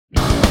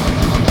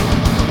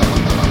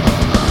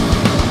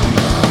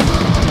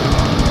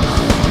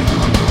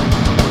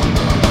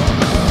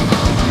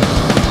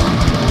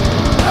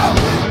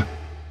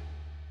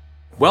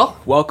Well,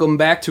 welcome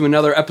back to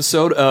another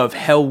episode of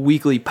Hell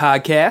Weekly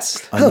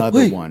Podcast.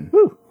 Another one.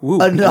 Woo.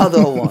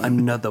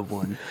 Another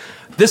one.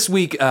 This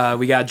week,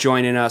 we got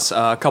joining us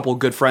a couple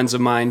good friends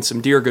of mine,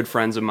 some dear good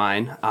friends of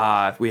mine.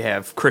 We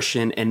have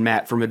Christian and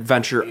Matt from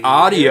Adventure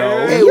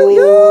Audio. Hey,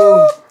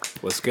 woo.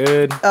 What's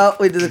good? Oh,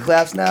 we do the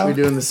claps now? We're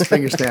doing this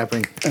finger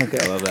snapping. Okay.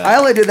 I love that. I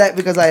only did that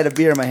because I had a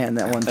beer in my hand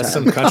that one time. That's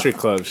some country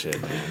club shit,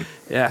 man.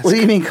 Yeah. What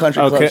do you mean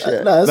country club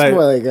shit? No, that's Like-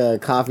 more like a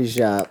coffee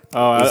shop.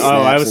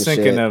 I was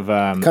thinking of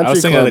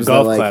the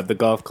golf like- club. The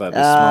golf club is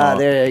Ah, small.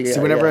 there you go. See,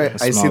 whenever yeah.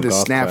 I see small the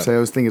golf snaps, club. I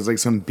always think it's like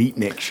some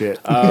beatnik shit.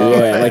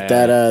 Yeah, like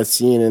that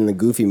scene in the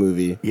Goofy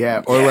movie.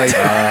 Yeah, or like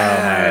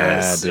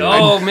Yeah, dude.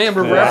 Oh, man,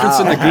 we're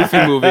referencing the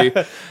Goofy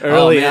movie.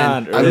 Early man.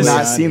 on. I've early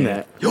not on, seen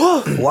yeah.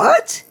 that.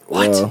 What?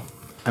 Whoa.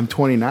 I'm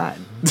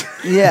 29.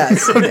 Yeah. Dude.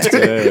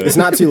 It's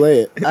not too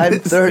late. I'm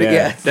 30. Yeah.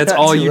 Yeah. That's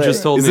all you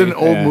just told Is me. it an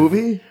old Yeah.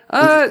 movie?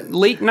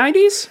 Late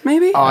 90s,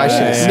 maybe? Oh, I should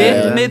have seen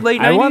it. Mid-late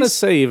 90s? I want to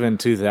say even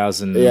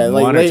 2001 Yeah,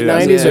 like or late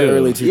 90s 2002. or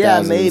early 2000s.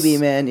 Yeah, maybe,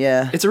 man.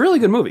 Yeah. It's a really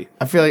good movie.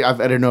 I feel like I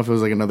didn't know if it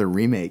was like another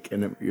remake.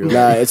 And you're like,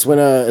 Nah,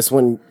 it's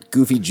when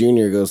Goofy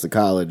Jr. goes to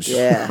college.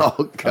 Yeah.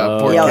 oh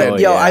god, poor Yo,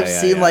 kid. yo, yeah, I've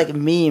yeah, seen yeah. like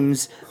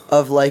memes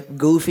of like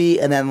Goofy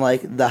and then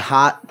like the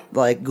hot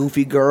like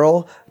Goofy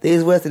girl that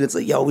he's with, and it's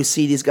like, yo, we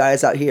see these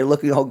guys out here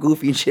looking all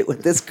goofy and shit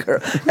with this girl,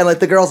 and like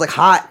the girl's like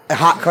a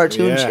hot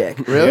cartoon Yeah.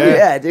 chick. Really?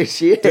 Yeah, dude,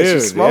 she is. Dude,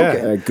 She's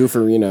smoking.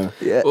 Goofarina.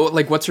 Oh,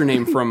 like, what's her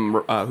name from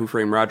Who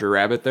Framed Roger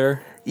Rabbit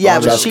there? Yeah,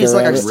 but Jessica she's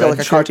like Rabbit. still like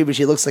a Red cartoon, but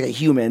she looks like a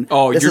human.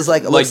 Oh, this you're is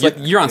like,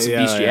 you're on some Yeah,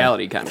 yeah.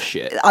 bestiality kind of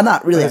shit. I'm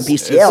not really on It's,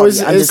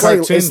 bestiality. I'm just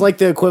like, it's like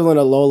the equivalent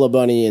of Lola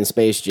Bunny in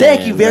Space Jam.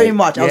 thank you very like-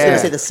 much. I was Yeah. gonna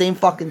say the same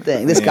fucking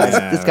thing. This guy's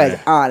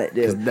right. on it,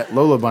 dude. That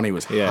Lola Bunny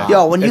was Yeah. hot.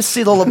 Yo, when you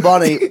see Lola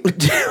Bunny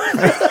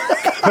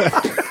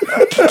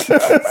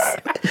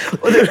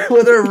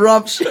with her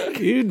rump shake,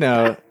 You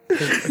know.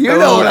 you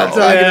know what I'm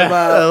talking A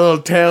about.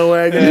 little tail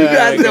wagging. You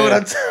guys know okay. what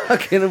I'm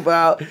talking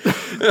about.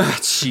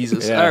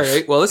 Jesus. Yeah. All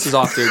right. Well, this is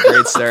off to a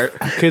great start.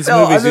 Kids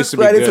No, movies I'm used just to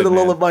be right good, into the man.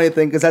 Lola Bunny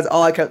thing because that's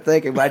all I kept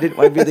thinking. But I didn't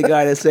want to be the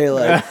guy to say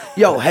like,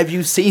 "Yo, have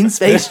you seen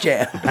Space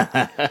Jam?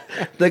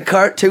 The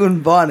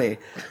cartoon bunny,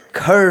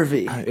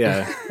 curvy."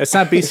 Yeah. It's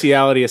not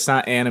bestiality. It's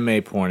not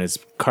anime porn. It's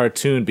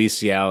cartoon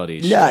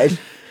bestiality. shit. Yeah.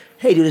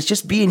 Hey, dude, it's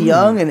just being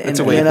young and That's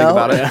a way you to think know?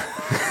 about it.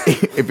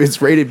 If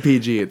it's rated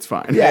PG, it's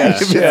fine. Yeah,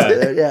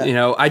 Yeah. yeah. You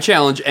know, I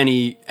challenge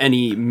any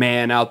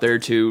man out there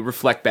to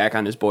reflect back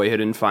on his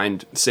boyhood and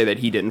say that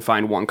he didn't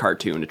find one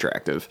cartoon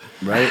attractive.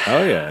 Right?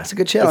 Oh, yeah. It's a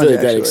good I challenge. feel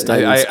like that actually.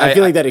 extends. I- I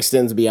feel like that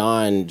extends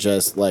beyond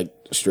just like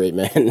straight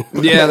men.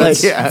 Yeah,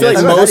 that's Yeah. I feel like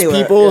That's most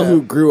anywhere, people yeah.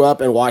 who grew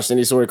up and watched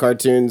any sort of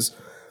cartoons,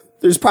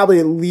 there's probably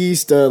at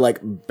least a like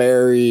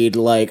buried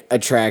like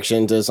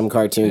attraction to some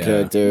cartoon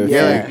character.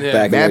 Yeah, from like,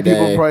 back mad in the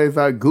people day. probably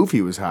thought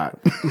Goofy was hot.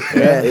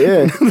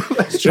 yeah.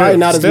 Probably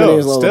not as many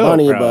as Lola Still,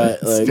 Bunny, probably.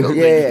 but like, Still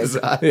Yeah, think yeah. he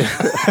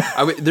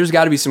was hot. there's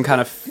got to be some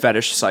kind of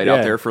fetish site out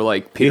Yeah. there for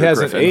like He Peter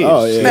hasn't Griffin. aged.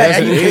 Oh, yeah. He Man, are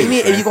hasn't you kidding me?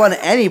 aged. If you go on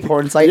any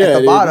porn site Yeah, at the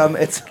dude. bottom,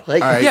 it's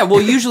like, All right. Yeah, well,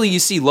 usually you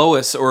see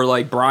Lois or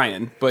like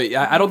Brian, but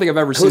I don't think I've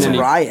ever who's seen any.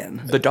 Ryan?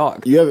 The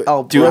dog. you have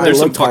Oh, Dude, Brian there's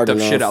some looked hard fucked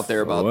up shit enough. out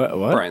there about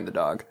What? Brian the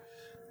dog.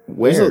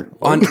 Where?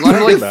 On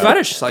like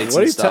fetish sites What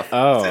are and you stuff.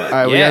 All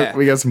right, Yeah.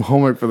 we got some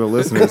homework for the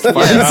listeners. Yeah.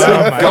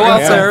 Oh, my Go out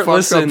God. there, Fucked up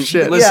listen,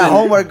 shit. listen. Yeah,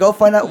 homework. Go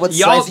find out what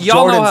Y'all sites know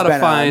Jordan's how to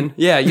been find. on.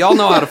 Yeah, y'all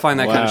know how to find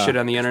that kind of Wow. shit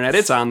on the internet.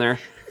 It's on there.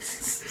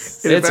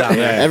 It's on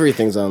there.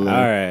 everything's on there.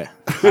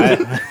 All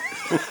right.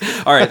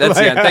 All right, that's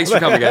the end. Thanks for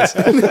coming, guys.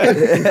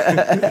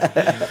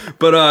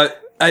 But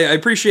I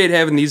appreciate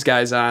having these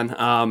guys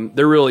on.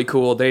 They're really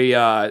cool. They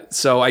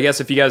so I guess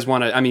if you guys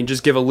want to, I mean,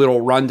 just give a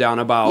little rundown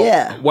about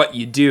Yeah. what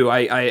you do.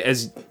 I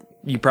as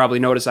you probably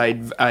noticed,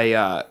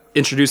 I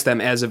introduced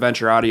them as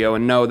Adventure Audio,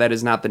 and no, that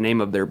is not the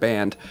name of their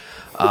band.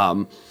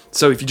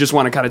 So if you just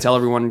want to kind of tell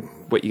everyone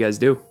what you guys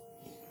do.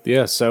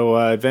 Yeah, so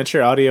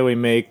Adventure Audio, we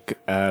make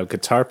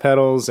guitar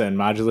pedals and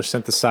modular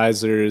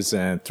synthesizers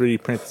and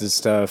 3D printed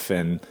stuff,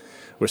 and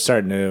we're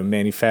starting to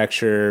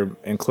manufacture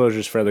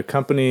enclosures for other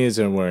companies,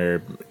 and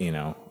we're,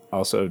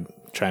 also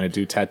trying to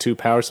do tattoo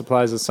power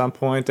supplies at some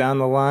point down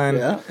the line.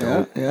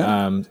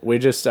 Yeah. We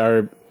just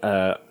are,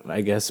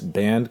 I guess,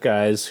 band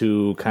guys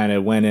who kind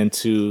of went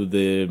into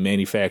the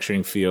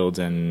manufacturing field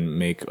and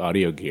make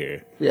audio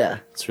gear. Yeah.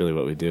 That's really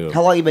what we do.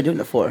 How long you been doing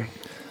it for?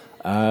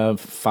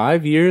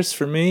 5 years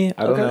for me.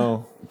 I don't Okay.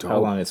 know how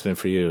long it's been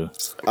for you.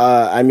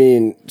 I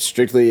mean,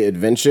 strictly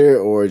adventure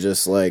or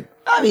just like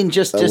I mean,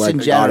 just like in audio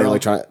general.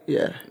 electronic.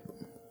 Yeah.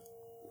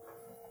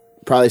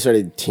 Probably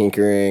started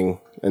tinkering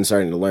and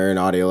starting to learn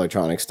audio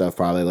electronic stuff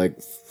probably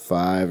like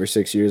 5 or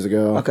 6 years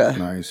ago. Okay.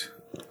 Nice.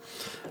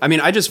 I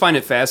mean, I just find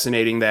it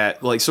fascinating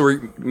that, like, so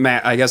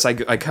Matt, I guess I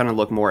kind of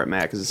look more at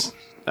Matt because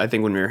I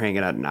think when we were hanging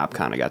out at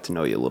NopCon, I got to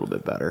know you a little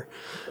bit better.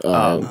 You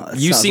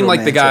sounds seem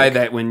like the guy romantic.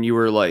 that when you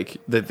were like,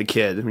 the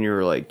kid, when you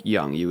were like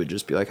young, you would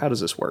just be like, how does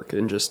this work?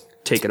 And just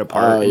take it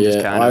apart. Oh and just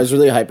yeah, kind I of. was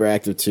really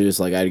hyperactive too.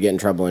 So like I'd get in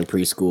trouble in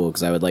preschool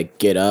because I would like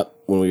get up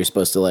when we were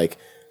supposed to like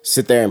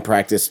sit there and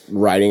practice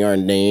writing our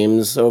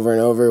names over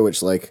and over,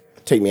 which like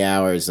take me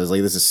hours. I was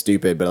like, this is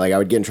stupid, but like I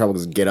would get in trouble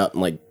because get up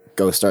and like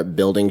go start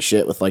building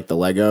shit with like the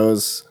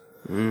Legos.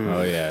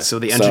 Oh yeah. So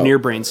the engineer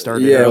brain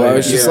started. Yeah, early. well, I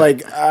was just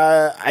like,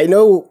 I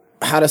know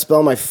how to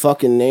spell my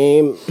fucking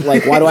name.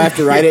 Like, why do I have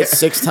to write it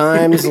 6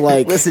 times?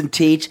 Like, Listen,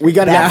 Teach. we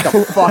got back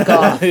an the fuck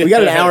off. we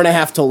got an hour and a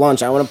half till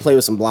lunch. I want to play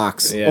with some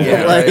blocks.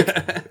 Yeah.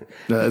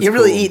 Like, You're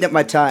really eating up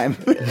my time.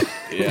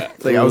 Yeah.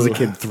 Like I was a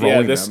kid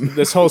throwing them.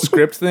 This whole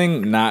script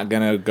thing not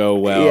gonna go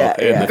well Yeah,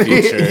 in the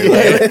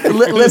future.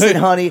 Like, Listen,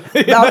 honey.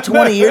 About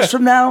 20 years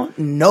from now,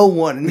 no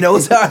one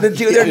knows how to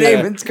do their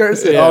name in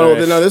cursive. Yeah. oh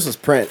right. no, this was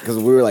print because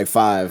we were like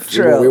 5.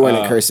 True. We weren't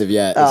in cursive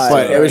yet,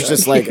 but it was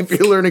just like, If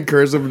you're learning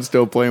cursive and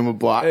still playing with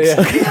blocks,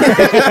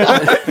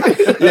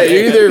 yeah,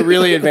 you're either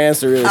really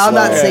advanced or really slow. I'm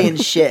not saying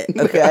shit,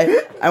 okay?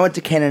 I went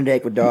to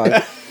Canandaigua,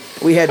 dog.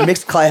 We had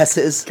mixed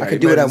classes. I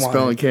could do what I Spelling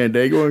wanted.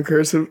 Canandaigua in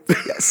cursive.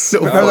 so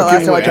Remember the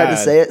last time I tried to God.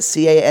 say it?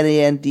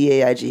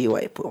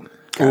 Canandaigua. Boom.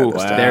 Ooh,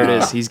 Wow. there it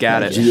is. He's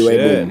got it. G-U-A,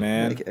 Shit, boom.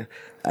 man.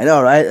 I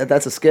know, right?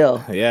 That's a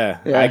skill. Yeah.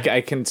 Yeah.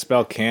 I can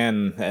spell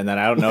can, and then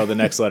I don't know the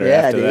next letter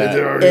Yeah, after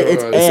dude. that.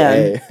 It's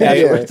Ann.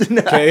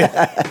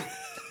 Yeah. Okay.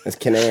 It's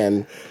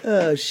Canaan.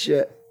 Oh,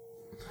 shit.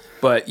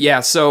 But yeah,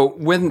 so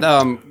when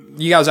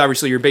you guys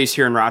obviously you're based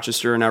here in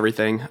Rochester and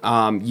everything,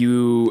 I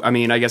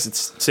mean, I guess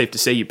it's safe to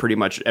say you pretty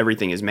much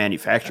everything is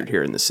manufactured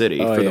here in the city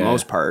for the yeah.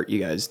 most part. You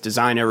guys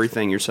design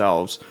everything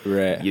yourselves.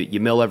 Right. You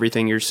mill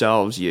everything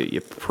yourselves.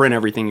 You print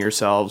everything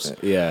yourselves.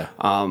 Yeah.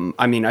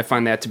 I mean, I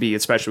find that to be,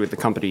 especially with the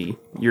company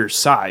your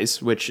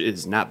size, which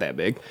is not that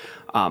big,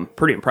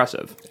 pretty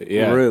impressive.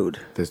 Yeah. Rude.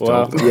 This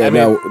Well, dope. Yeah, I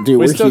mean, no, dude,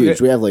 we we're still huge.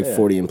 get- We have like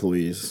 40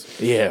 employees.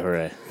 Yeah.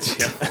 Right.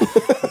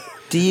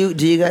 Do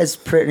you guys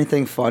print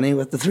anything funny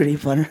with the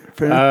 3D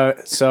printer?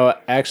 So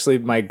actually,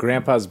 my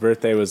grandpa's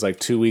birthday was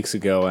like 2 weeks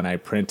ago, and I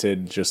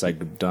printed just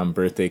like dumb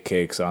birthday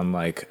cakes on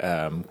like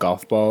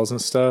golf balls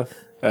and stuff.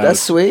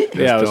 That's sweet.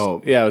 Yeah,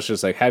 dope. it was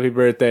just like happy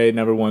birthday,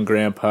 number one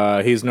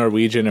grandpa. He's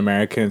Norwegian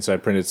American, so I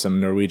printed some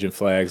Norwegian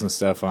flags and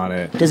stuff on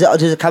it. Does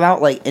it come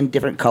out like in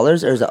different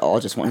colors, or is it all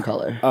just one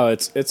color? Oh,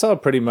 it's all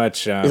pretty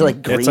much. it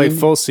like It's like green?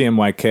 full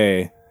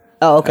CMYK.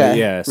 Oh, okay.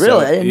 Yeah. so-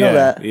 Really? I didn't yeah, know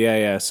that.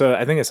 Yeah. So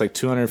I think it's like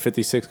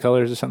 256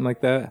 colors or something like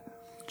that.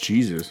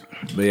 Jesus.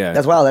 But yeah,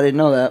 That's wild. I didn't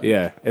know that.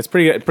 yeah, it's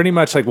pretty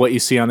much like what you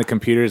see on the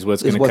computer is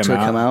what's going to what's come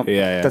gonna out. come out?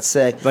 Yeah. That's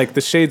sick. Like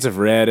the shades of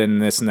red and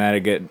this and that,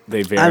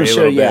 they vary. I'm a sure,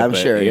 little yeah, bit, I'm but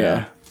sure,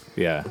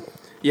 Yeah.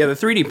 Yeah, the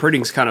 3D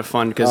printing's kind of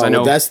fun because Oh, I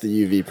know. that's the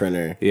UV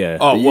printer. Yeah.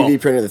 Oh, The well, UV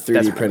printer, the 3D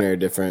that's- printer are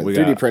different. We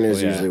 3D got- printer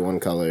is yeah. usually one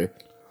color.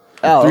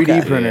 Oh, 3D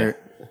okay. printer.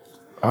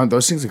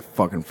 Those things like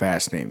fucking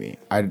fascinate me.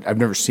 I've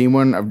never seen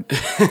one.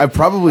 I've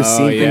probably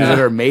seen things yeah. that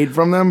are made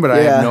from them, but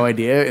I Yeah. have no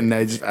idea. And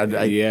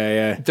I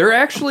Yeah. They're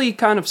actually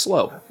kind of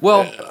slow.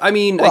 Well, I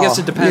mean, I guess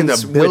it you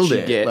depends to build which you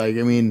it. get. Like,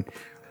 I mean,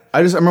 I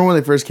remember when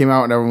they first came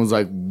out and everyone was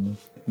like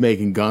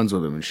making guns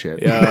with them and shit.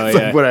 Oh, That's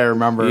yeah. like what I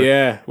remember.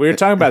 Yeah, we were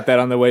talking about that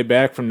on the way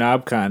back from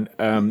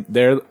NobCon.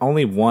 They're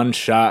only one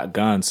shot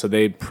guns, so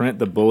they print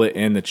the bullet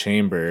in the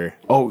chamber.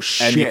 Oh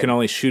shit. And you can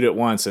only shoot it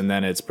once, and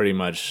then it's pretty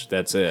much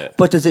that's it.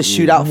 But does it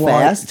shoot out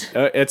fast?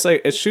 It's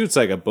like it shoots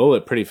like a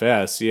bullet pretty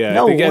fast. Yeah,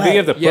 No I think you way.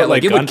 have to put Yeah, like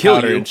like it would kill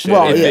gunpowder you. and shit.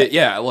 Well, If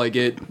yeah.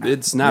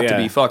 it's not to Yeah.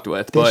 be fucked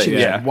with. But shit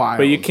is yeah, wild.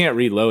 But you can't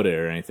reload it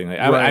or anything. Like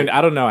Right.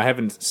 I don't know. I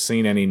haven't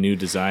seen any new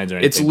designs or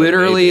anything. it's but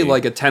literally maybe.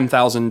 like a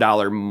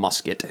 $10,000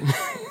 musket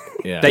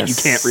yeah. that you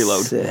can't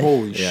reload. Sick.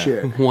 Holy Yeah.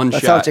 shit. One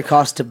That's how shot. much it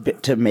costs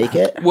to make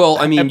it. Well,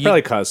 I mean, It you,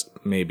 probably cost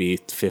maybe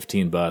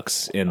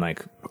 $15 in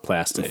like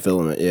plastic.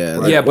 Filament, yeah.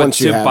 Like, yeah, but once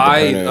you to have the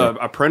buy printer-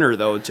 a printer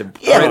though, to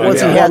Yeah, print but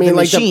once it, you Well, have the like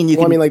machine, you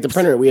well, I can- mean, like the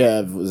printer we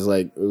have was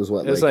like it was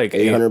what, It was like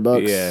like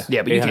 $800. Yeah,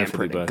 yeah, but you can't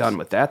print a $850. gun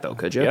with that though,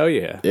 could you? Oh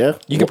yeah. Yeah,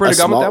 You can print a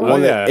gun with that one?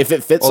 one Oh, yeah. if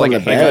it fits Or on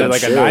like the a bed,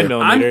 like a sure.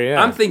 9mm. I'm,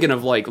 Yeah. I'm thinking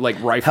of like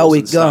rifles. Hell, we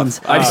and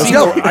stuff.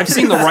 guns. I've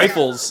seen the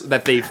rifles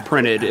that they've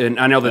printed, and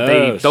I know that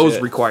Oh, those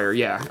shit. require.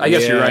 Yeah, I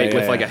guess you're Yeah, right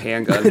with yeah. like a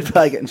handgun. Could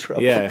probably get in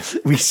trouble. Yeah.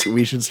 We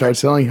should start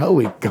selling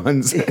Hellweek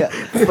guns. Yeah.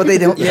 But they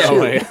don't Yeah. shoot.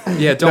 Oh, yeah.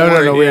 Yeah, don't No,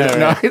 worry. no,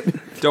 no. yeah,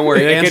 don't worry,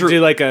 They Andrew. could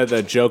do like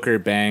the Joker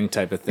bang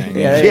type of thing.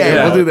 Yeah,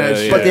 Yeah, we'll do that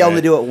shit. But they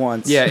only do it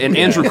once. Yeah, and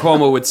Andrew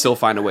Cuomo would still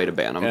find a way to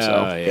ban them. Oh, So,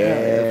 yeah.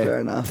 Yeah, fair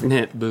enough.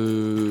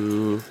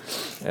 boo.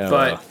 Oh,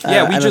 But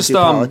yeah, I we don't just do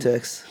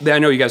politics. I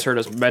know you guys heard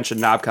us mention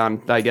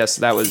NobCon. I guess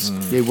that was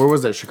Yeah, where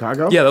was that?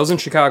 Chicago? yeah, that was in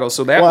Chicago.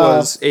 So that Well,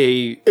 was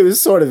a It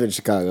was sort of in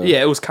Chicago.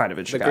 yeah, it was kind of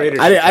in Chicago.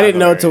 greater- I didn't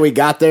know Chicago until we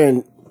got there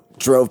and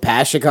drove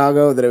past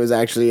Chicago that it was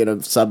actually in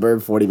a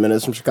suburb 40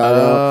 minutes from Chicago.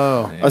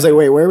 Oh. I was like,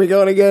 wait, where are we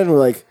going again? We're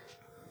like,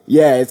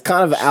 yeah, it's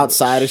kind of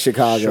outside of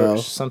Chicago.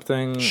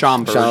 something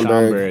Schaumburg.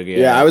 Schaumburg. Yeah.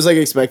 Yeah, I was like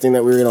expecting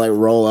that we were gonna like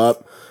roll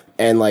up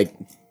and like,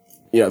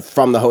 you know,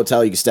 from the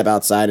hotel you can step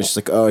outside and it's just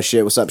like, oh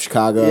shit, what's up,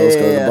 Chicago? Let's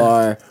go to the Yeah.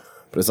 bar.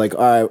 But it's like,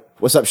 all right,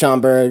 What's up,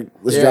 Schomburg?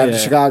 Let's drive to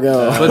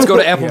Chicago. Let's go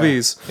to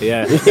Applebee's.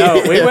 Yeah.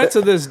 No, we went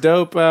to this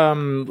dope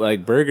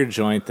like burger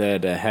joint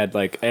that had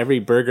like every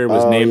burger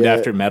was named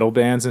after metal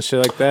bands and shit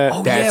like that.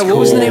 Oh That's yeah, what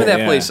was the cool. name of that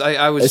Yeah. place?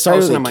 I It was started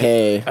posting with on a my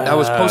K. I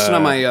was posting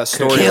on my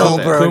story. Kill about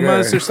that. Burger.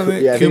 Kuma's or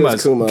something? Yeah, I think it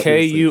was Kuma.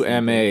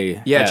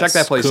 Kuma. Yeah, check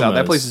that place out.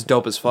 That place is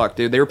dope as fuck,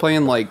 dude. They were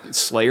playing like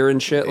Slayer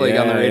and shit like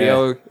on the Yeah,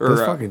 radio. yeah. Or,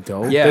 That's fucking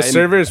dope. Yeah, The and-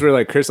 servers were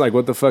like, Chris, like,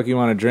 what the fuck you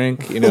want to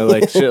drink? You know,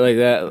 like shit like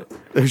that.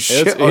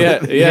 Shit. Yeah,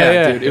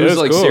 dude. It was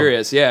like cool.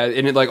 serious. Yeah,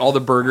 and it, like all the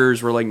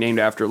burgers were like named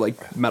after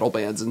like metal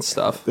bands and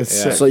stuff. That's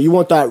Yeah. sick. So you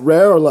want that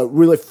rare or like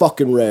really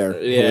fucking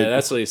rare? Yeah,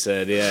 that's what he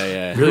said. Yeah,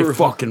 yeah. really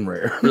fucking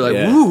rare. We're like,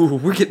 Yeah. woo,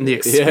 we're getting the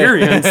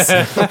experience.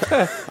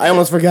 I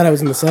almost forgot I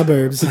was in the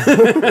suburbs.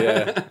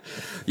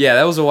 Yeah,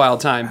 that was a wild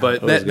time.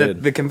 But was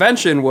good. the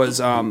convention was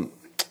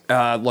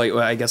like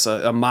I guess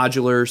a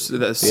modular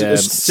synthesizer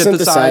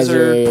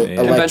Synthesizer,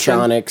 convention.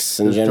 electronics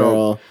in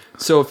general.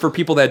 So for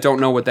people that don't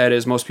know what that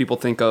is, most people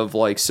think of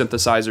like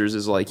synthesizers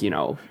as like, you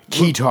know,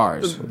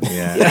 Keytars.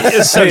 Yeah.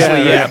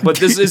 essentially, yeah. But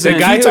this isn't. The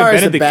guy who Guitar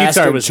is invented the the Keytar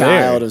bastard was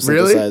child there. of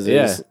Really? synthesizers.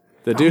 Yeah.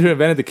 The dude who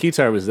invented the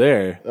Keytar was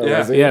there.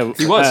 Yeah, Yeah,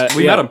 he was.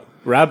 We met him.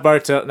 Rob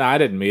Bartel. No, I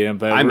didn't meet him,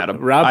 but I met him.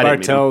 Rob I didn't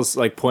meet him. Bartels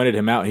like pointed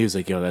him out. He was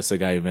like, "Yo, that's the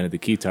guy who invented the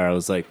Keytar." I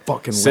was like,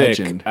 Fucking sick.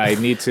 legend. I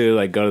need to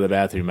like go to the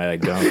bathroom. I like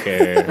don't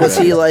care.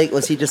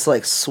 Was he just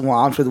like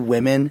swamped with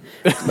women,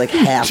 like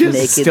half Just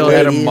naked still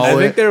had a ladies, mullet. I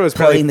think there was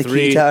playing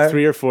probably the Keytar?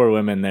 three or four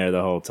women there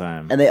the whole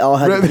time. and they all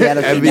had the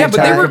piano At keys. the Yeah, but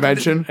they entire were-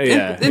 convention.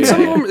 Yeah, And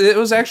some of them, it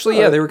was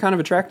actually, they were kind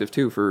of attractive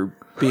too for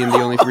being the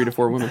only 3 to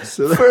 4 women.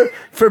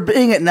 for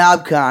being at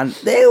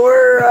NobCon. They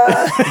were.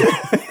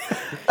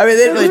 I mean,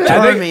 they didn't really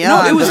turn me no,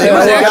 on. it was- but they it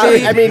was might have actually-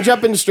 got- I mean,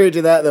 jumping straight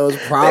to that, though, is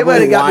might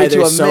probably have got me why to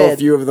there's a so mid.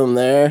 few of them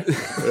there.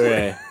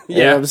 Right. You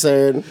know what I'm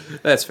saying?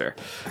 That's fair.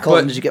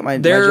 Colton, But did you get my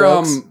they're,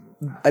 jokes?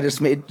 I just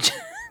made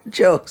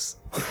jokes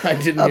I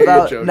didn't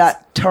about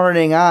not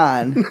turning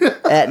on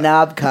at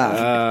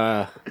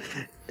NobCon.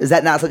 Is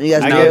that not something you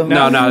guys do?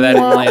 No, that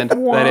didn't land.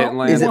 That didn't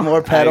land. Is it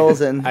more pedals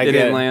and? I It get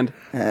didn't it. land.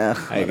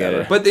 I get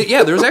it. But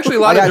there was actually a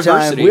lot I of got time.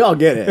 diversity. We all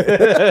get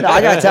it. No,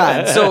 I got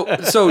time.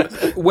 So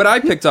what I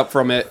picked up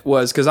from it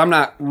was, because I'm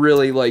not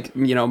really like,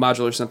 you know,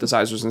 modular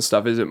synthesizers and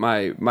stuff isn't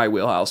my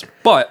wheelhouse,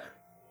 but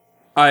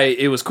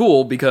it was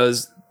cool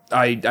because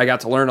I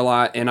got to learn a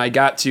lot, and I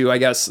got to, I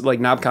guess, like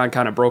NobCon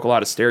kind of broke a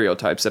lot of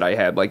stereotypes that I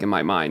had like in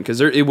my mind,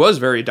 because it was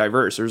very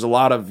diverse. There's a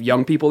lot of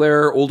young people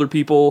there, older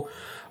people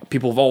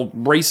of all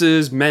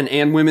races, men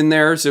and women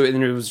there. So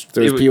and it was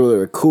There's people that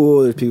were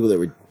cool. There's people that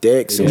were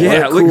dicks. and yeah,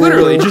 weren't like cool.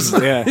 literally just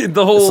Yeah.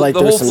 the whole It's like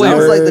the there's whole some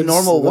flavor. Sounds like the nerds,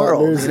 normal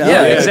world, there's- you know?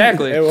 Yeah,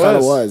 exactly. It Kind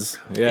of was.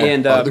 was. Yeah.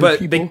 And Other but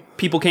people?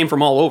 people came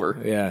from all over.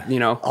 Yeah. you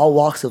know, All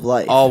walks of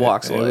life. all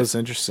walks It of life. was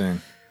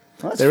interesting.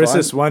 That's There was fun.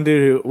 this one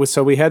dude who was,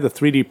 so we had the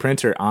 3D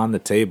printer on the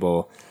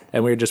table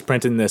and we were just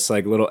printing this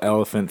like little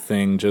elephant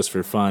thing just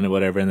for fun or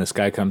whatever. And this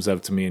guy comes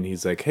up to me and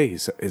he's like, "Hey,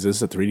 is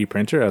this a 3D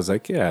printer?" I was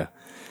like, "Yeah."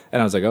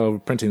 And I was like, "Oh, we're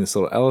printing this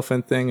little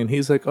elephant thing." And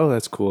he's like, "Oh,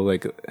 that's cool."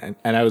 Like,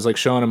 and I was like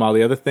showing him all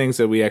the other things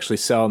that we actually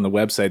sell on the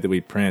website that we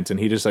print. And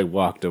he just like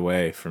walked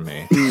away from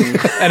me.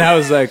 And I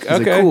was like, He's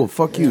 "Okay, like, cool,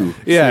 fuck you.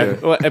 Yeah,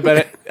 well,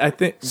 but I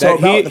think So that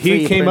about the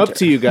he 3D came up printer.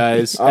 to you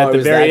guys Oh, at it the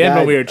was very that end guy?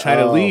 when we were trying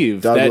to Oh,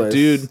 leave. That Douglas.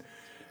 dude.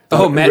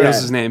 Oh, Matt Yeah.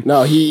 knows his name.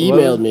 No, he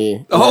emailed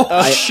me.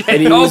 Oh shit!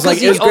 And he Oh, was like,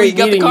 'cause it was he great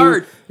got the meeting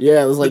card. you.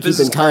 Yeah, it was like, The keep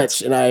in business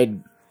touch. And I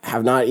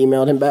have not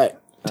emailed him back.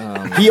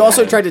 He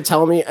also tried to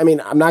tell me, I mean,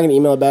 I'm not going to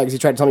email it back because he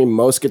tried to tell me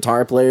most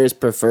guitar players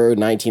prefer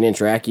 19-inch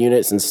rack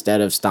units instead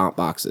of stomp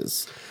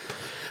boxes.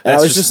 And I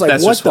That's was just- just like,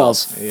 that's what just the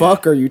false.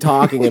 fuck are you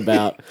talking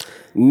about?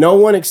 No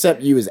one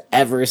except you has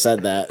ever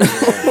said that.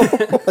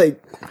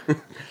 Like,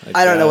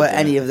 I don't know what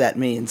any of that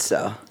means.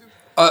 So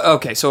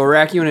Okay, so a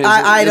rack unit is,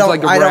 I is don't-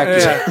 like a I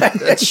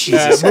don't- rack.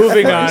 Jesus.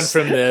 Moving on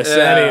from this,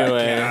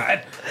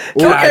 anyway.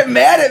 don't get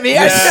mad at me.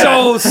 I said-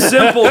 So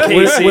simple,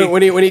 Casey.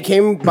 when he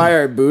came by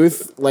our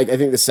booth, like I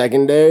think the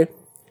second day,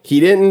 he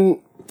didn't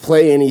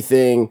play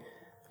anything.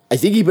 I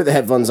think he put the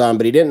headphones on,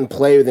 but he didn't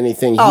play with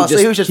anything. Oh, so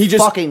he was just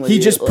fucking with He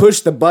you. just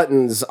pushed the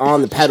buttons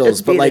on the pedals,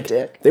 Just but being a like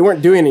dick. they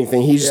weren't doing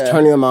anything. He's just Yeah.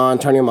 turning them on,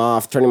 turning them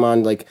off, turning them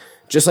on, like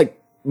just like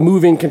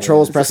moving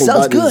controls, pressing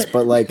sounds buttons. good.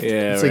 But like,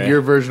 Yeah, It's right. like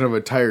your version of a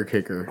tire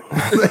kicker.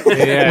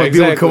 yeah, When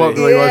people come up,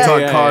 exactly. they want to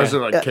talk Yeah. cars,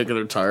 they're like kicking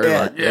their tire.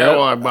 Yeah. Like, yeah,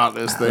 well, I bought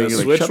this thing. The You're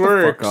like, switch shut the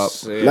works.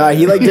 fuck up. Yeah. nah, he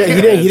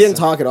he didn't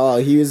talk at all.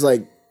 He was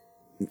like,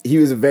 he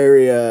was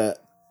very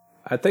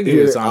I think he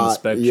was on the Uh,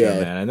 spectrum, yeah.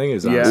 man. I think he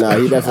was on Yeah. the no,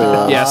 spectrum. he definitely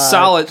was. Yeah,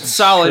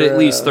 solid at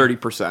least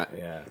 30%.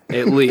 Yeah.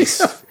 At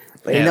least.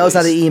 But he At knows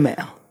how to least.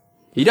 email.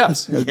 He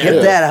does. Get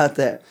that out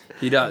there.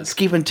 He does. Let's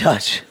keep in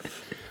touch.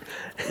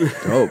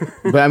 Dope.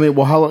 But I mean,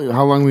 well, how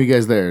long were you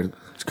guys there?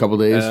 Just a couple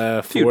days?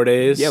 4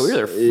 days. Yeah, we were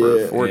there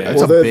for 4 Yeah. days.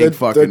 That's a the, big the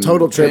fucking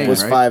total trip thing,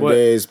 was right? 5 What?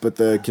 days, but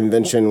the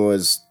convention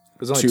was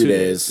It was only 2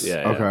 days.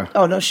 Yeah. Okay.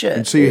 Oh no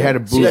shit. So you had a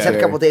booth So you guys had a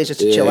there. couple days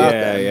just to chill out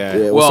Yeah, there. yeah.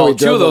 Yeah, Well, so we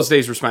 2 drove of those up-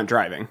 days were spent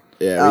driving.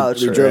 Yeah, Oh, we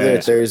true. drove there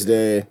Yeah.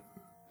 Thursday,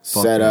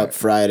 set yeah. up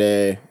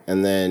Friday,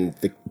 and then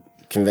the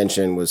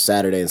convention was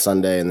Saturday and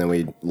Sunday, and then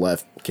we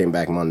left, came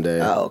back Monday.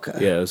 Oh okay.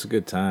 Yeah, it was a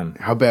good time.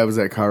 How bad was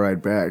that car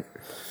ride back?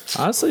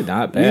 Honestly,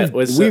 not bad.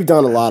 We've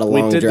done a lot of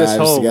long We did drives this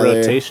whole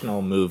together.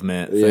 rotational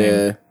movement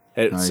thing.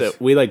 Yeah. So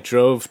we like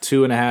drove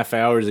 2.5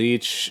 hours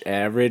each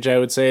average, I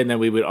would say, and then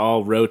we would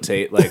all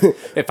rotate. Like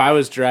if I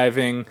was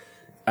driving,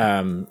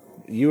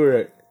 you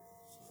were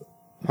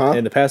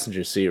in the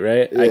passenger seat,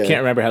 right? I can't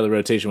remember how the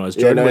rotation was.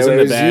 Jordan was in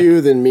the back.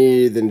 You, then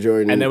me, then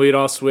Jordan. And then we'd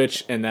all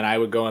switch, and then I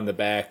would go in the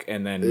back,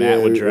 and then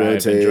Matt would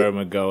drive, and Jordan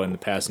would go in the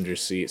passenger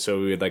seat. So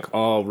we would like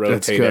all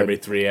rotate every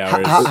 3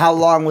 hours. How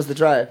long was the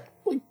drive?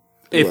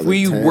 If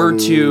we 10, were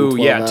to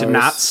 12 to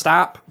not hours.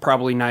 stop,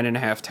 probably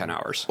 9.5, 10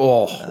 hours.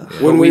 Oh,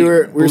 when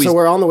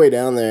we're on the way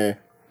down there,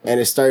 and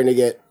it's starting to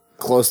get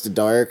close to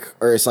dark,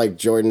 or it's like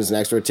Jordan's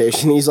next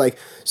rotation. He's like,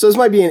 so this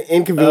might be an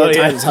inconvenient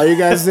time to tell you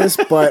guys this,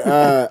 but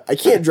I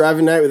can't drive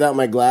at night without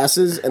my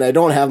glasses, and I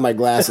don't have my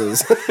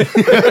glasses.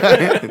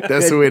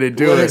 that's the way to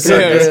do it.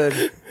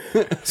 Good.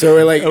 So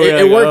we're like,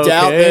 it worked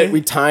out that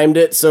we timed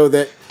it so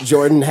that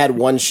Jordan had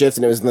one shift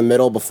and it was in the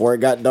middle before it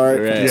got dark.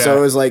 Right. So it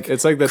was like,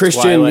 It's like the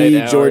Christian, twilight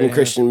me, hour, Jordan, yeah.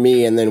 Christian,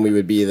 me, and then we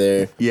would be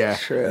there. Yeah.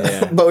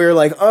 But we were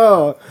like,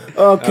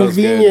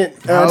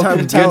 convenient time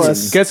to tell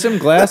us. Get some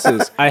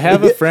glasses. I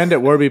have a friend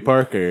at Warby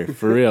Parker,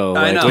 for real.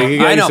 I Like, know. we could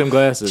get I you know. some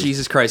glasses.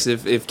 Jesus Christ!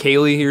 If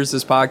Kaylee hears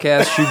this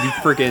podcast, she'd be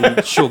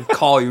freaking. She'll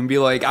call you and be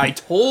like, "I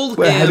told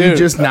But him." have you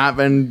just not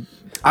been?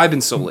 I've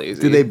been so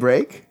lazy. Did they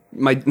break?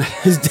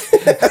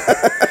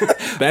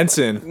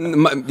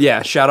 Benson.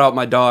 Yeah, shout out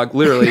my dog.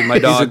 Literally, my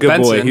dog. He's a good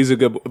Benson, boy. He's a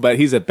good, but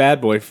he's a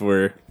bad boy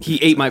for. He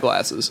ate my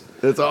glasses.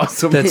 That's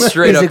awesome. That's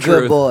straight He's up a good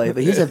truth. boy,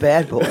 but he's a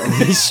bad boy.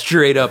 He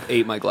straight up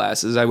ate my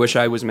glasses. I wish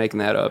I was making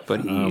that up,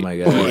 but he, Oh my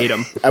God. he ate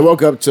them. I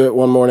woke up to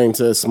one morning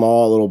to a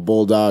small little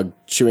bulldog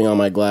chewing on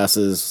my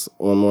glasses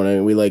one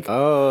morning. We like,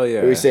 Oh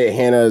yeah. we stay at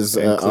Hannah's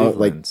like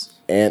Cleveland's.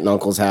 aunt and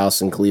uncle's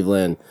house in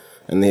Cleveland,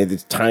 and they had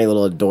this tiny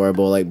little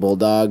adorable like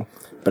bulldog.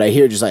 But I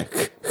hear just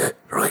like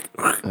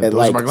at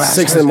like my glasses.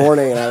 6 in the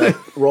morning, and I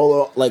like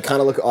roll like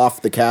kind of look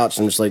off the couch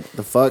and I'm just like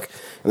the fuck.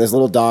 And this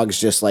little dog's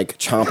just like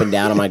chomping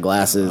down on my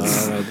glasses.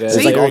 my God. There's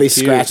See? like all Very these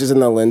cute. scratches in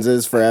the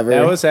lenses forever.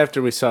 That was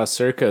after we saw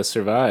Circa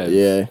survive.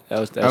 Yeah. That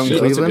was Out in that was a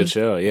Cleveland? good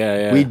show. Yeah,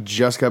 yeah. We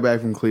just got back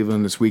from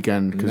Cleveland this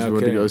weekend because No we went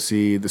to kidding. go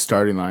see the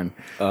starting line,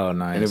 oh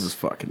nice. and it was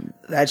fucking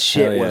That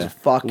shit Hell was yeah.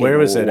 fucking Where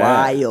was it at?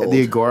 wild.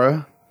 the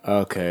Agora.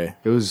 okay.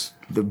 It was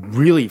the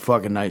really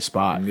fucking nice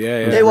spot. Yeah,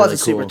 yeah. It was really a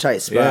super cool.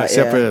 tight spot. Yeah,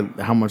 Except yeah.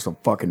 for how much the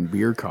fucking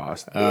beer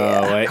cost.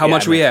 Wait, How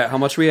much we at? How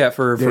much we at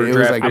for Dude, it was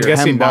draft like beer? I'm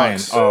guessing 9.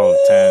 $10.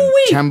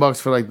 Oh, 10.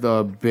 $10 for like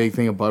the big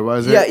thing of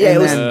Budweiser. Yeah, yeah, and it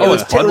was, then- it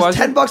was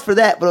Budweiser? $10 for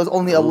that, but it was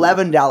only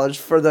 $11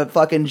 for the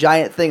fucking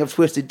giant thing of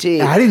Twisted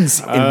Tea. I didn't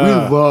see, and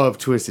we love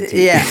Twisted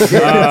Tea. Yeah. so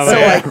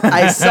like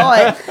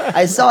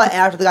I saw it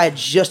after the guy had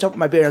just opened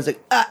my beer and I was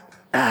like,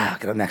 I'll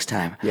get it next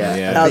time. Yeah.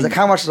 Yeah. And I was like,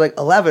 how much? Like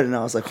 11, and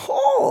I was like,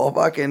 oh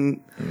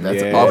fucking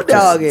That's Yeah. oh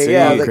doggy. Twisted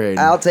Yeah, I Tea. was like, Great.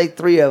 I'll take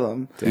 3 of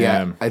them. Yeah,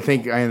 Damn. I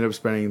think I ended up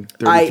spending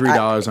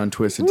 $33 on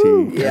Twisted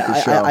Tea. Yeah, at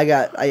the show.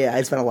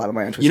 I spent a lot of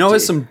money on Twisted You know Tea.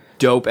 what's some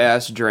dope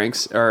ass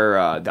drinks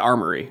or the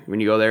Armory when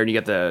you go there and you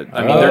get the.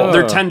 I mean,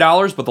 they're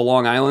 $10, but the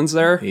Long Island's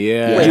there.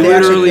 Yeah. Wait, You they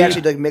literally-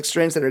 actually like mixed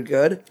drinks that are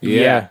good.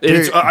 Yeah.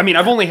 It's, I mean,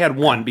 I've only had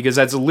one because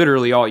that's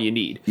literally all you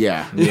need.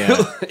 Yeah. Yeah.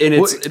 And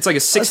it's like a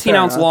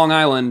 16-ounce enough. Long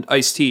Island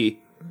iced tea.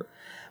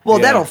 Well,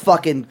 Yeah. that'll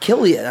fucking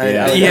kill you.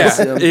 Yeah. Yeah,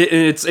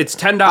 it's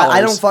 $10. I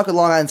don't fuck with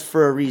Long Islands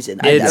for a reason.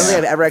 I don't It's think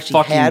I've ever actually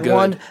fucking had good.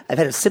 one. I've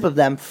had a sip of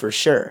them for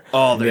sure.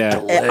 Oh, they're Yeah.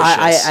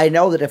 delicious. I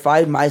know that if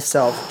I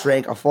myself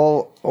drank a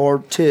full or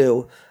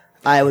 2,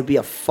 I would be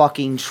a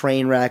fucking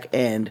train wreck,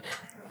 and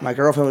my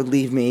girlfriend would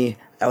leave me.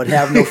 I would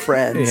have no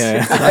friends.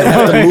 Yeah. I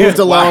have to move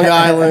to Long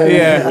Island.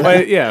 Yeah.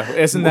 But yeah.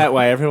 Isn't that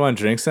why everyone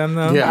drinks them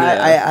though?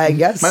 Yeah. I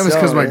guess Mine was so,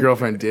 because my man.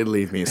 girlfriend did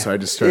leave me, so I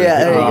just started. Yeah,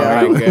 there you Oh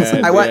go.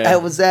 my God. I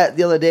was at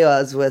the other day. I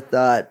was with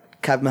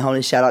Kevin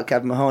Mahoney. Shout out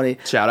Kevin Mahoney.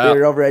 Shout We out.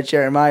 were over at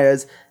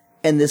Jeremiah's,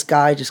 and this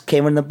guy just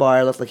came in the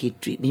bar. Looked like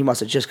he must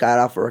have just got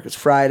off work. It's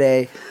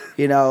Friday,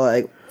 you know,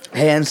 like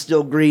hands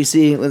still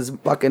greasy with his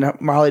fucking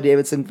Harley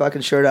Davidson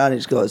fucking shirt on. He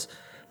just goes,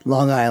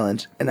 Long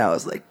Island, and I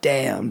was like,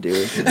 damn,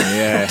 dude,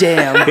 Yeah.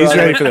 damn, He's brother.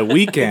 ready for the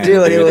weekend.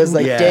 Dude, it was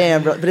like, Yeah.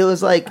 damn, bro. But it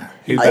was like,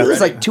 He's it was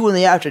ready. like 2 in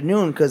the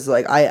afternoon because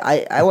like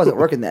I wasn't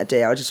working that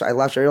day. I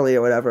left early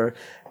or whatever,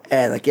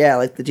 and like yeah,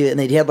 like the dude,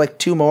 and he had like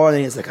 2 more, and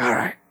then he's like, all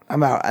right,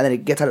 I'm out, and then he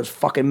gets on his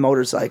fucking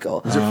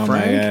motorcycle. Is it Oh my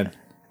Frank? God.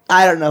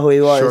 I don't know who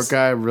he was. Short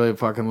guy, really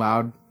fucking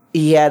loud.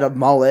 He had a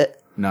mullet.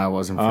 No, it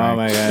wasn't Frank. Oh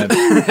my God.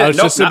 I was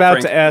Nope, just not about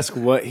Frank. to ask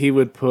what he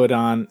would put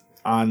on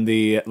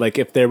the, like,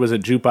 if there was a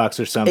jukebox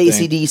or something.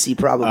 AC/DC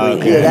probably.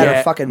 Okay. Either that or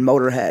Yeah. fucking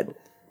Motorhead.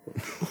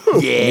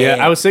 Yeah,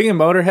 I was thinking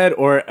Motorhead,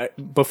 or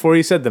before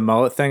you said the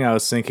mullet thing, I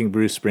was thinking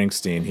Bruce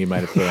Springsteen. He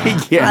might have put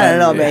on. Yeah, I don't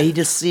know, man. He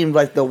just seemed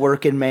like the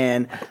working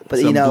man. But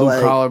Some you know, blue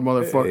like, collar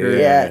motherfucker.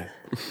 yeah.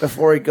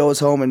 Before he goes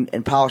home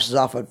and polishes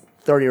off a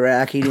 30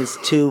 rack, he needs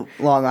 2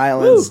 Long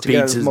Islands to get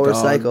on Beats his his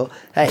motorcycle.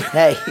 Hey.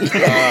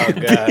 Oh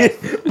God.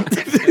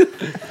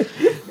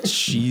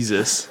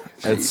 Jesus.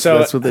 So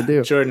That's what they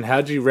do. Jordan,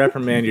 how'd you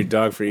reprimand your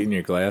dog for eating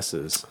your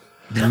glasses?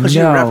 Don't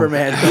you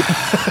reprimand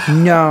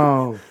me.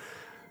 No.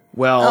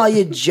 Well, Oh,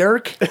 you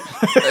jerk!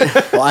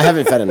 Well, I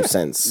haven't fed him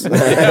since.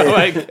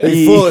 Like,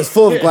 It's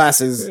full of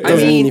glasses.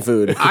 Doesn't eat any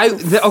food.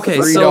 Okay,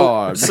 Free so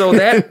dog. so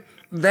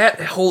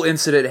that whole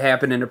incident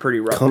happened in a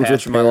pretty rough Comes patch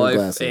with of my pair of life,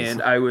 glasses.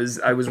 and I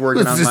was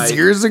working on Was my. this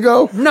years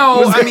ago?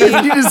 No, I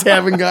mean you just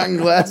haven't gotten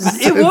glasses.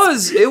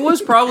 it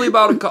was probably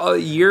about a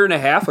year and a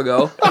half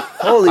ago.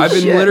 Holy I've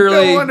been shit!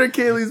 literally No wonder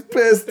Kaylee's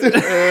pissed.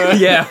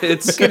 yeah,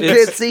 it's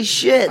Can't see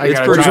shit. I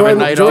gotta pretty drive at good.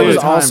 night all Jordan the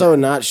was time. also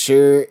not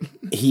sure.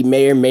 He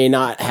may or may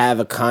not have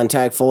a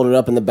contact folded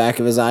up in the back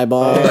of his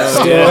eyeball. I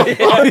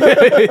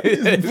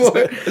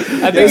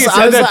think he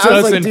said that to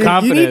us in dude,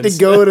 confidence. you need to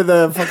go to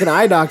the fucking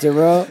eye doctor,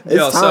 bro. It's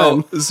Yo,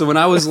 time. so when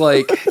I was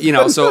like,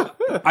 so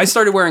I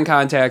started wearing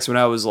contacts when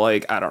I was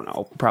like, I don't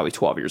know, probably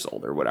 12 years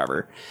old or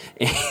whatever.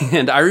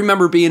 And I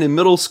remember being in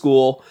middle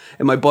school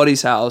at my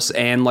buddy's house,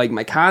 and like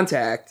my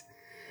contact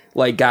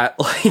like got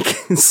like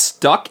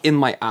stuck in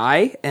my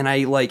eye, and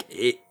I like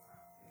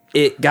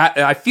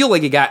I feel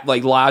like it got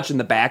like lodged in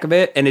the back of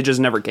it, and it just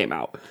never came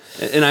out.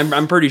 And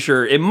I'm pretty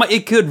sure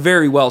it could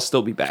very well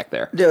still be back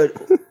there. Dude.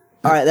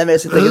 All right, that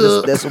makes me think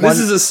of this one. This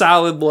is a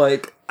solid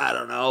like, I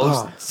don't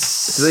know,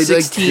 Do they,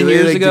 16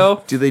 years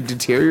ago. Do they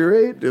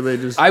deteriorate? Do they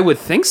just I would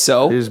think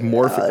so. they just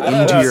morph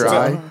into your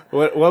eye?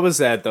 What was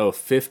that though?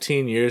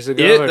 15 years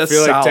ago? Yeah, I that's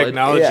feel like solid.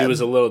 technology Yeah.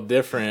 was a little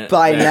different.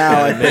 By back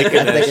now, I then, think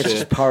making that it's shit.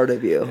 just part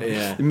of you.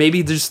 Yeah.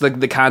 Maybe just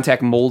the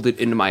contact molded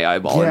into my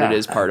eyeball, Yeah. and it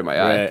is part of my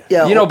eye. Right.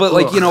 Yeah, But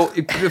like,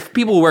 if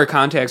people who wear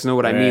contacts know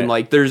what I mean, Right.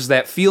 like there's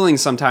that feeling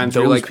sometimes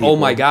where you're Those like, oh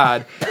my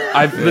people.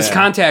 God, this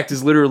contact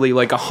is literally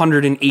like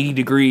 180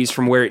 degrees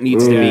from where it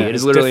needs to be. It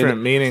is It's literally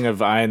different meaning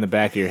of eye in the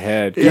back of your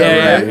head.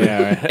 Yeah.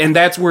 right. and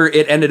that's where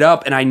it ended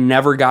up, and I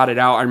never got it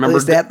out. I remember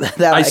least that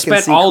I I can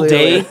spent see all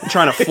clearly. day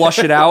trying to flush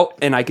it out,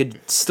 and I could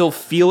still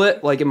feel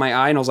it like in my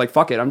eye, and I was like,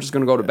 fuck it, I'm just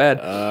gonna go to bed.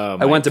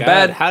 I went to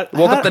bed,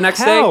 woke up the next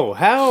day.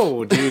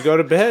 How do you go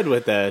to bed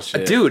with that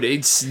shit? Dude,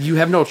 you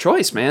have no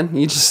choice, man.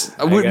 You just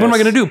what am I guess.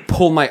 gonna do?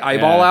 Pull my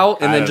eyeball Yeah,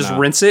 out and I then don't just know.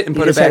 rinse it and You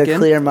put it just had back a in?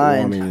 clear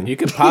mind. You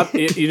could pop.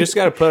 You just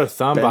got to put a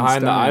thumb Ben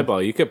behind the Stein.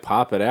 eyeball. You could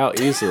pop it out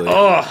easily.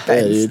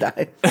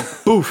 Einstein.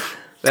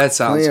 That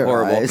sounds Clear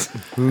horrible. eyes.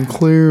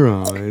 Clear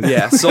eyes.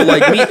 Yeah, so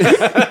like me.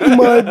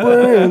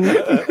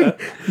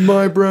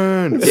 My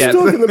brain. Yeah.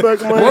 Stuck in the back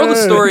of my Moral of the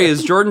head. story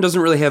is Jordan doesn't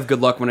really have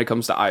good luck when it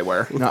comes to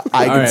eyewear. No,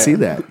 I can right. see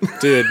that.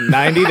 Dude,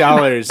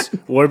 $90.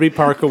 Warby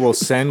Parker will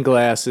send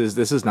glasses.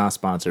 This is not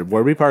sponsored.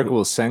 Warby Parker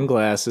will send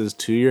glasses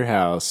to your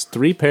house,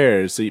 3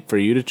 pairs for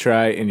you to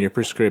try in your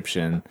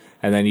prescription,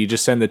 and then you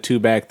just send the 2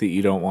 back that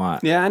you don't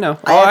want. Yeah, I know.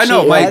 I I know.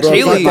 actually- My I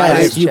actually Kaylee. thought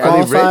If you Are they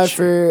qualify rich?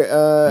 for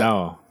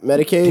No.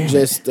 Medicaid,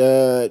 just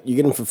you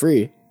get them for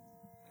free.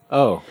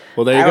 Oh,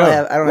 well, there you I go. don't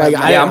have. I don't Like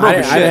have. I, Yeah, I'm broke I,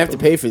 as I didn't shit. have to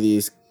pay for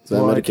these.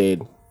 So I had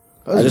Medicaid.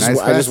 I just nice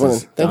went.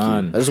 glasses. Thank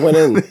Done. you. I just went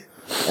in,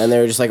 and they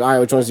were just like, "All right,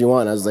 which ones do you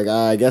want?" I was like,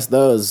 "I guess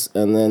those."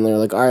 And then they were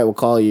like, "All right, we'll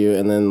call you."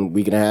 And then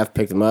week and a half,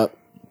 picked them up.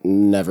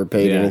 Never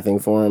paid Yeah. anything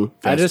for them.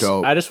 That's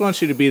dope. I just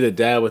want you to be the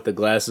dad with the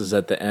glasses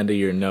at the end of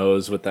your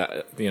nose with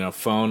that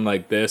phone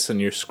like this,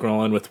 and you're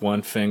scrolling with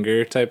one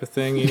finger type of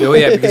thing. You know? Oh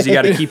yeah, because you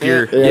got to keep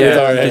your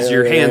because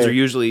your hands yeah. are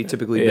usually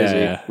typically busy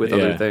Yeah, with yeah.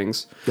 other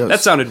things. Yes. That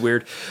sounded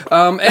weird.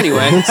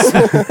 Anyway,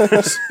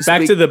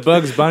 Back to the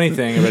Bugs Bunny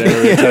thing or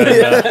whatever. We were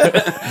talking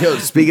about. Yo,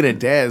 speaking of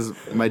dads,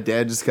 my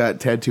dad just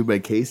got tattooed by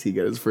Casey. He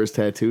got his first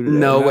tattoo today.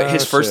 no, wait,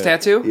 his first shit.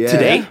 tattoo Yeah.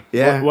 today.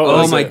 Yeah. What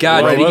Oh was my it?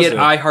 God! What Did he was get it?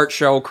 I Heart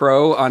Sheryl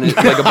Crow on it,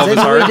 like above his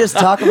Didn't we heart? just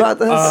talk about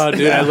this? Oh,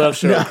 dude, I love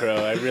Sheryl Crow.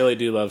 I really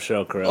do love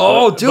Sheryl Crow.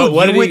 Oh, But dude,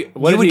 what you did would, he,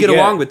 what you did would he get get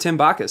along with Tim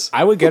Bacchus.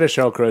 I would get a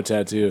Sheryl Crow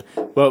tattoo,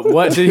 but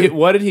what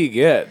did he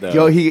get though?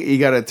 Yo, he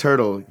got a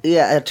turtle.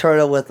 Yeah, a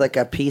turtle with like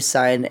a peace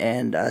sign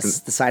and the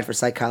sign for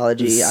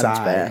psychology on its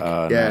Sign.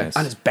 back. Yeah. nice.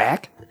 On his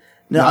back?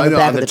 no, on the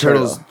back on of the the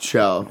turtle. turtle's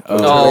shell.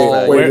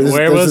 Oh, Wait, Where- does,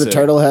 where does was the it?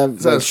 turtle have on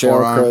like his Sheryl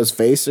forearm. Crow's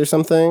face or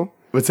something?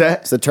 What's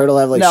that? Does the turtle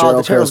have like No, Sheryl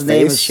the turtle's Crow's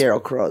name face? is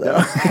Sheryl Crow, though.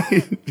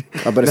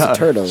 Oh, but it's a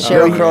turtle.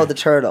 Sheryl Crow the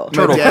turtle.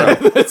 Turtle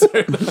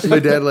Crow. My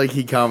dad, like,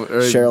 he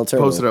Cheryl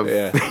Turtle. posted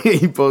a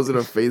he posted a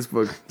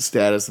Facebook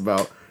status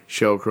about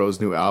Sheryl Crow's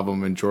new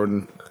album, and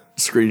Jordan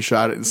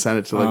screenshot it and sent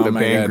it to like Oh the my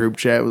band God. group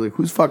chat. Was like,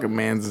 whose fucking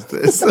man's is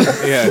this?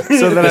 Yeah.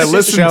 So then I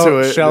listened to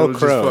it. Sheryl and it was just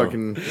Crow.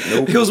 fucking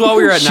It was while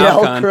we were at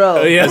Shell NowCon. Crow.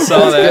 Oh, yeah. I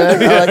saw that.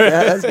 Good. I like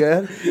that.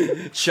 That's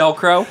good. Shell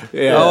Crow?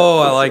 Yeah. Oh,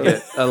 I like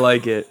it. I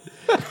like it.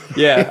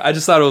 Yeah, I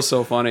just thought it was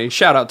so funny.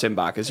 Shout out Tim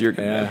Bacchus. You're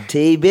good. Yeah. Man.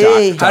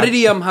 TB. How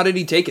did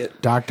he take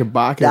it? Dr.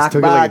 Bacchus Doc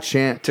took it like a Bach.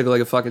 chant. Took it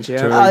like a fucking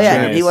champ. Oh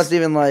yeah, Nice. he wasn't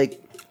even like.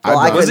 I've Well,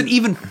 I done- Wasn't couldn't.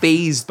 even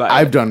phased by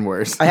I've it. done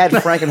worse. I had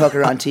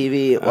Frankenhooker on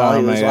TV while Oh,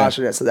 he my was God.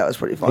 watching it, so that was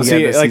pretty fun. Was Yeah,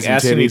 he to see like some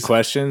asking you titties.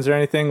 questions or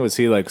anything? Was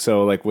he like,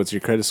 so like, what's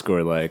your credit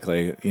score like?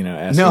 Like, asking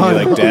No, you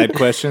like no. dad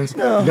questions?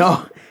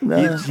 No.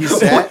 He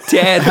sat.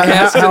 Dad,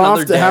 ask How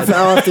another often, dad.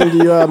 how often do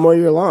you mow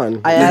your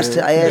lawn? I asked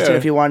him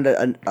if he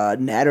wanted a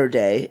natter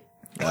day,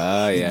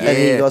 Oh yeah. and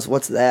he Yeah. goes,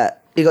 "What's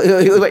that?" He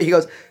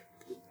goes.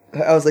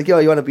 I was like, "Yo,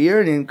 you want a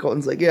beer?" And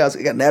Colton's like, "Yeah." I was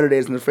like, "I got natter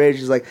days in the fridge."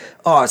 He's like,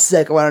 "Oh,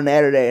 sick! I want a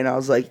natter day." And I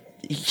was like,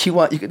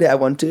 You could have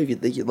one too if you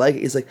think you'd like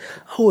it. He's like,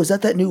 oh, is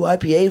that new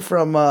IPA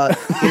from you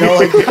know,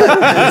 like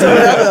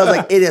I was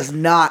like, it is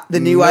not the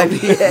new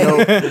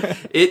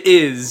IPA. It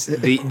is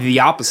the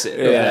opposite.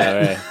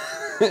 Yeah,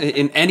 right.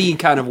 In any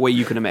kind of way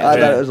you can I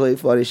imagine. thought it was really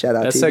funny. Shout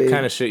out That's TV. that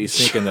kind of shit you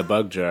sneak in the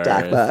bug jar.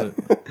 Doc right?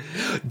 Bach.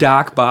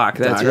 Doc Bach,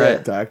 that's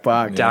right. Doc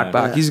Bach. Doc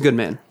Bach, he's a good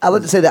man. I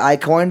like to say that I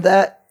coined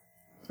that.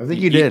 I think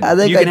you did. I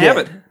think You I can have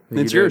did. it.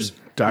 It's yours.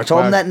 I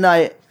told him that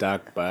night,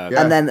 Doc Bach.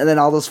 Yeah. and then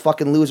all those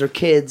fucking loser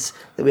kids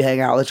that we hang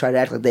out with try to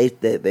act like they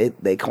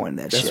coined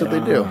that That's shit. what they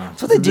do.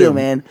 That's what they do,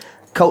 man.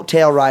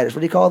 Coattail riders. What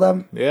do you call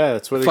them? Yeah,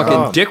 that's what they Fucking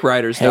call 'em. dick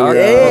riders, dog.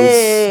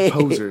 Hey,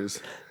 Posers.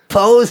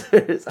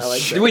 posers. I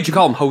like that. Wait, you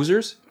call them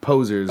hosers?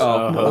 Posers.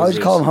 Why would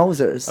you call them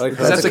hosers? I like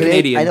That's that's a Canadian.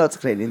 Canadian. I know it's a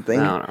Canadian thing.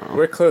 I don't know.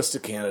 We're close to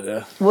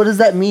Canada. What does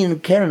that mean in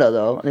Canada,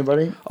 though?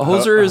 Anybody? A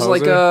hoser is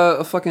like hoser?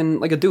 a fucking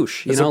like a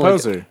douche. You It's know, a like-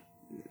 poser.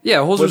 yeah,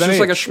 a hoser's With an just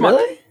like a H. schmuck.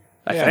 Really?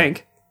 I Yeah.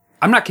 think.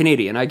 I'm not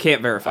Canadian. I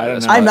can't verify I don't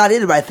this. know. I'm not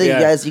into it, but I think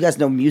Yeah. you guys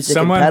know music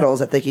Someone- and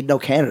pedals. I think you'd know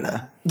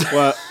Canada.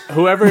 Well,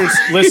 whoever's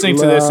listening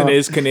to this and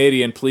is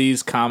Canadian,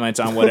 please comment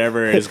on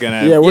whatever is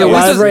gonna. Yeah, we're Yeah,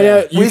 live this is- right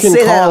now. You we can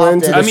say that call often.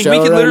 into the I mean, show we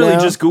could right literally now.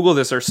 just Google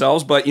this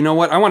ourselves, but you know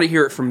what? I want to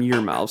hear it from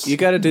your mouths. You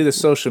got to do the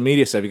social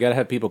media stuff. You got to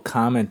have people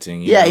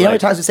commenting. Yeah, you know how many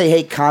like- times we say,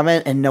 hey,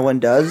 comment, and no one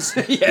does?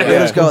 Yeah. They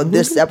just go,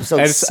 this episode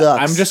I just- sucks.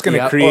 I'm just gonna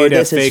Yeah. create Or a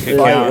this is fake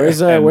fun. account.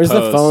 Where's and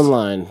the post. phone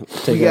line?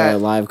 Taking got-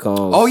 live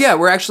calls. Oh yeah,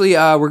 we're actually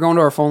we're going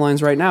to our phone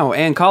lines right now.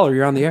 And caller,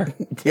 you're on the air.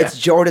 It's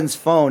Jordan's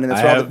phone, and that's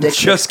I where all the have- dick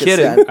just pics get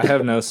kidding. sent. I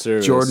have no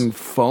service. Jordan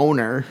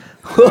Phoner.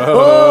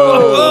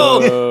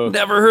 Oh,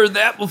 never heard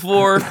that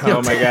before.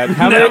 Oh my god!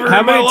 How Never many, how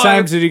in my many life.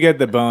 times did you get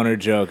the boner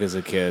joke as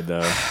a kid, though?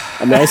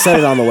 I mean, I said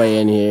it on the way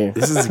in here.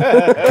 This is a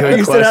good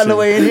You said on the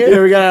way in here?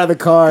 Yeah, we got out of the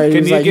car. And he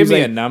Can was you like, give he was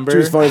me like, a number? To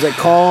his phone, he's like,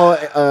 call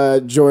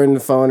Jordan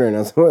Phoner, and I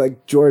was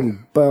like,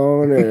 Jordan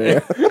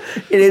Boner.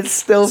 And it's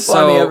still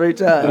funny every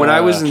time. When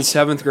I was in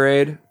 7th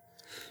grade,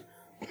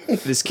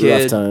 this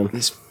kid, time.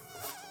 this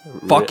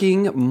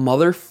fucking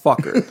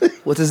motherfucker,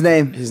 What's his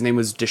name? his name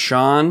was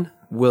Deshaun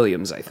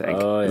Williams, I think.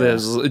 Oh, yeah.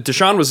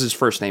 Deshaun was his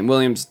first name.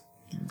 Williams,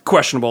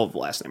 questionable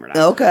last name or not.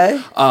 Okay.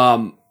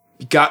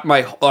 Got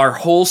our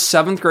whole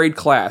 7th grade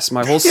class,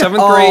 my whole 7th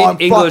Oh, grade I'm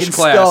English fucking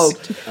class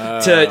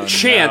stoked. to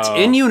chant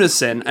in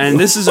unison, and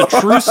this is a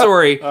true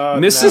story.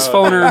 Mrs.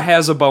 Phoner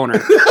has a boner.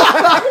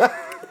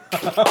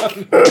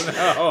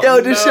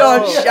 Yo,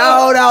 Deshaun,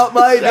 shout out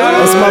my dude.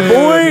 That's my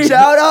boy.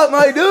 Shout out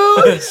my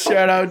dude.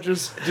 shout out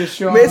just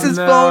Deshaun. Mrs.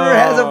 Boner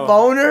has a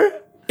boner.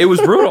 It was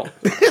brutal.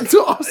 It's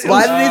awesome.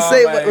 Why did he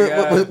say, my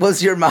God.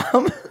 was your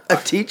mom a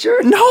teacher?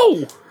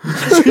 No,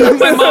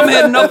 my mom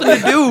had nothing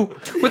to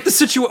do with the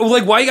situation.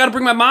 Like, why you got to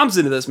bring my mom's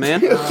into this,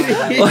 man?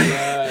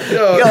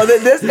 Yo,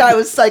 this guy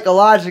was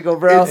psychological,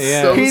 bro.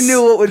 Yeah. He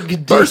knew what would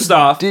do. First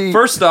off, deep.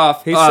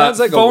 He sounds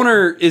like a-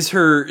 Phoner is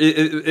her.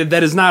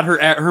 That is not her.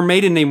 Her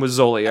maiden name was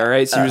Zoli. All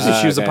right, so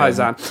she was a okay.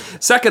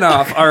 paisan. Second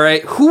off, all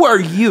right, who are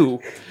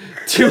you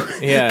to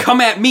Yeah. come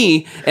at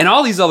me and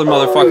all these other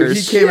motherfuckers?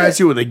 He came at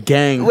you with a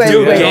gang. Wait,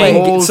 Dude, wait, gang,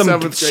 wait. Whole some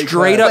 7th grade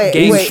straight class. up Wait,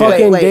 gang wait, shit.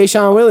 Fucking wait.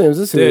 Deshaun Williams.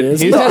 This Dude,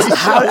 is. he's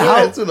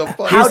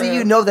How do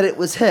you know that it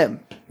was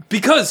him?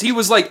 Because he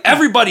was like,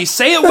 everybody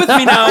say it with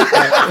me now.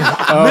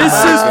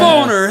 Mrs.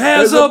 Boner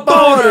has a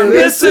boner.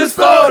 Mrs.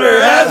 Boner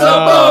has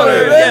a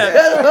boner.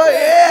 Yeah.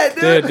 Yeah,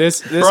 dude. Dude,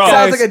 this Bro. Sounds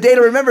guy's. like a day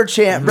to remember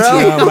chant, bro.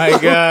 Oh my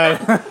god!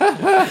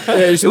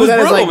 It was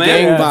brutal, man.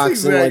 Gang Yeah,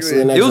 boxing next to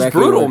the next It was record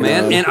brutal, working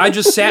man. on. And I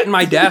just sat in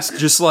my desk,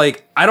 just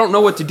like, I don't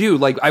know what to do.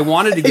 Like, I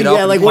wanted to get up Yeah,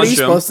 and like what are punch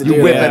you him, supposed to do?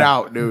 You whip Yeah. it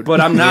out, dude.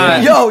 but I'm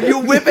not. Yo, you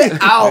whip it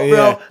out, bro.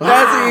 Yeah.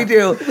 That's what you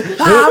do.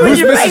 Who's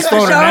Mrs.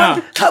 Phoner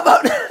now? How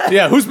about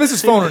Yeah, who's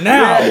Mrs. Phoner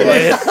now?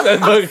 Yeah,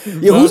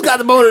 who's got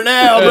the boner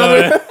now,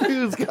 brother?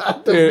 Who's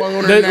got the Dude, boner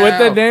with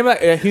the now?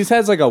 name, he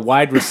has like a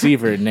wide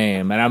receiver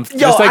name, and I'm Yo,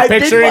 just like I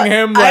didn't picturing wa-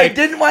 him I like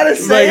didn't want to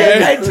say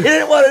like, it. I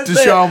didn't want to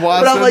say it. Deshaun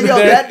But I'm like, yo,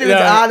 Watson. that dude's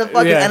on the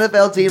fucking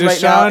NFL team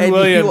right now, Deshaun and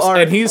Williams, you are.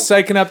 and he's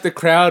psyching up the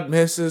crowd,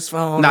 Mrs.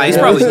 Phoner. Nah, he's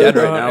probably dead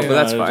right now, but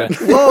that's fine.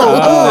 Whoa,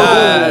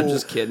 I'm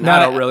just kidding. I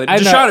don't really. I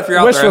know. Deshaun, if you're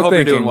out there, I Wishful hope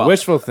you're doing thinking, well.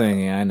 Wishful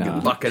thinking, I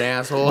know. Fucking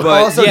asshole.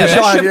 But Also, yeah, that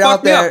Deshaun, shit if you're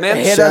fucked out me there, up, man.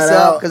 hit Shout us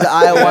up out. because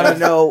I want to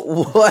know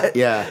what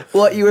Yeah.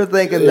 what you were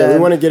thinking Yeah, then. we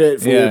want to get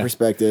it from Yeah. your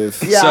perspective.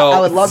 Yeah, So- I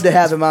would love to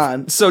have him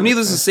on. So,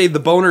 needless to say, the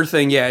boner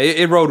thing, yeah,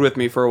 it rode with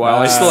me for a while.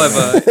 I still have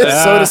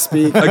So to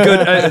speak.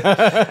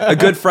 a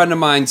good friend of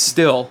mine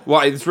still.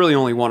 Well, it's really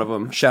only one of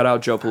them. Shout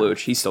out Joe Paluch.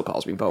 He still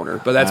calls me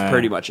boner, but that's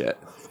pretty much it.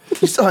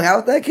 You still hung out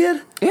with that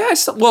kid? Yeah, I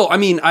still. Well, I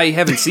mean, I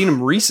haven't seen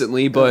him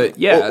recently, but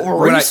yeah, Or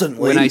when recently.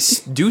 when I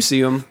do see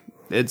him,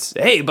 it's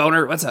hey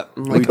boner, what's up?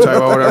 I'm We like, talk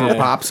about whatever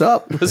pops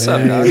up. what's up,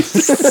 dog?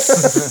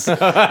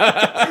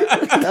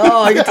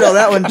 Oh, I can tell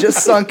that one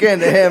just sunk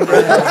into him,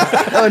 bro.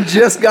 That one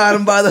just got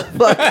him by the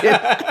fucking.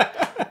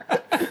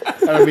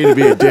 don't mean to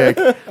be a dick.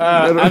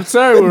 I'm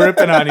sorry we're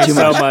ripping on you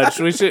so much.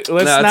 Let's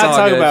not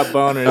talk good. about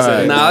boners.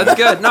 Right. No, it's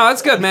good. No,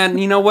 it's good, man.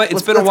 You know what?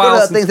 It's been a Let's while.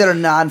 go to things that are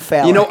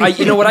non-phallic.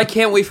 You know what? I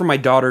can't wait for my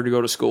daughter to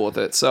go to school with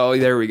it. So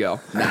there we go.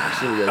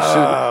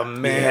 Oh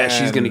man, Yeah,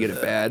 she's gonna get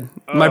it bad.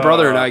 My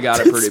brother and I got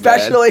it pretty bad.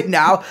 Especially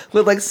now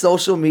with like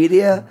social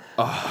media.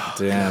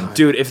 damn.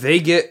 Dude,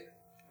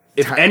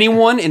 if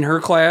anyone in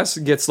her class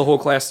gets the whole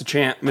class to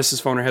chant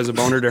Mrs. Phoner has a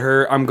boner to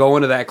her, I'm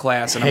going to that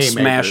class and I'm Haymakers.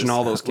 smashing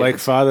all those kids. Like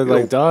father,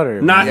 like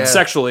daughter. Not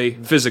sexually,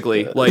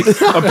 physically, like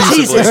abusively.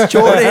 Jesus,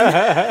 Jordan.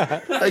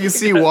 I can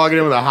see you walking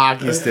in with a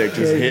hockey stick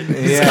just hitting.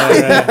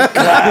 Yeah, right.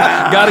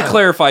 Gotta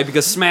clarify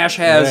because Smash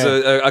has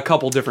a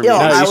couple different Yo,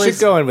 meanings. No, I you was-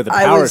 should go in with a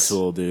I power was-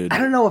 tool, dude. I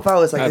don't know if I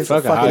was like, it's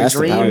a fucking that's the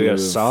dream. power Maybe a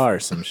saw or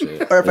some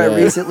shit. Or if I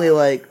recently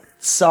like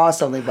saw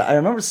something, but I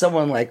remember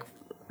someone like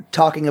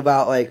talking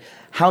about like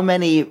how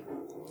many,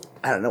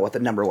 I don't know what the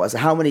number was,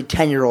 how many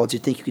 10-year-olds you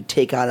think you could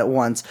take on at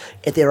once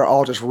if they were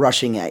all just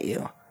rushing at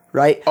you,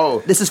 right? Oh.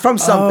 This is from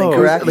something,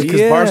 correct? Because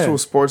Yeah. Barstool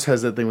Sports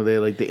has that thing where they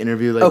like the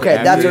interview. Like, Okay,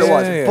 the that's what it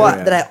was. athletes. Yeah, But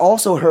yeah. then I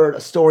also heard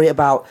a story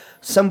about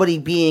somebody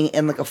being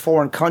in like a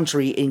foreign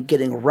country and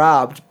getting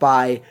robbed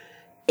by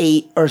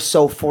 8 or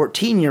so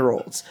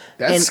 14-year-olds.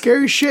 That's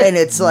scary shit. And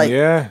it's like,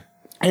 Yeah.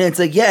 And it's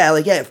like, yeah,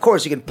 of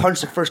course you can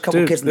punch the first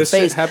couple Dude, kids in the this shit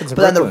face, happens in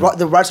but then Brooklyn.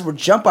 the rest will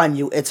jump on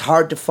you. It's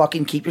hard to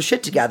fucking keep your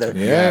shit together.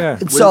 Yeah.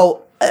 And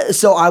so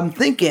I'm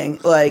thinking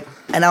like,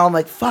 and now I'm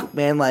like, fuck,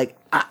 man, like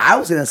I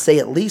was gonna say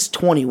at least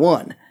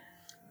 21.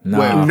 No.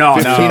 Wait, No,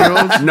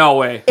 15-year-olds? no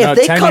way. If No,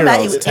 they come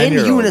at you 10-year-olds, in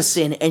 10-years.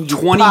 unison and you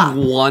pop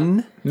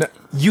 21? No.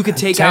 You could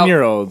take out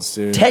 10-year-olds,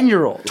 dude.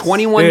 10-year-olds.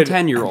 21 Dude,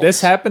 10-year-olds.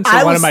 This happened to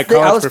I one was, of my I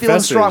college was feeling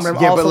professors. strong,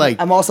 but Yeah, but like-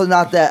 I'm also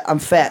not that I'm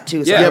fat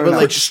too. So Yeah, I Yeah, don't but know.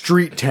 like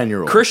street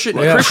 10-year-olds. Christian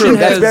True, has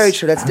that's very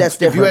true. That's If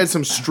different. you had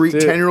some street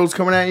 10-year-olds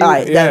coming at you, All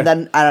right, Yeah.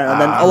 then I don't know,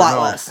 then a lot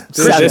no. less. Dude,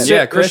 Seven. this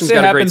shit, Christian's this shit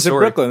got a great happens in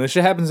story. Brooklyn. This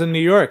shit happens in New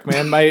York,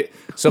 man.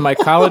 My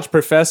college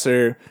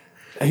professor,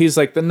 he's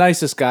like the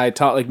nicest guy,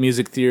 taught like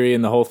music theory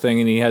and the whole thing,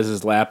 and he has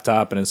his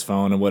laptop and his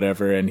phone and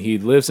whatever, and he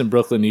lives in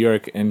Brooklyn, New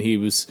York, and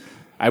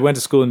I went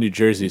to school in New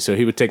Jersey, so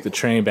he would take the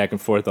train back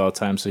and forth all the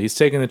time. So he's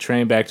taking the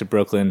train back to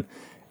Brooklyn,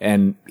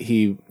 and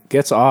he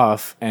gets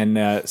off, and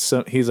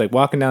so he's like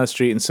walking down the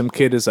street, and some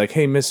kid is like,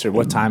 "Hey, mister,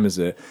 what time is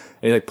it?"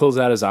 And he like pulls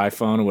out his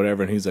iPhone or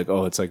whatever, and he's like,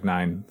 "Oh, it's like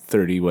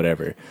 9:30,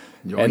 whatever."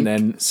 And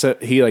then so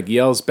he like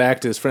yells back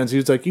to his friends.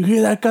 He's like, "You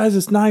hear that, guys?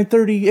 It's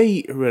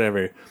 9:38 or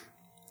whatever."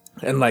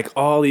 And like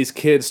all these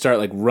kids start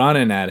like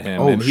running at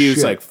him, and he was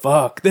shit. like,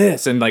 "Fuck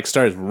this!" and like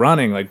starts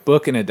running, like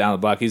booking it down the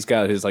block. He's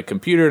got his like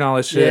computer and all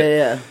this shit.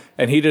 Yeah.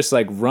 And he just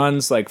like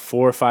runs like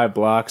 4 or 5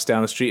 blocks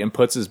down the street and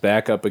puts his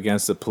back up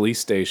against the police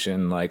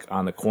station, like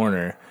on the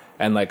corner.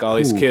 And like all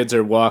these kids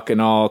are walking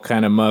all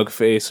kind of mug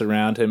face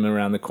around him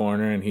around the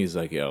corner, and he's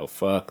like, "Yo,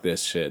 fuck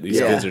this shit. These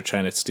kids are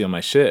trying to steal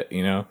my shit,"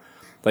 you know?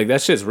 Like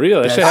that shit's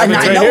real. That shit happens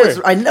right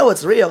here. I know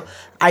it's real.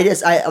 I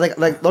like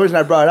the reason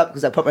I brought it up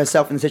because I put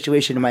myself in the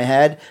situation in my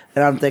head,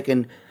 and I'm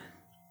thinking,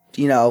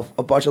 you know,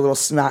 a bunch of little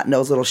snot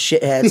nosed little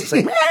shitheads. It's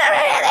like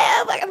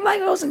fucking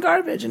Legos and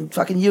garbage and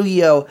fucking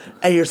Yu-Gi-Oh,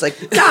 and you're just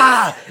like,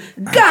 gah.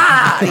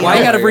 Why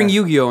you got to bring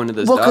Yu-Gi-Oh into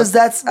this? Well, Doc? because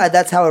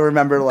that's how I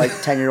remember like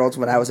 10-year-olds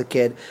when I was a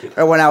kid,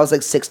 or when I was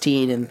like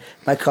 16 and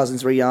my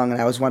cousins were young and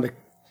I always wanted to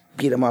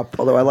beat them up.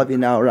 Although I love you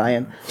now,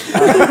 Ryan.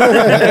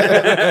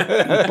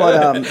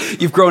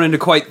 But you've grown into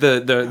quite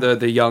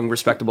the young,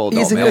 respectable adult.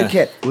 he's a man. good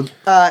kid.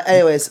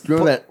 Anyways,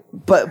 Remember that-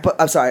 but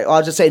I'm sorry. I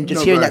was just saying, just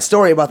No, hearing go that ahead.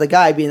 story about the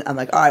guy being, I'm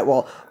like, all right,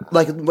 well,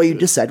 like what you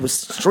just said was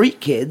street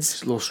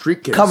kids little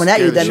street kids coming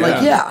at you. scared Then the like,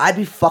 shit yeah, I'd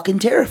be fucking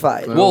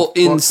terrified. Well,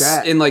 in fuck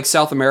that. in like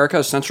South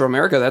America, Central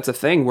America, that's a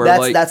thing where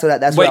That's- like that's what I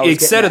but was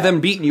instead getting of at. them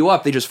beating you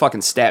up, they just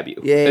fucking stab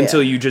you Yeah.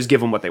 until you just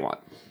give them what they want.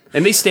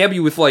 And they stab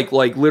you with like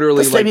literally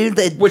They stab like you with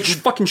the- which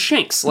fucking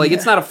shanks. Like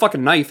it's not a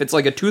fucking knife. It's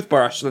like a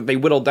toothbrush that they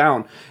whittle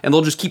down, and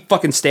they'll just keep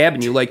fucking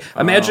stabbing you. Like my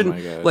imagine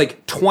God.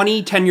 like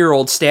 20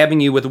 10-year-olds stabbing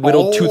you with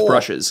whittled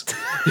toothbrushes.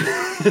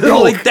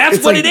 Like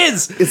that's what it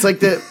is. It's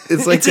like that.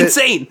 It's like It's that,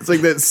 insane. It's like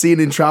that scene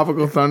in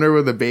Tropical Thunder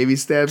where the baby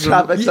stabs him.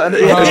 Tropic Thunder.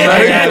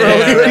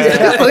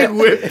 Like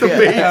whip the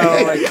baby.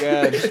 Oh my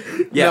god.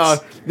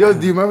 Yes. No, yo,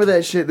 do you remember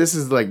that shit? This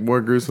is like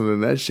more gruesome than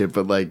that shit,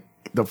 but like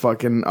the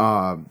fucking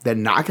that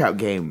knockout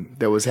game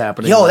that was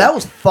happening. Yo, like, that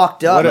was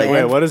fucked up. Wait,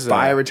 man. what is that?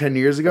 5 or 10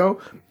 years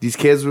ago. These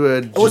kids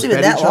would. It wasn't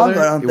even that long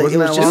ago, I don't think. It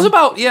was It was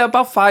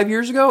about 5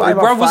 years ago. Probably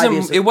about 5 wasn't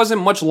years ago. it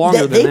wasn't much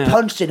longer They than that.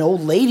 punched an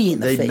old lady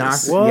in the They face.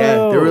 knocked. Whoa.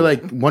 Yeah, they were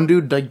like one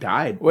dude like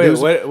died. Wait, There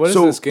was- what is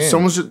so this game?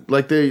 Someone's just,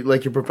 like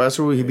your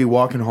professor. He'd be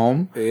walking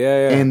home.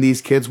 Yeah. And these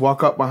kids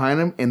walk up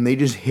behind him and they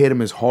just hit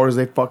him as hard as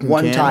they fucking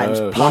One can. time,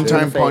 just punch one in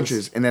time the face.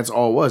 punches, and that's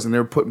all it was. And they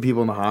were putting people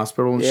in the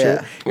hospital and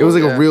Yeah. shit. It was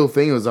like Yeah. a real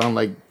thing. It was on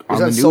like on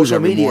the on news social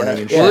every media. morning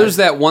and Yeah. Well, shit. there's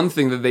that one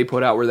thing that they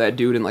put out where that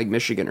dude in like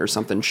Michigan or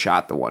something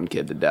shot the one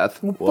kid to death.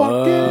 Fuck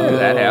yeah.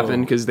 That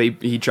happened because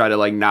he tried to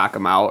like knock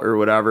him out or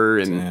whatever,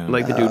 and Damn.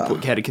 like the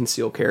dude had a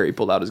concealed carry,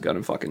 pulled out his gun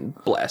and fucking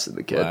blasted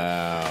the kid.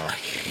 Wow.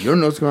 You don't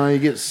know what's going on. You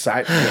get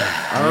side.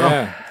 I don't know.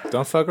 Yeah.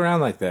 Don't fuck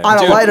around like that. On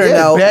a Dude, lighter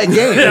note, Bad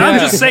game. I'm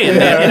just saying,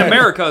 man. In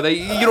America,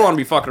 you don't want to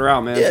be fucking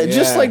around, man. Yeah,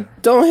 just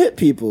like don't hit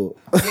people.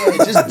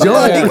 just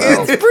Don't.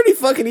 Yeah. It's pretty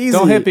fucking easy.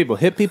 Don't hit people.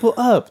 Hit people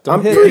up.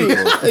 Don't hit Pretty,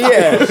 people.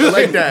 yeah.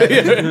 like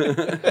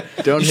that.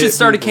 Don't You should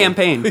start a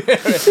campaign.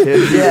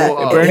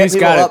 yeah. Bernie's Hit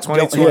got people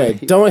it. up, don't- 2020.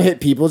 Yeah, don't hit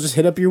people. Just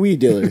hit up your weed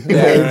dealer.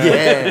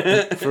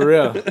 Yeah. For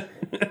real. Hit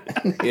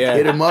Yeah.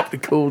 him up to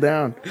cool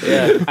down.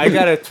 Yeah. I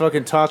got to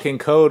fucking talk in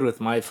code with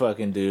my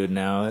fucking dude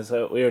now.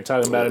 So we were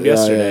talking about him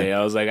yesterday. yeah.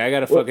 I was like, I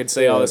got to fucking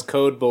say all this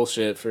code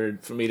bullshit for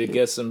me to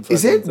get some fucking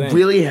Is it thing.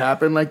 really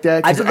happen like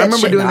that? 'Cause I did I that remember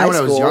shit in doing that high when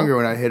I was school. younger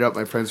when I hit up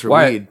my friends for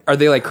Why weed. are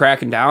they like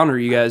cracking down, or are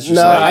you guys just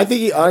No, like, I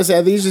think honestly, I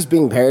think he's just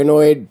being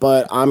paranoid.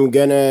 But I'm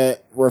gonna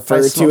refer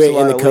If I to smokes it a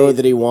lot in the of code weed.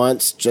 that he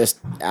wants, just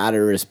out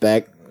of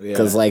respect.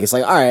 Because Yeah. like it's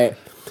like, all right,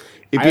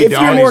 If if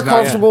don't, you're more he's not-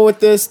 comfortable with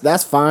this,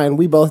 that's fine.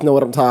 We both know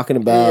what I'm talking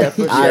about. Yeah,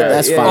 for sure.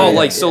 That's Yeah. fine. oh,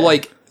 like so,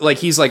 like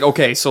he's like,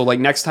 okay, so like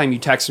next time you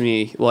text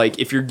me, like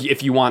if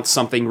you want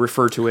something,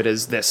 refer to it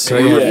as this. Can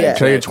I get, Yeah.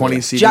 can I get 20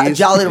 CDs?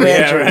 Jolly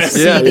Rancher right.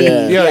 CD.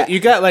 Yeah. Yeah,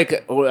 you got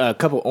like a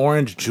couple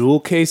orange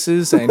jewel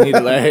cases. I need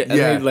like,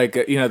 Yeah. I need like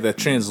the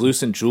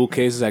translucent jewel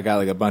cases. I got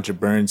like a bunch of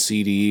burned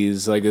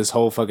CDs, like this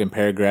whole fucking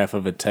paragraph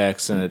of a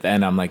text, and at the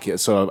end I'm like, yeah,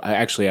 so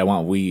I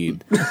want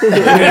weed.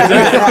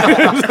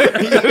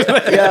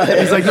 Yeah.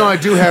 He's like, no, I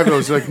do have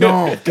those. You're like,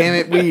 no, damn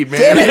it, weed, man.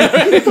 Damn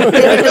it.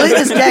 Damn it, delete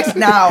this text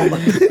now.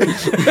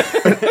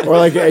 Or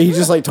like he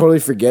just like totally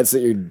forgets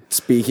that you're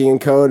speaking in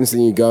code, and so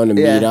then you go in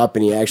to Yeah. meet up,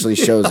 and he actually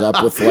shows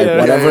up with like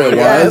whatever it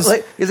Yeah, was.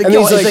 he's like, And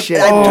yo, he's he's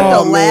like, like, I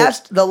 "Oh, took man."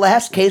 the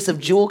last case of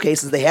jewel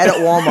cases they had at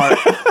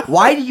Walmart.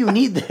 Why do you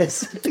need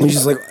this? He's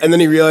just like, and then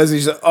he realizes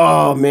he's like,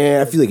 oh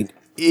man, I feel like an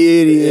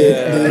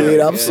idiot, dude.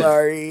 I'm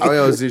sorry. I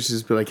always used to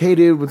just be like, hey,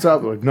 dude, what's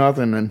up? Like,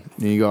 nothing. And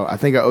you go, I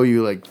think I owe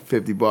you like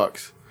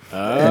 $50.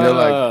 And they're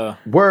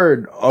like,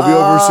 word, I'll be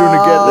over soon to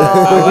get I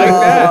that. like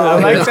that. I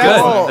like That's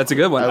that. good. That's a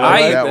good one. I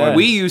like that one.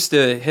 We used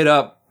to hit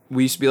up.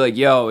 We used to be like,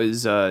 "Yo,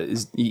 is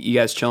you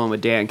guys chilling with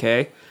Dan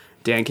K?"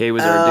 Dan K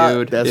was our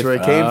dude. That's If- where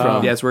it came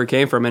from. Yeah, that's where it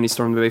came from. Any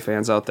Storm Bay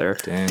fans out there?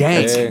 Dank.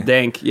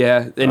 Dank, yeah.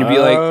 And you'd be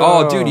like,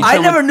 "Oh, dude, he I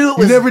chilling never with-" knew it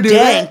was never do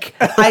dank.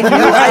 I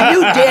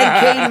knew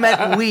Dan Kane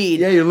meant weed.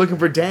 Yeah, you're looking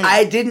for dank.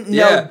 I didn't know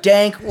Yeah.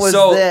 dank was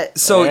So that.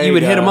 so There you you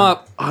would hit go. him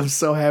up. I'm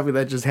so happy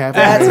that just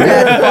happened. That's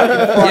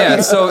fucking funny.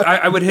 Yeah, so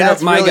I would hit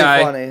That's up my really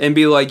guy funny. and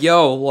be like,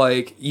 "Yo,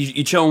 like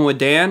you chilling with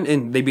Dan?"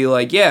 And they'd be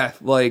like, "Yeah,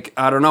 like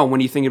I don't know. When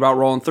are you thinking about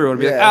rolling through?" And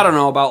I'd be like, Yeah. "I don't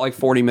know, about like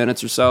 40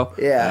 minutes or so."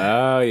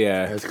 Yeah. Oh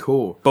yeah, That's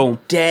cool. Boom.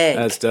 Dank.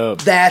 that's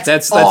dope.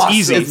 That's awesome,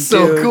 easy. It's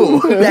so dude. cool.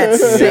 That's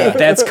sick.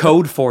 That's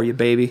code for you,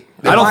 baby.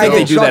 I don't think go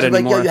they do that drunk, like,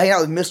 anymore. yo, you hang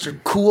out with Mr.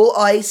 Cool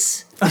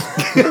Ice.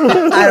 I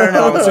don't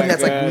know. I'm assuming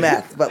that's like God.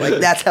 meth, but like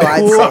that's how I'd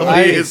say it.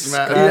 Probably is, You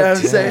man. know what I'm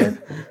saying?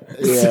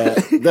 Yeah,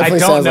 definitely I don't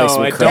sounds know, like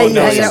some I crap. Hey, don't you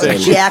know hanging out with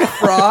anything. Jack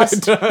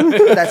Frost?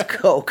 That's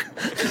coke.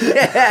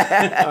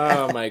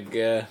 Oh my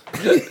god,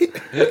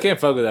 I can't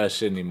fuck with that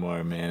shit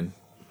anymore, man.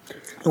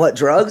 What,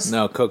 drugs?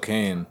 No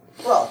cocaine.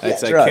 Well, yeah,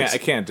 That's, drugs. I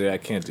can't do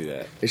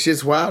that. It's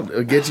just wild.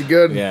 It'll get you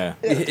good. Yeah,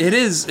 It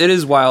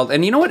is wild,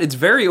 and you know what? It's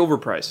very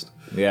overpriced.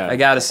 yeah. I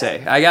gotta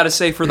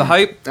say for the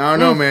hype. I don't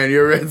know, man.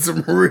 You ever had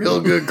some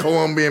real good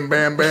Colombian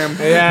Bam Bam?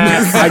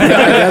 Yeah, I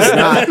guess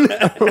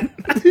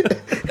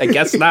not. I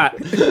guess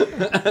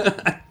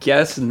not.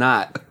 Guess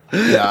not.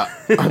 Yeah.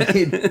 I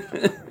mean,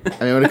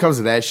 when it comes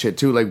to that shit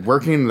too, like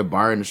working in the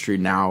bar industry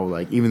now,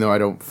 like even though I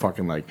don't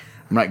fucking like,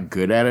 I'm not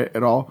good at it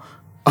at all.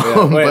 Wait,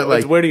 but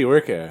like, where do you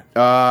work at?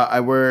 I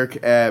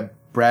work at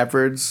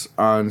Bradford's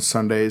on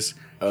Sundays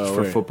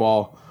for wait.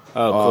 football.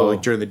 Oh, cool.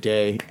 Like during the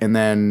day, and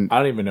then I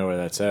don't even know where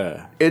that's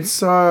at.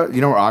 it's you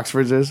know where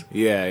Oxford's is?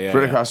 Yeah, yeah. It's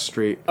right yeah. across the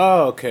street.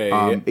 Oh, okay.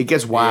 yeah. It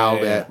gets wild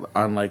Yeah, yeah.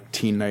 on like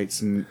teen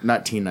nights and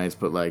not teen nights,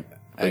 but like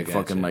gotcha.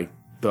 fucking like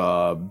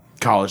the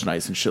college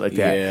nights and shit like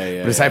that. Yeah,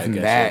 yeah, But aside yeah, I from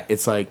gotcha. that,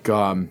 it's like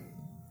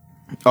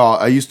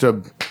I used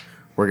to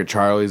work at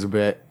Charlie's a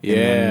bit. Yeah,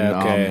 and then,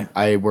 okay.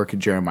 I work at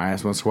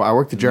Jeremiah's once in a while. I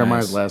worked at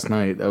Jeremiah's Nice. last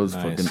night. That was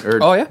Nice.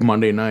 fucking Oh, yeah?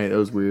 Monday night. That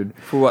was weird.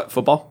 For what?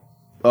 Football?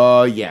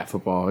 Yeah,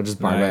 football. I just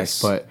bar Nice.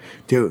 back. But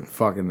dude,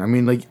 fucking I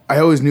mean like I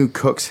always knew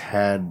cooks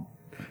had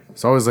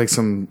it's always like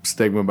some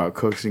stigma about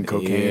cooks and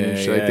cocaine and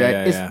Yeah, shit like yeah, that.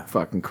 yeah, It's yeah.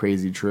 fucking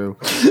crazy true.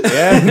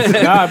 Yeah,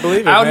 no, I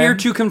believe it. Out man. here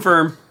to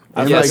confirm.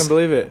 I Yes. fucking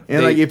believe it.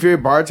 And like if you're a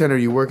bartender,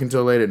 you work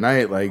until late at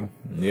night. Like,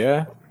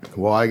 Yeah,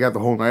 well, I got the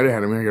whole night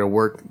ahead of me. I got to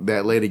work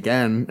that late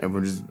again.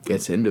 Everyone just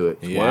gets into it.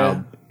 It's yeah,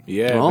 wild.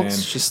 yeah, Well, man.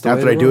 it's just the Not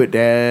way that I the do world- it,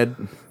 Dad.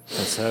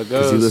 That's how it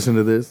Does he goes. listen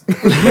to this?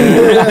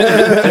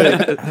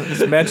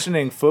 Just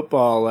mentioning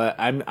football,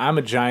 I'm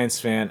a Giants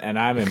fan, and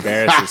I'm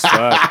embarrassed as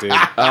fuck, dude.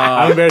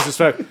 I'm embarrassed as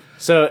fuck.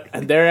 So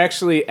they're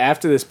actually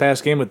after this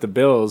past game with the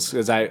Bills,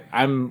 because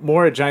I'm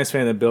more a Giants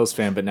fan than Bills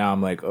fan, but now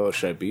I'm like, oh,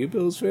 should I be a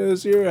Bills fan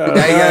this year? I don't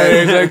know.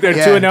 It's like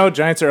they're 2-0,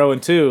 Giants are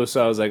 0-2,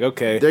 so I was like,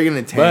 okay, They're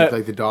gonna tank But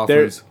like the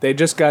Dolphins. They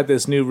just got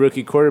this new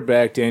rookie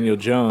quarterback, Daniel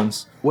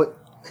Jones. What?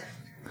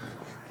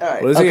 All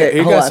right. What is he? Okay, He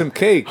hold got on. some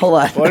cake. Hold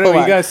on. What hold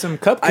you on. got some I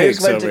cupcakes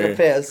just went over to here. the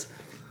piss.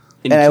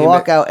 And And you I came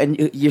walk back- out,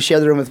 and you share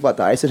the room with what,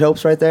 the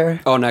isotopes right there?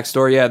 Oh, next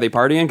door. Yeah, they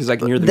partying because I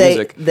can hear the They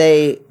music.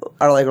 they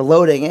are like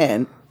loading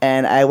in,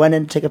 and I went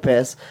in to take a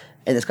piss,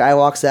 and this guy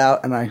walks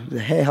out, and I,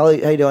 hey, how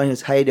you doing? He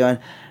goes, how you doing?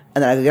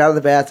 And then I get out of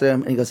the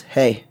bathroom, and he goes,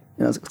 hey.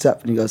 And I was like, what's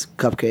up? And he goes,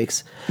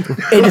 cupcakes.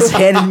 And just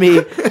handed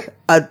me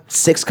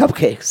 6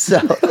 cupcakes. So,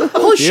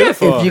 Holy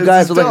shit! if you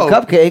guys would like a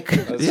dope.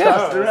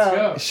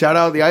 cupcake, Shout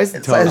out the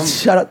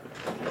isotopes. shut up.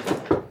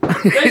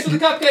 Thanks for the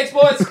cupcakes,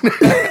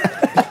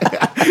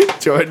 boys.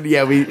 Jordan,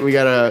 yeah,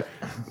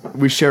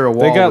 we share a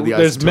wall. with the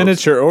There's isotopes.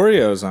 miniature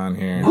Oreos on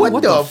here.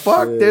 What the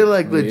fuck? They're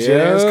like legit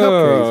ass Oh,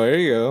 cupcakes. there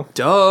you go.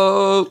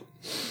 Dope.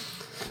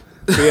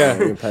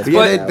 Yeah. But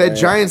yeah, that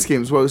Giants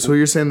game. So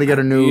you're saying they got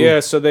a new? Yeah,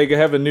 so they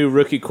have a new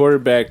rookie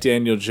quarterback,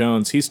 Daniel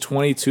Jones. He's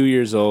 22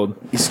 years old.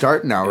 He's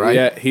starting now, right?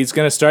 Yeah, he's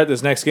going to start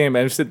this next game.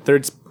 And it's the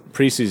third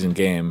preseason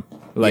game.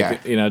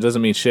 Like, Yeah. it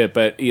doesn't mean shit,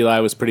 but Eli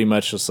was pretty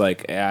much just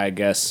like, I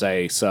guess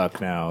I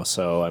suck now,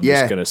 so I'm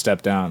Yeah. just going to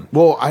step down.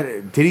 Well,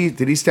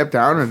 did he step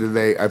down or did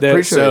they? I'm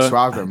pretty sure they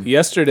swapped him.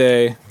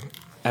 Yesterday,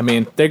 I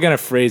mean, they're going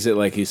to phrase it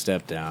like he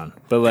stepped down.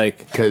 But, like,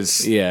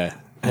 Because yeah.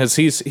 Because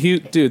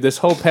dude, this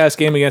whole past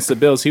game against the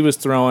Bills, he was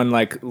throwing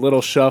like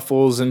little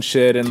shuffles and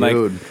shit, and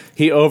Dude. like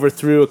he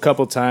overthrew a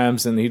couple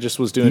times, and he just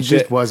was doing He shit.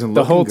 just wasn't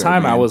the looking whole good,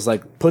 time. I man. was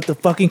like, put the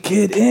fucking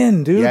kid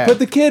in, dude. Yeah. Put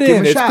the kid Give him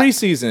in. a It's shot.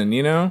 preseason,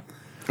 you know.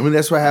 I mean,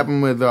 that's what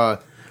happened with.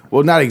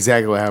 Well, not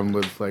exactly what happened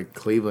with like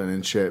Cleveland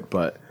and shit,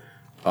 but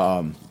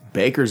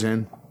Baker's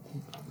in.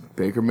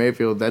 Baker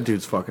Mayfield, that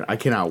dude's fucking. I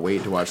cannot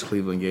wait to watch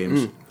Cleveland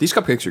games. These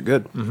cupcakes are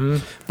good. Mm-hmm.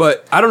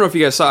 But I don't know if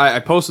you guys saw. I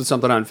posted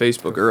something on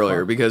Facebook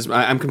earlier because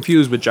I'm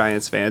confused with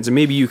Giants fans, and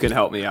maybe you can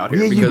help me out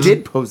here. Yeah, because, you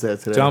did post that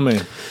today. Tell me.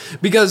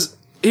 Because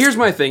here's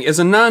my thing: as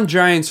a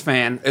non-Giants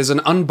fan, as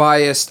an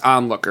unbiased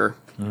onlooker.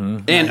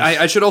 And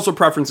I should also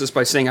preference this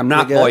by saying I'm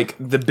not We got- like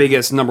the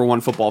biggest number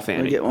one football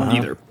fan get one.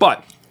 either.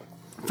 But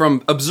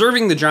from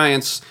observing the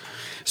Giants,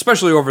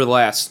 especially over the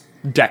last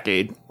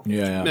decade,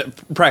 Yeah.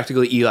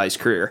 practically Eli's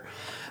career,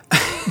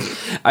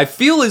 I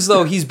feel as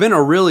though he's been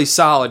a really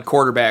solid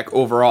quarterback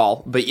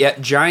overall, but yet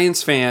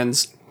Giants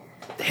fans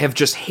have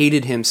just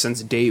hated him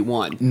since day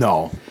one.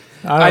 No,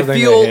 I don't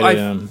think they hated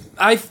him.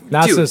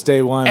 Not dude, since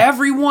day one.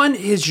 Everyone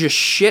has just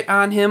shit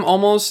on him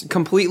almost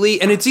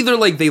completely, and it's either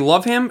like they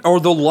love him or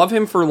they'll love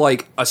him for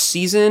like a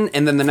season,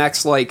 and then the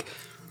next like,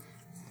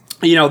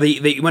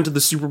 they went to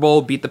the Super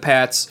Bowl, beat the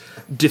Pats,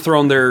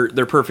 dethroned their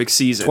perfect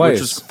season, Twice. which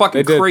was fucking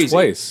They did crazy.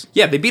 twice.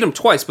 Yeah, they beat him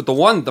twice, but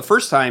the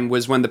first time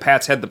was when the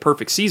Pats had the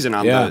perfect season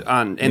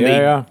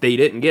they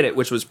didn't get it,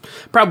 which was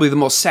probably the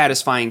most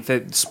satisfying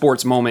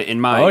sports moment in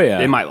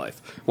my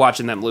life,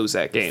 watching them lose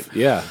that game.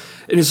 Yeah.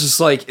 And it's just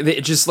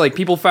like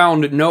people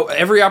found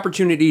every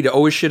opportunity to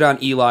always shit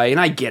on Eli, and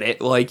I get it,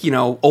 like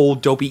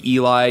old dopey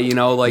Eli,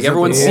 like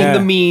everyone's Yeah.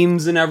 seen the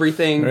memes and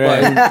everything,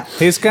 Right. but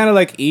He's kind of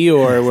like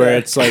Eeyore, where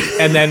it's like,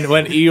 and then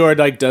when Eeyore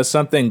like does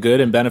something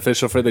good and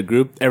beneficial for the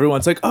group,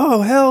 everyone's like,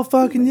 "Oh hell,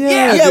 fucking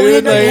yeah, Yeah, we dude."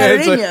 didn't know you had it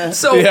it's in like- ya.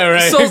 So yeah,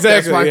 right, so exactly.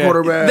 that's my yeah.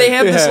 quarterback. they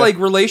have this Yeah. like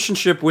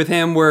relationship with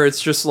him where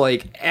it's just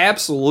like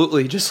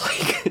absolutely just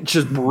like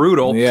just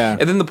brutal. Yeah.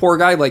 And then the poor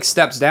guy like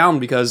steps down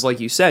because, like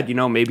you said,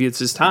 maybe it's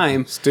his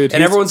time. Dude, and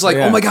he's- everyone's like,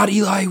 yeah. "Oh my God,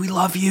 Eli, we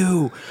love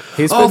you."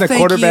 He's Oh, been the thank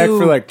quarterback you.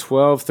 for like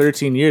 12,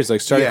 13 years, like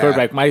starting Yeah.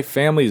 quarterback. My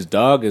family's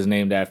dog is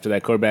named after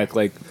that quarterback.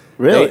 Like,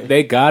 Really?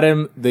 They got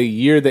him the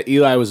year that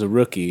Eli was a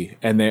rookie,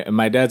 and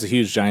my dad's a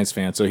huge Giants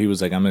fan, so he was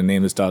like, "I'm gonna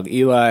name this dog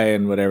Eli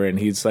and whatever," and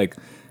he's like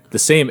the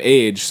same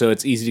age, so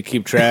it's easy to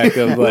keep track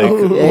of like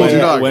Old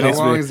dog. when How it's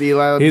long been- has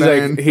Eli he's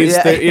been? like he's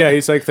Yeah.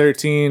 he's like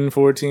 13,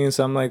 14,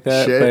 something like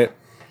that. Shit.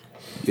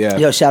 But yeah,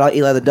 Yo, shout out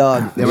Eli the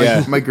dog. Yeah,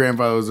 Yeah. my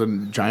grandfather was a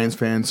Giants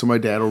fan, so my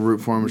dad will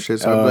root for him and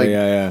shit. So I'd Oh, be like,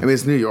 yeah. I mean,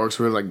 it's New York,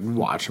 so we're like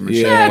watch him and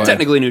Yeah. shit. Yeah, but-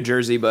 technically New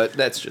Jersey, but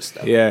that's just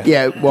stuff. yeah,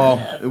 yeah. Well,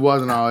 it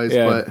wasn't always,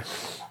 Yeah. but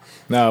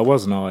No, it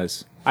wasn't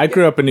always. I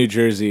grew up in New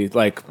Jersey,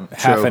 like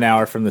half True. an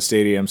hour from the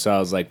stadium, so I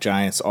was like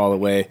Giants all the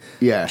way.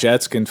 Yeah.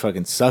 Jets can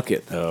fucking suck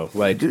it though.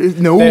 Like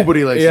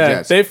nobody likes the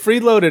Jets. They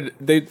freeloaded.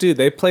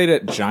 They played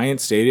at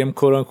Giant Stadium,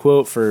 quote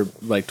unquote, for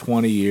like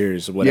 20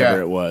 years, or whatever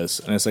Yeah. it was.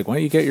 And it's like, why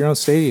don't you get your own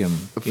stadium?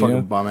 a you fucking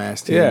know? bum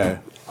ass team. Yeah.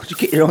 Would you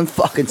get your own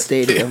fucking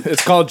stadium?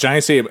 It's called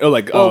Giant Stadium. Oh,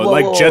 like Whoa, whoa,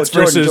 like whoa, Jets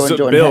Jordan, versus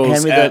Jordan, Bills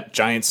hand me at the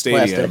Giant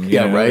Stadium. plastic. you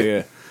Yeah, know? right.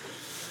 Yeah.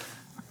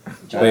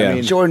 But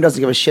yeah, Jordan doesn't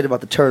give a shit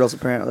about the turtles,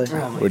 apparently.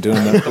 we're doing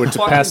that. We're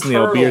Fucking passing the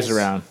old beers turtles.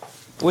 around.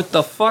 With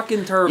the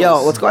fucking turtles.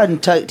 Yo, let's go ahead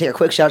and take a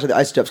quick shout out to the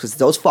isotopes because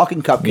those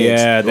fucking cupcakes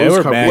Yeah, they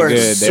Those were mad were good.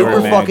 They super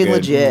were mad fucking good.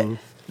 legit.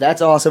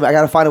 That's awesome. I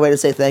gotta find a way to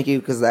say thank you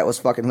because that was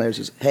fucking hilarious.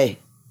 He's, hey,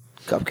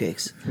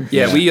 cupcakes.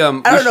 Yeah, we I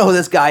don't know who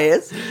this guy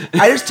is.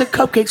 I just took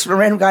cupcakes from a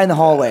random guy in the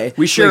hallway.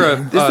 We share a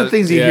This is the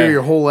things you yeah. hear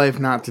your whole life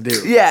not to do.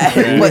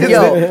 Yeah, but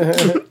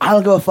yo, I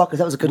don't give a fuck because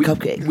that was a good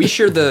cupcake. we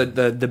share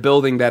the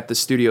building that the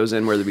studio's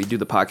in where we do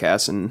the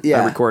podcast and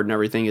Yeah. record and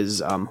everything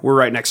is we're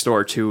right next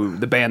door to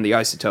the band The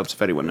Isotopes,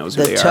 if anyone knows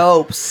who The they are.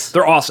 Topes.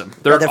 They're awesome.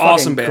 They're they're an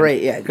awesome fucking band.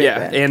 great. Yeah, great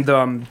band.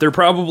 And they're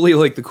probably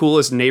like the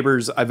coolest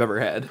neighbors I've ever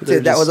had.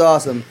 Dude, that was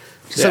awesome.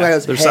 Some guy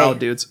goes, they're hey, solid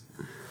dudes.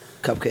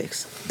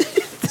 cupcakes.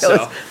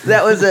 So,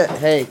 That was it.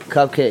 Hey,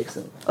 cupcakes.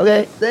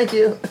 Okay, thank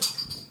you.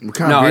 What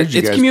kind no, of beers it's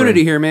you guys community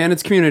bring? here, man.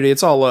 It's community.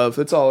 It's all love.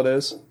 It's all it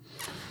is.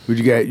 Would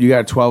you get? You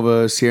got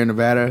 12 Sierra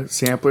Nevada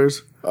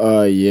samplers?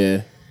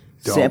 Yeah.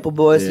 Sample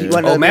boys. Yeah. You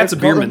want Oh, Matt's a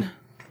beer, beerman.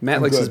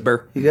 Matt likes his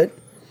beer. You good?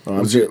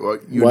 I'm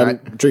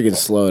not drinking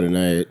slow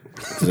tonight.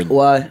 'Cause I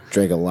Why?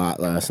 drank a lot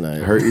last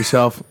night. hurt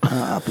yourself?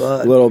 But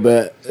A little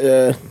bit.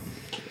 Yeah.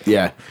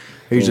 Yeah.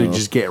 I usually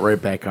just get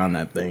right back on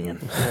that thing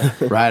and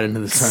ride into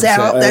the sunset.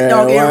 Saddle up that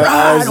dog and I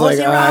ride. was What's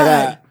like, your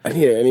ride? I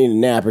need a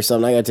nap or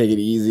something. I gotta take it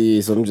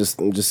easy, so I'm just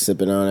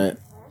sipping on it.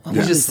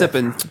 He's just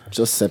sipping.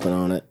 Just sipping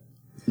on it.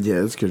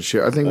 Yeah, that's good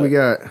shit. I think we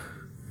got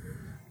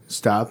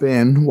stop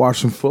in,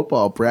 watch some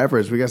football.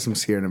 Bradford's. We got some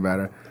Sierra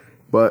Nevada,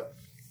 but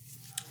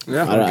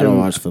Yeah. I don't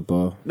watch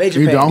football. Major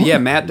You fan. don't? Yeah,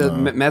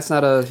 Matt's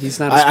not a. He's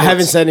not. I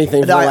haven't said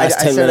anything for No, the I last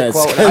 10 said a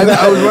minutes. quote.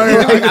 I was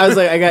wondering. I was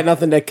like, I got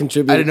nothing to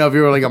contribute. I didn't know if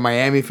you were like a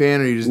Miami fan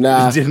or you just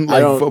Nah, didn't I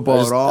like don't- football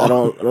I just- at all. I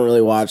don't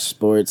really watch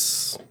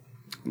sports.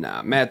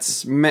 Nah, Matt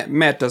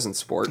doesn't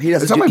sport. He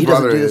That's doesn't how do, my he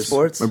doesn't brother do the is.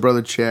 sports. My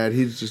brother Chad,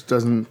 he just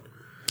doesn't.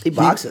 He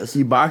boxes.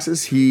 He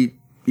boxes. He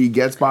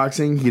gets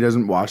boxing. He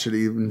doesn't watch it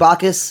even.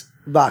 Bacchus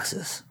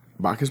boxes.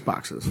 Bacchus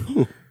boxes.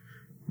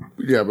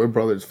 Yeah, my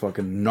brother's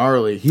fucking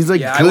gnarly. He's like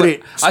Yeah,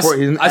 good at sport.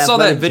 He's an I saw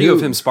that athletic video of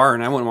dude. him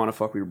sparring. I wouldn't want to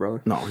fuck with your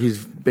brother. No, he's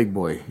big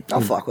boy.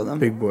 I'll fuck with him.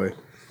 Big boy.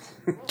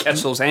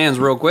 Catch those hands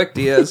real quick,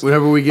 Diaz.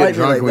 Whenever we get Fight me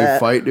drunk like and we that.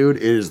 fight, dude,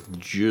 it is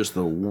just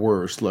the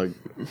worst. Like,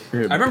 I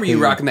remember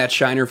you rocking that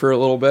shiner for a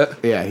little bit.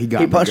 Yeah, he got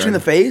He me punched you in the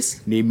good.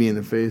 face. Kneed me in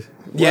the face.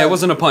 Yeah, it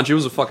wasn't a punch. It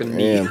was a fucking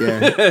knee, Damn.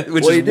 Yeah,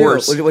 which What'd you is do?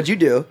 worse. What'd you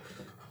do?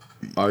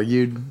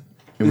 argued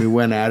and we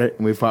went at it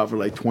and we fought for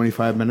like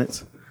 25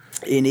 minutes.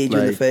 He need you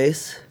in the Like-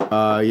 face.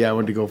 Yeah, I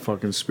went to go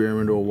fucking spear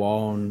him into a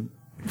wall and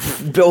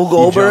Bill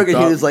Goldberg, jumped and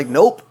he up. was like,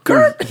 "Nope,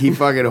 Kirk." he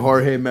fucking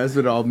Jorge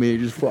Masvidal me,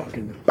 just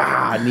fucking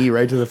knee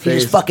right to the He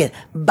face. just fucking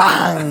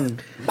bang.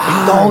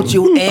 Don't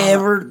you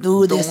ever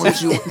do this.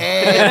 Don't you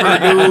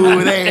ever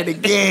do that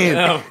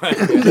again.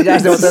 You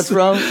guys know what that's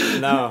from?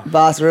 No.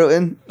 Boss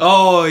Rutan.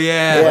 Oh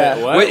yeah.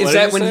 Yeah. What? Wait, is What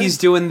that did when you say? he's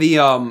doing the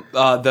like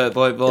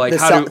The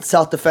how to?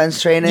 self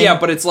defense training. Yeah,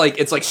 but it's like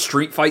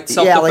street fight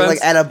self yeah, defense.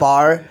 like at a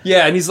bar,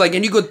 yeah, and he's like,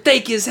 and you go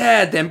take his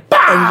head, then and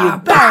bah! you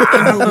bang,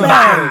 and you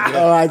bang,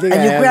 Oh, I think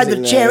and I you have grab the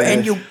seen chair, that.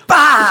 and you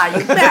bah,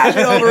 you smash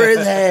it over his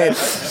head.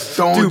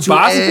 Don't Dude, you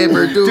Boss-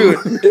 ever do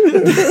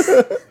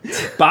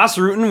Boss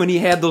Rutan, when he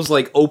had those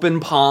like open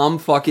palm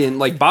fucking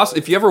like Boss,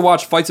 if you ever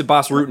watch fights at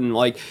Boss Rutan,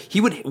 like he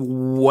would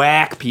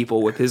whack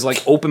people with his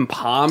like open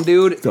palm,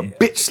 dude. the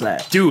bitch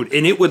slap. Dude,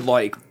 and it would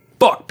like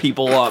fuck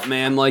people up,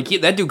 man. Like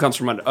that dude comes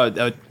from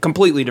a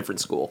completely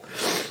different school.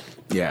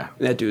 Yeah.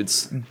 That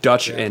dude's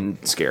Dutch and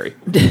scary.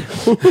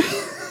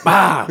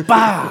 Bang,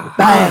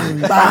 bang.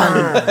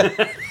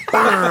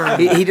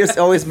 He just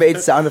always made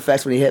sound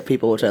effects when he hit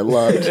people, which I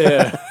loved.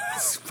 Yeah,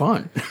 It's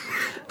fun.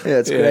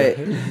 it's great.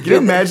 Can you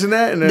imagine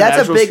that in an That's a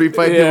actual big- street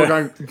fight?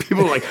 yeah.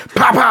 People are like,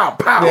 pow, pow,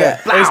 pow. Yeah.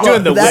 Pow. He's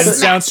doing the That's- wind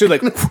sounds too,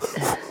 like.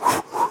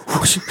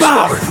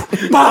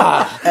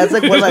 That's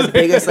like one of my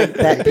biggest like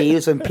pet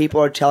peeves when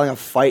people are telling a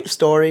fight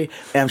story,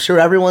 and I'm sure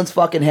everyone's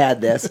fucking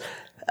had this.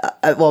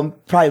 Well,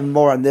 probably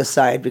more on this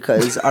side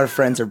because our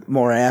friends are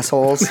more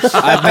assholes.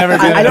 I've never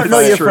been. I in don't a know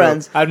fight. your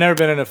friends. I've never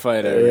been in a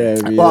fight. Ever.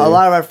 Yeah, me Well, a either.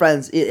 lot of our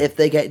friends, if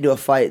they get into a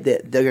fight, they're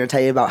going to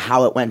tell you about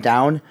how it went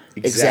down,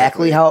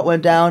 exactly how it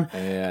went down,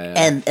 Yeah.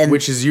 and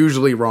Which is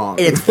usually wrong.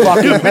 it's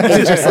fucking.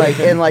 It's just like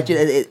and like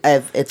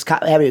it's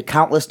happened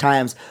countless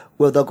times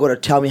where they'll go to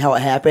tell me how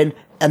it happened.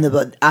 And they'll be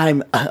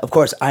like, of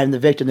course, I'm the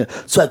victim.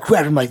 So I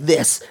grab him like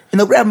this, and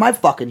they'll grab my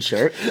fucking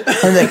shirt,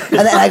 and then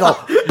I go,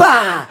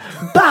 bah,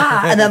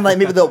 bah, and then like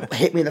maybe they'll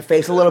hit me in the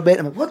face a little bit.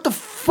 I'm like, what the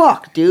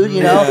fuck, dude?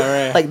 You know,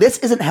 right. like this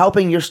isn't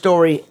helping your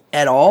story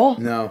at all.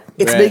 No.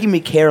 It's Right. making me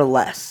care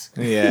less.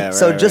 Yeah.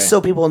 So right, just right. so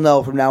people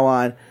know from now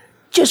on,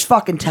 just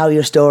fucking tell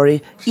your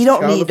story. You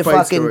don't Tell need the to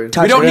fight fucking story.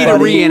 touch We don't need to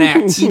anybody.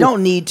 reenact. You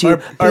don't need to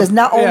because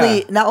not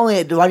yeah.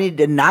 only do I need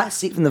to not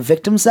see from the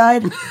victim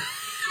side,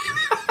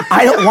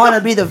 I don't want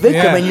to be the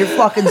victim Yeah. in your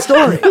fucking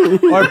story.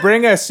 Or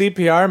bring a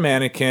CPR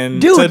mannequin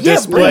Dude, to yeah,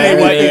 display bring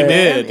what you anything,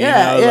 did. man.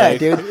 Yeah, you know, yeah, like,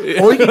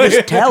 dude. Or you can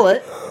just tell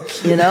it.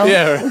 You know.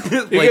 Yeah,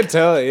 right. You can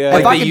tell it. Yeah.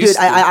 If Like I they could do used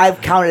it, to.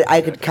 I've counted.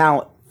 I could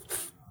count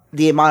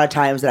the amount of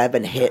times that I've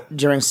been hit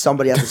during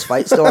somebody else's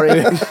fight story,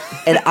 and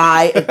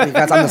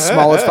because I'm the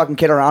smallest fucking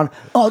kid around.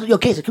 Oh, yo,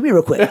 Casey, come here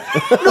real quick.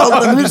 No,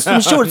 let me just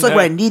show. It's like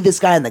when I need this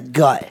guy in the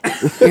gut.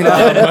 You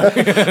know.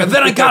 And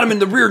then I got him in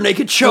the rear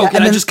naked choke, Yeah, and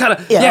and I then- just kind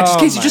of yeah. just Oh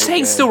Casey, just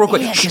hang still real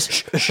quick. Yeah,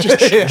 just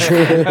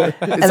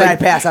and then I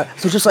pass out.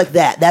 So just like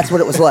that. That's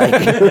what it was like.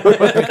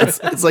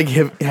 It's like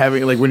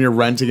having like when you're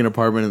renting an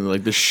apartment and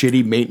like the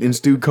shitty maintenance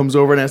dude comes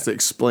over and has to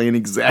explain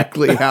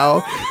exactly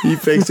how he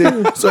fixed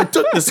it. So I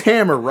took this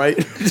hammer, right?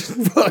 Just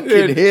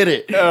fucking hit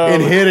it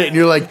and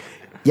you're like,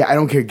 yeah, I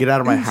don't care. Get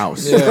out of my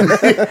house. Dude,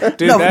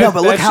 No, that,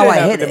 but look that how shit I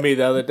hit happened it. to me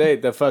the other day.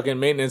 The fucking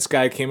maintenance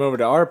guy came over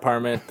to our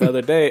apartment the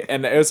other day,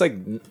 and it was like,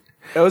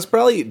 it was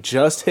probably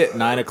just hit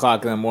 9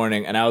 o'clock in the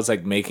morning, and I was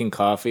like making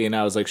coffee, and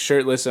I was like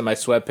shirtless in my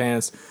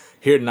sweatpants.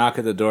 Hear a knock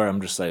at the door. I'm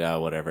just like,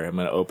 oh, whatever. I'm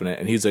gonna open it,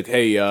 and he's like,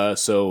 hey,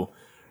 so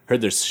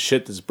heard there's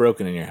shit that's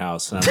broken in your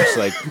house, and I'm just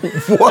like,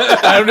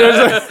 what? I'm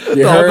just like,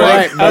 You heard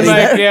right, I'm buddy.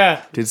 like,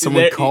 yeah. Did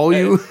someone There- call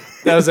you?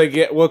 I was like,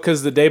 yeah, well,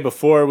 because the day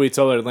before we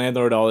told our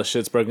landlord all this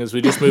shit's broken because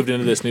we just moved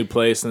into this new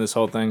place and this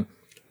whole thing.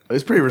 It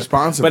was pretty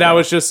responsive. But I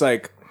was just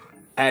like,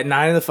 at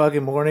 9 in the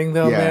fucking morning,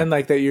 though, Yeah. man,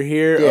 like that you're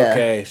here? Yeah.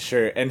 Okay,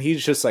 sure. And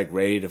he's just like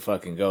ready to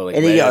fucking go. Like,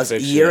 And he ready to goes,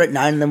 fix "You're shit. at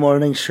 9 in the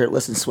morning,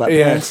 shirtless and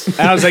Yeah. sweatpants."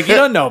 And I was like, you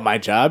don't know my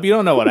job. You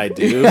don't know what I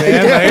do,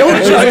 man.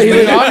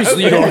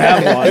 Obviously, you don't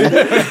have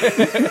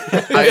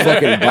one.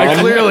 I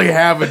clearly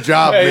have a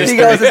job, He mister.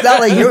 goes, "It's not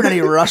like you're in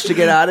any rush to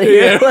get out of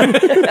here."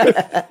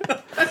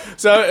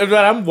 So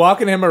but I'm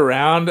walking him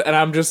around, and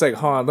I'm just like,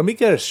 hold on, let me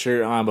get a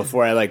shirt on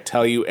before I like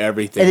tell you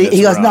everything. And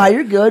he that's goes, wrong. "Nah,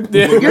 you're good.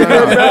 You're good,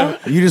 bro."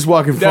 You just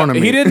walk in front of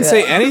me. He didn't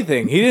say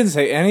anything. He didn't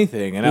say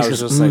anything, and I was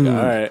just like, all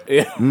right.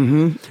 Yeah.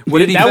 What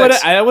did he That would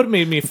fix? have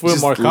made me feel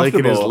Just more licking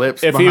his comfortable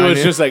lips if he behind was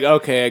you. just like,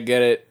 okay, I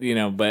get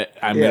it, but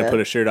I'm Yeah. gonna put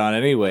a shirt on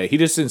anyway. He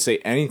just didn't say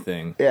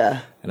anything, Yeah.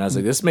 and I was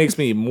like, this makes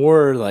me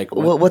more like.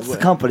 What's the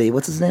company?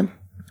 What's his name?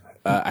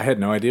 I had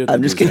no idea. What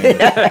I'm the just dude's kidding.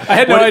 name- I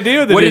had no idea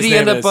what the What did dude's he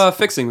end name is. up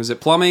fixing? Was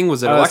it plumbing?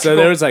 Was it So electrical?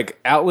 there was like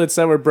outlets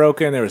that were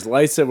broken. There was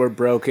lights that were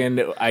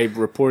broken. I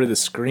reported the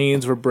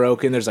screens were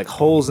broken. There's like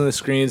holes in the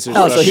screens. There's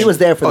Oh, so he was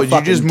there for Oh, the did you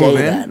fucking just day move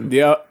in? then.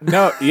 Yeah,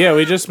 no, yeah,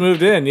 we just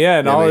moved in, yeah,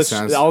 and That all makes this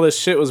sense. all this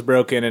shit was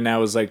broken, and I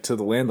was like to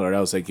the landlord, I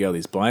was like, yo,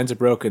 these blinds are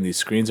broken, these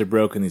screens are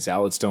broken, these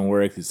outlets don't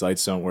work, these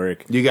lights don't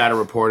work. You got to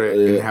report it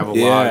and have a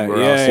Yeah, log. Or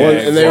yeah, else yeah.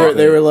 Well, and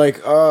they were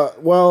like,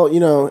 well,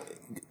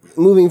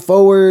 moving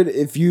forward,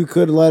 if you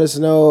could let us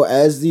know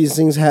as these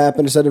things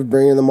happen instead of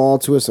bringing them all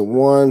to us at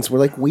once. We're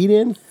like, we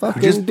didn't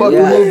fucking just do fucking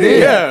it. moved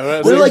in.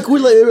 Yeah, They were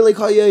like,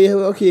 oh yeah,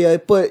 okay, yeah,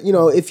 but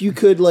if you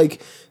could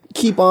like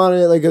keep on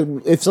it, like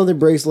if something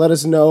breaks, let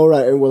us know,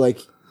 right? And we're like,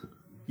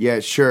 Yeah,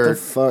 sure. the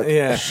fuck,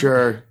 yeah,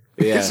 Sure.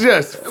 Yeah. It's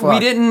just fuck. we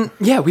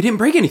didn't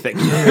break anything.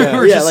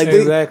 yeah, like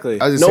exactly.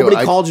 I was just nobody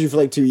saying, called you for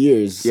like 2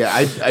 years. Yeah,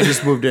 I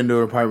just moved into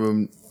an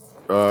apartment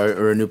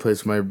or a new place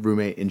with my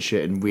roommate and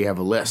shit, and we have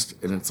a list,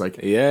 and it's like,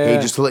 Yeah.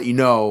 hey, just to let you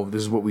know,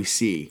 this is what we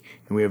see,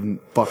 and we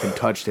haven't fucking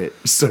touched it,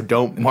 so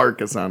don't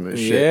mark us on this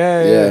shit.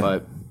 Yeah, Yeah.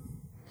 But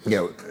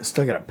yeah, I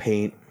still gotta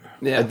paint.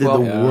 Yeah, I did well,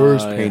 the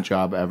worst yeah. paint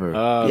job ever.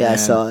 Oh, Yeah, I man.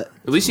 saw it.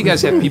 At least you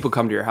guys have people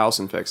come to your house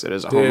and fix it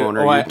as a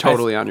homeowner. oh, You're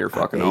totally on your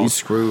fucking Yeah, own. you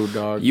screwed,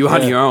 dog. You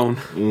on your own.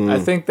 I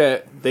think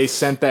that they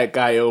sent that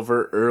guy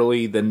over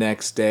early the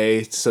next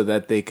day so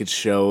that they could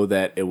show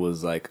that it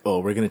was like, oh,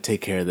 we're gonna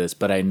take care of this,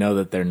 but I know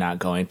that they're not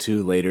going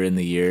to later in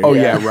the year. Oh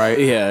yeah, right.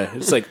 Yeah,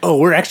 it's like, oh,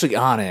 we're actually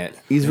on it.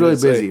 He's And really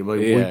it's busy. like,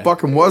 Like, yeah. we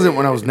fucking wasn't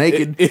when I was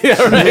naked.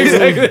 Yeah, right,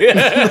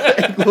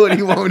 exactly. What do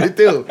you want me to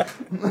do?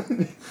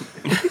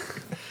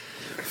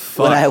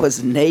 When I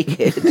was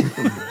naked,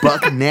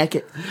 Buck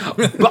naked.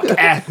 Buck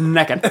ass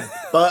naked.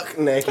 Buck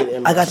naked.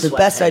 In I got the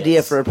best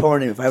idea for a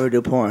porn name if I ever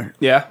do porn.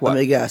 Yeah, what? Let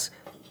me guess.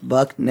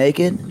 Buck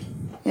naked?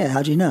 Yeah,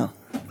 how'd you know?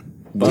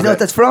 Do you know what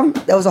that's from?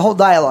 That was a whole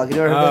dialogue. You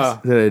know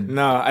what it is?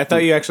 No, I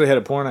thought you actually had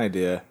a porn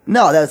idea.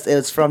 No, it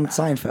was from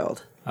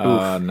Seinfeld.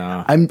 Oh,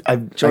 no.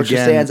 George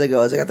again, Costanza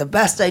goes, I got the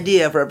best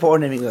idea for a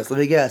porn name. He goes, let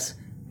me guess.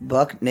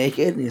 Buck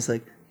naked? And he's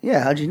like,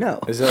 yeah, how'd you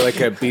know? Is it like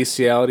a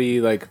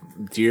bestiality, like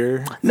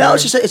deer? No,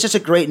 it's just a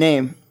great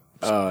name.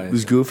 Oh,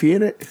 Was Goofy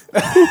in it?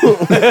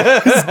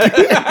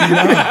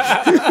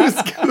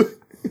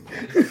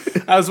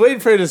 I was waiting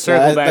for you to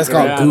circle Yeah, back. that's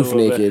called around a goof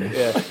little bit. naked.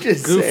 Yeah.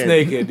 Just Goof saying.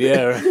 naked,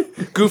 yeah. Right.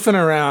 Goofing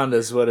around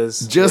is what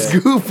is. Just yeah.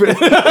 goofing.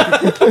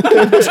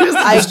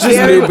 I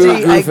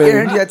boot goofing.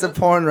 guarantee that's a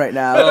porn right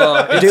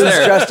now. it's Dude's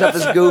there. dressed up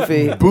as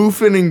Goofy.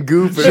 Boofing and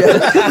goofing.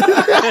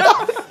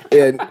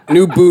 Yeah,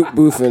 new boot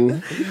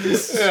boofing.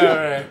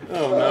 Yeah,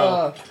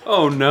 right.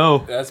 Oh no.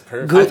 That's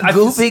perfect.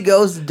 Goofy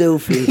goes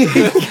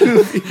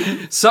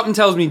doofy. Something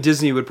tells me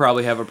Disney would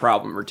probably have a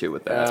problem or two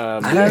with that.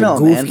 I don't know,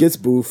 Goof man. gets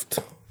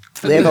boofed.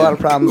 They have a lot of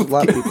problems with a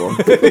lot of people.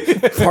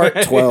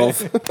 Part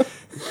 12.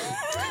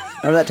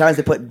 Remember that time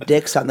they put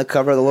dicks on the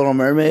cover of The Little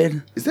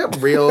Mermaid? Is that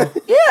real?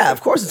 Yeah, of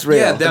course it's real.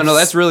 Yeah, no,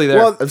 that's really there.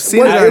 Well, I've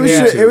seen it on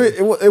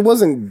YouTube. it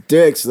wasn't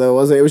dicks though,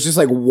 was it? It was just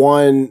like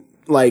one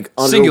like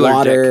Singular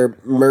underwater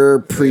mer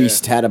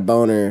priest had a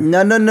boner. No.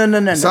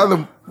 I saw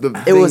the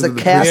It was a things of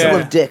the castle Yeah.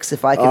 of dicks,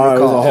 if I can Oh, it was a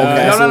recall. whole no,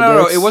 castle no, of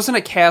no. dicks? It wasn't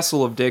a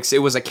castle of dicks. It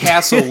was a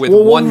castle with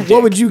Well, one dick.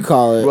 what would you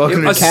call it?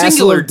 Welcome A to Castle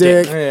singular of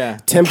dick, Yeah.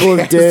 Temple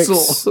of dicks.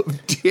 Castle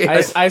of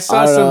Dicks. I saw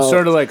I don't some know.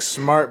 sort of like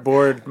smart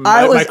board.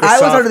 I was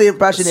Microsoft under the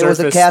impression it was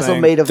a Surface castle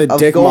thing. made of The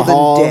Dick golden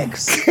Mahal.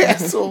 dicks.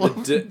 Castle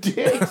of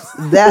Dicks.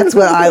 That's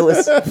what I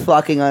was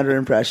fucking under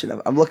impression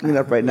of. I'm looking it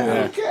up right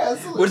now.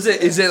 What is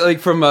it? Is it like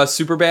from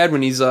Superbad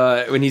when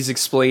he's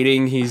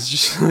explaining? He's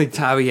just like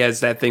Tommy has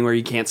that thing where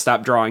he can't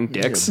stop drawing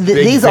dicks.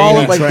 These all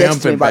look like dicks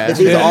to me, triumphant but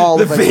these all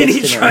look like veiny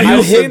dicks to me.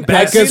 triumphant- You hit I've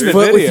Becca's seen the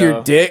foot with video.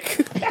 your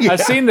dick. I've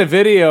seen the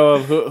video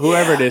of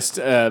whoever it is,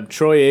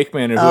 Troy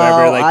Aikman or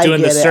whoever, Oh, like I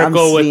doing the get it. I'm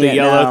circle with seeing the it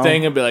yellow now.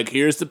 thing and be like,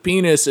 "Here's the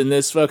penis in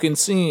this fucking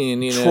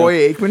scene." You know?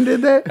 Troy Aikman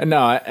did that?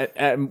 No,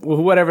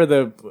 whatever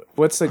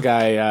what's the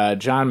guy?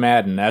 John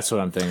Madden. That's what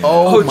I'm thinking.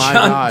 Oh, Oh, my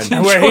John,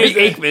 God. Where Troy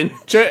he-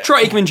 Aikman.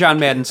 Troy Aikman, John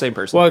Madden, same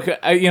person. Well,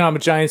 I'm a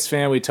Giants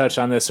fan. We touched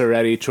on this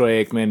already.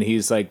 Troy Aikman.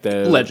 He's like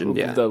the Legend,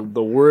 yeah. the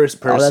worst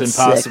Oh, person that's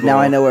sick. possible. Now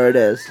I know where it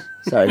is.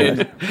 Sorry.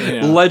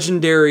 man.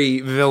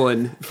 Legendary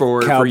villain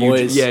for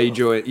Cowboys.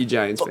 you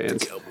Giants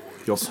fans.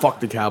 Yo, fuck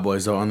the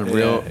Cowboys though. On the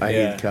real, I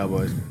hate the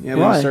Cowboys. Yeah,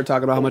 we start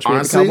talking about how much we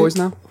hate the Honestly- Cowboys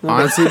now.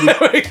 Honestly,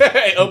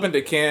 I opened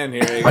a can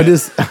here. I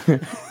just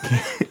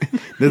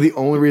the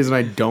only reason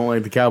I don't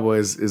like the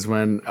Cowboys is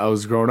when I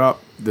was growing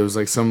up, there was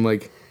like some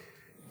like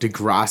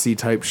Degrassi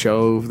type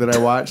show that I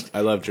watched.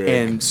 I love Drake.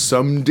 And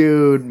some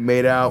dude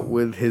made out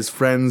with his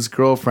friend's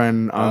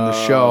girlfriend on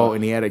the show,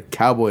 and he had a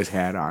Cowboys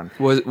hat on.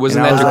 Wasn't And that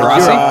I was like,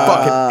 Degrassi? "You're a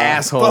fucking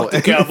asshole."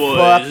 Cowboys.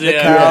 Fuck the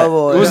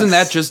Cowboys. Wasn't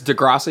that just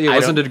Degrassi? It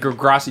wasn't a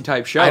Degrassi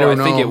type show. I don't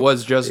think know. it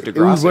was just It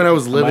was Degrassi. when I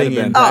was living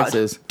have in been.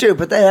 Texas. Dude,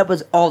 but that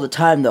happens all the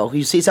time, though.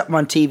 You see something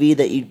on TV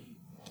that you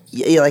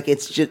like,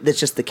 that's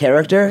just the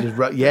character.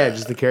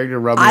 Just the character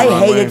rubbing. I the wrong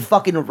hated way.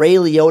 fucking Ray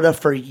Liotta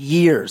for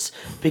years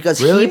because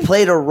Really? he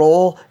played a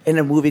role in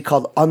a movie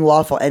called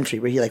Unlawful Entry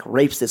where he like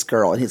rapes this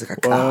girl and he's like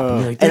a cop.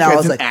 Like, that And I guy's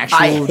was an like, actual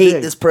I hate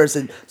dick. this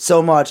person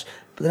so much.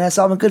 But then I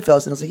saw him in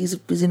Goodfellas and I was like,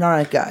 he's an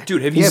alright guy.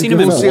 Dude, have you Yeah, seen him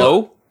in because-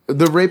 Blow?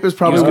 The rapist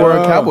probably wore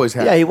a Cowboys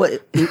hat. Yeah, he was.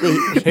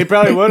 He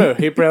probably would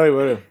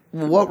have.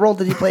 What role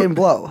did he play in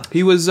Blow?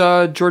 He was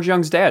George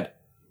Young's dad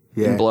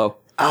in Blow.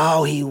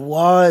 Oh, he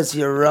was.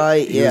 You're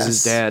right. He was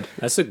his dad.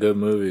 That's a good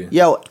movie.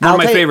 Yo, One of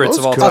my favorites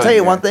of all time. I'll tell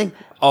you one thing.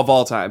 Of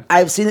all time.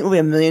 I've seen the movie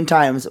a million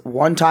times.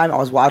 One time I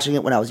was watching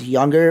it when I was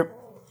younger,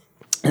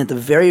 and at the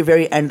very,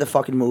 very end of the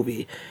fucking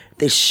movie,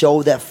 they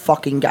show that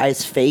fucking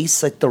guy's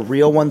face, like the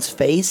real one's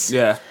face.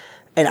 Yeah.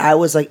 And I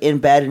was like in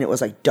bed and it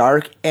was like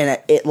dark and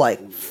it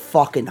like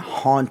fucking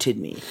haunted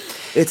me.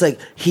 It's like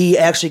he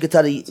actually gets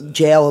out of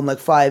jail in like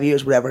 5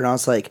 years, whatever. And I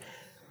was like,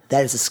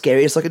 that is the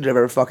scariest looking dude I've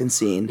ever fucking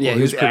seen. Yeah,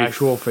 he was his pretty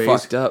actual face.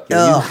 fucked up. Yeah,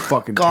 Ugh, he was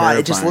fucking God,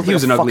 it just terrifying. looked He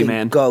was like an a ugly fucking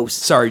man.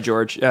 ghost. Sorry,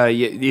 George.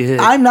 Yeah.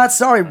 I'm not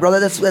sorry, brother.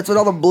 That's what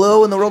all the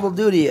blue in the world will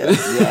do to you.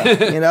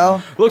 You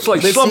know? Looks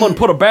like Let's someone see.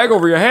 put a bag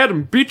over your head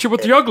and beat you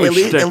with the ugly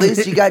stick. At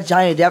least you got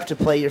Johnny Depp to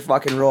play your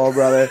fucking role,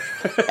 brother.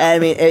 And I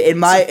mean, in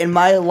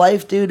my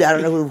life, dude, I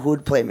don't know who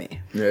would play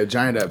me. Yeah,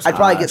 Giant Depp's I'd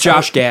probably hot. get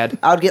Josh Gad.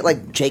 I would get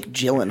like Jake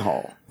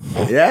Gyllenhaal.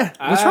 Yeah,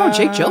 What's wrong with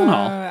Jake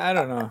Gyllenhaal? I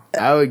don't know.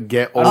 I would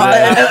get old.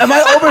 Am I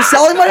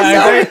overselling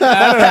myself?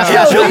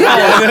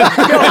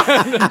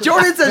 Yo,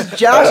 Jordan says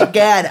Josh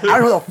Gad. I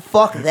don't know who the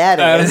fuck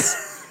that is.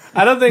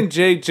 I don't think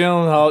Jake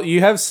Gyllenhaal. You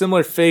have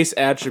similar face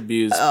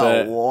attributes,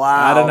 but wow.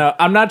 I don't know.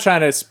 I'm not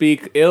trying to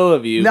speak ill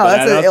of you. No, but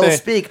that's I an don't ill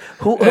think, speak.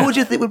 Who would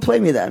you think would play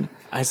me then?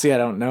 I see. I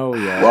don't know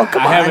yet. Well,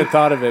 come I on. haven't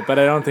thought of it, but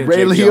I don't think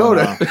Ray Jake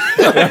Liotta.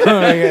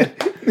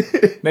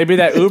 Gyllenhaal. Maybe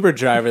that Uber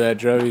driver that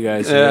drove you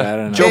guys here. I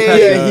don't know.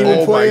 Hey, he would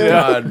Oh play my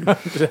God.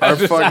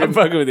 I'm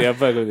fucking with you. I'm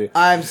fucking with you.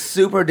 I'm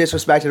super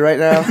disrespected right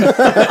now.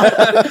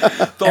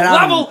 The And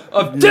I'm level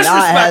of Not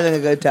disrespect. having a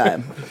good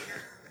time.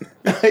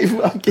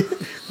 The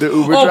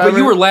Uber Oh, driver. but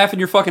you were laughing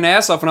your fucking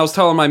ass off when I was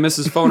telling my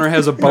Mrs. Phoner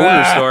has a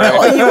boner story.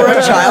 Oh, you were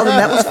a child, and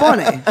that was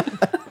funny.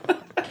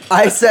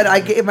 I said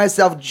I gave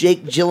myself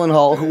Jake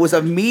Gyllenhaal, who was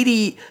a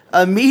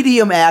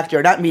medium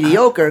actor, not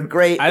mediocre,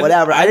 great,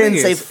 whatever. I didn't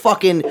think say it's-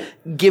 fucking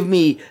give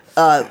me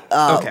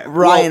Okay.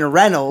 Ryan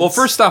Reynolds. Well,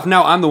 first off,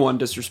 now I'm the one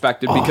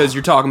disrespected because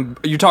you're talking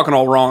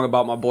all wrong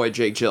about my boy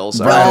Jake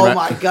Gyllenhaal. oh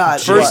my god!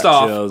 First what?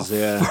 off, Chills,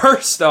 yeah. a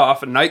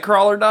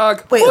Nightcrawler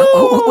dog. wait,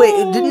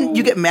 wait, didn't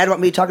you get mad about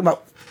me talking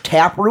about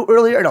Taproot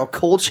earlier? No,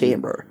 Cold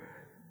Chamber.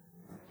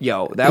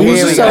 Yo, that You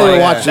wasn't just gotta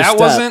like, watch your that step,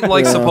 wasn't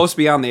like you know. supposed to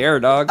be on the air,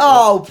 dog.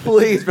 Oh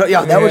please, bro!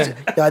 Yo, that was.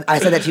 I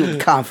said that to you with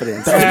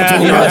confidence. That was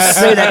between us.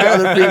 Say that to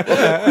other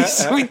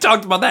people. We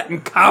talked about that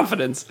in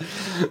confidence.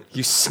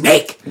 You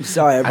snake. I'm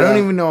sorry, I bro. don't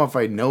even know if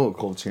I know a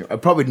Cold Chamber. I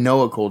probably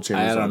know a Cold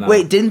Chamber. I don't song. know.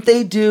 Wait, didn't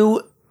they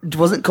do?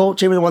 Wasn't Cold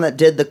Chamber the one that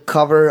did the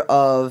cover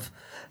of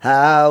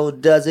 "How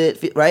Does It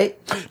Feel"? Right?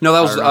 No,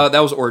 that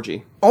was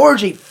Orgy.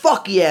 Orgy,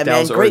 fuck yeah, man!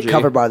 was Great Orgy.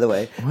 cover, by the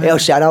way. Yo,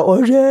 shout out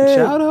Orgy.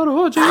 Shout out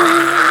Orgy.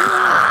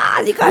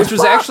 You guys Which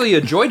was fuck. actually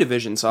a Joy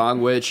Division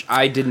song, which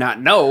I did not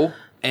know.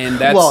 And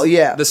that's Well,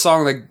 yeah. the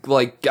song that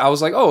like I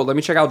was like, oh, let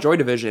me check out Joy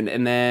Division,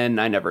 and then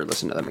I never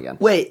listened to them again.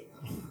 Wait.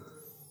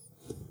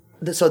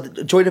 So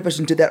the Joy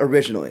Division did that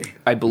originally.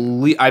 I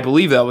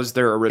believe that was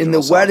their original. In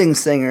The song. Wedding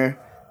Singer,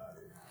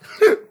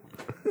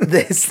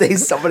 they say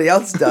somebody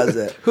else does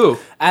it. Who?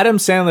 Adam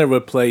Sandler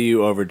would play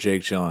you over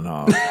Jake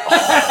Gyllenhaal.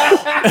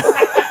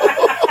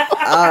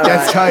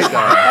 That's tight,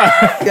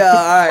 though. Yeah,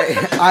 all right.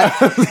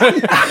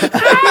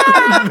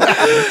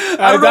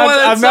 I don't know why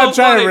that's I'm not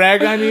so trying funny. to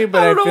rag on you,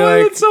 but I I, don't know feel why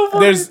like that's so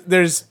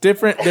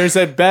funny. there's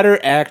a better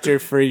actor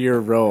for your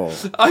role.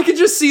 I could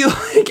just see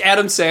like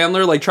Adam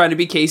Sandler like trying to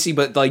be Casey,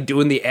 but like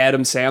doing the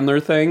Adam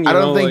Sandler thing. I you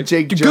don't know, think like,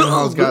 Jake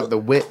Gyllenhaal's got the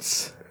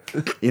wits.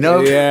 You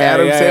know, Yeah,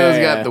 Adam yeah, Sandler's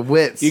yeah. got the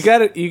wits. You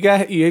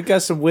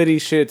got some witty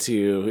shit to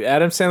you.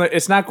 Adam Sandler,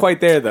 it's not quite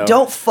there though.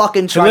 Don't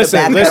fucking try to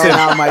back listen,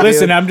 that down, my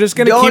listen, dude. I'm just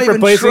gonna Don't keep even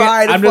replacing it.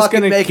 try to I'm just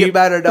fucking gonna make keep- it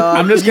better, dog.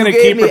 I'm just gonna you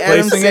gave keep me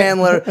Adam replacing it.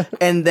 Sandler,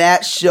 and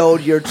that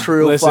showed your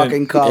true Listen,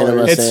 fucking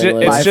colors. It's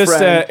Sandler. My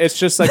friend. It's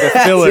just like a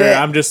filler. it.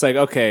 I'm just like,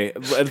 okay,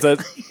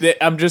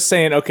 I'm just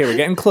saying, okay, we're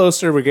getting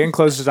closer.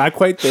 It's not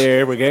quite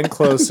there. We're getting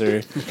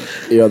closer.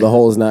 You know, the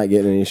hole's not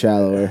getting any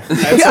shallower.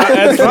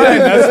 That's fine.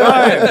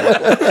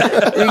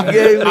 You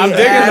gave me I'm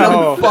digging the Adam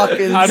hole.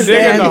 fucking I'm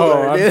digging the hole.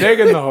 Sandler, I'm dude.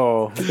 digging the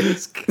hole.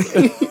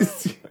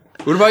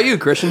 What about you,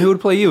 Christian? Who would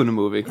play you in a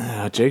movie?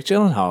 Jake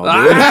Gyllenhaal,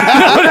 dude.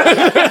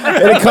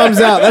 And it comes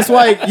out. That's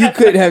why you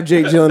couldn't have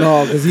Jake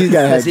Gyllenhaal because he's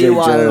got to have He Jake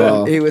wanted him.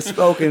 Gyllenhaal. He was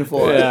spoken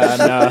for. Yeah,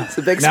 no. It's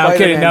a big No, I'm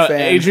kidding. Spider-Man No,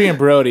 fan. Adrian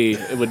Brody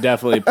would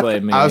definitely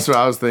play me. That's what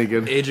I was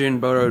thinking. Adrian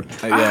Bodo.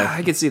 yeah.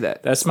 I could see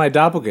that. That's my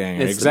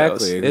doppelganger. It's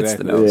Exactly. The nose. It's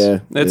the exactly. nose.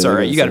 Yeah. It's Yeah, all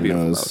right. You got to it's be the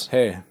able nose. to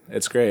Hey,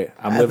 it's great.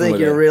 I'm I living think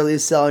with you're it. really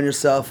selling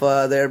yourself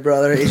there,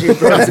 brother. Adrian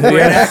Brody's a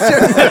great actor.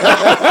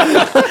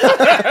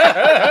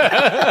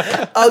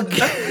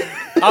 Okay.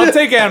 I'll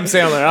take Adam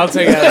Sandler. I'll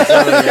take Adam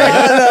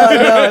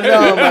Sandler.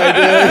 No, my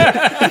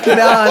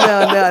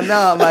dude.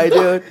 No, my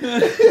dude.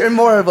 You're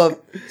more of a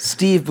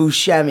Steve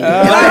Buscemi. And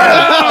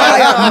I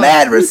have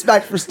mad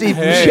respect for Steve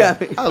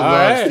Buscemi. I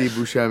love right. Steve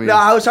Buscemi. No,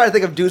 I was trying to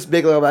think of Deuce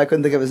Bigelow, but I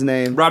couldn't think of his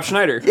name. Rob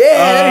Schneider. Yeah,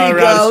 there you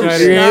Rob go.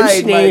 Schneider.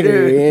 Schneid, my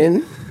dude.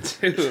 Ian.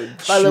 Dude,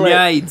 By the way,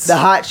 Schneids. the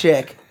hot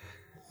chick.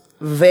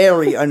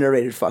 Very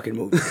underrated fucking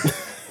movie.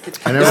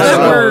 I never Is that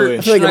saw where it.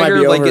 I feel like it might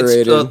Schneider be like gets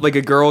overrated. like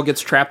a girl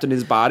gets trapped in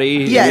his body?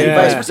 Yeah, and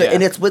vice Yeah. versa. Yeah.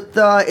 And it's with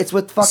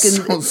fucking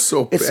Sounds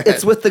so it's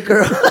bad. with the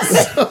girl.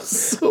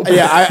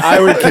 Yeah, I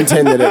would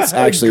contend that it's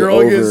actually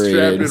Girl gets trapped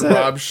overrated. in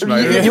Rob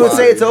Schneider. you would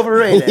say it's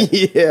overrated.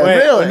 Yeah. Wait,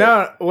 Really?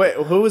 No, wait.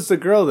 Who was the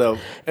girl though?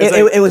 It's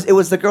like- It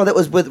was the girl that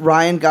was with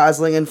Ryan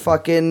Gosling and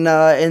fucking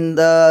in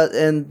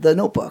the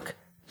Notebook.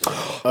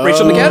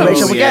 Rachel McAdams.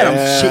 Rachel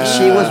McAdams. yeah.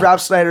 She was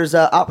Rob Schneider's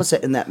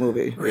opposite in that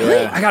movie. Really?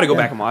 I got to go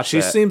back and watch She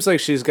that. seems like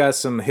she's got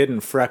some hidden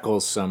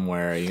freckles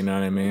somewhere. You know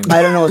what I mean?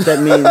 I don't know what that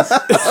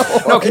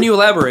means. No, can you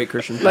elaborate,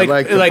 Christian? like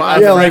like the like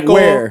five- a Yeah, like freckle,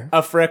 where?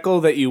 a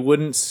freckle that you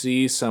wouldn't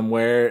see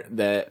somewhere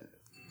that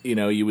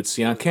you would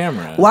see on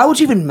camera. Why would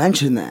you even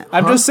mention that?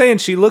 I'm just saying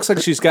she looks like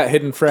she's got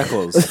hidden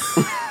freckles.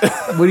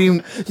 What do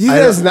you? You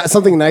guys not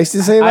something nice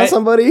to say about I-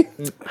 somebody?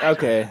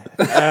 Okay.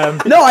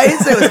 No, I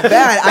didn't say it was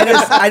bad.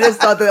 I just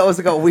thought that was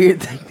like a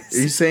weird thing.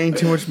 Are you saying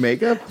too much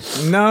makeup?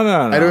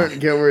 No. I don't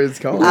get where it's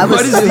going. I was-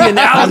 What is the I'm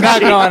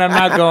analogy?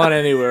 not going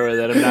anywhere with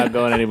it. I'm not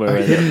going anywhere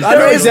with it. I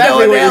know is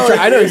exactly no what you're analogy.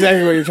 I know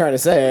exactly what you're trying to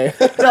say.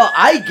 No,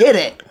 I get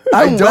it.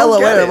 I'm don't well get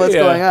aware it. of what's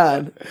Yeah. going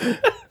on.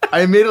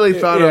 I immediately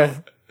thought Yeah.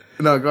 of.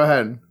 No, go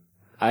ahead.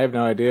 I have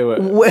no idea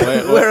what.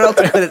 Where else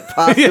could it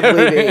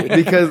possibly be?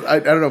 Because I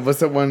don't know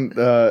what's that one.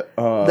 The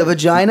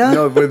vagina?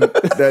 No, with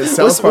that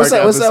South Park What's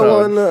that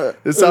episode. one?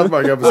 The South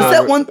Park episode. What's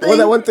that one thing? What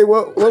that one thing?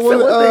 What that one?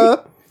 one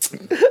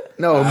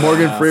No,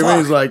 Morgan Freeman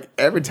is like,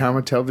 every time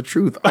I tell the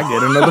truth, I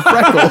get another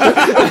freckle.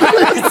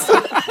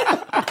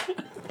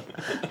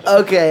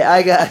 Okay,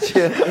 I got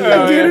you.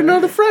 I get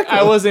another freckle.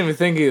 I wasn't even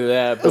thinking of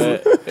that,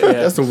 but yeah.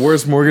 That's the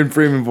worst Morgan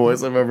Freeman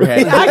voice I've ever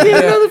had. I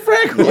get another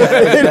freckle.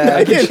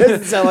 It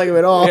doesn't sound like him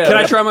at all. Yeah. Can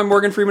I try my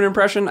Morgan Freeman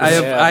impression? I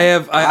have.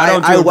 Yeah. I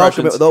don't do I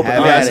welcome impressions. it with open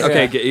Have arms. at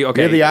it. Okay.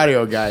 Okay. You're the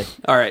audio guy.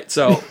 All right.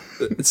 So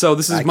this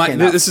is cannot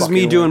this is fucking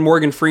me win. doing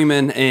Morgan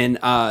Freeman in the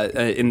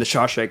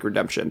Shawshank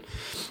Redemption.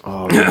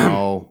 Oh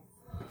no.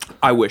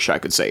 I wish I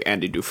could say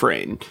Andy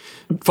Dufresne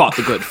fought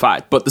the good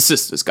fight, but the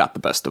sisters got the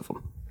best of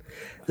him.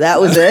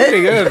 That was Pretty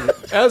it. good.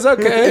 That was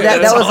okay.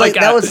 That That's was all like I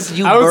that got. was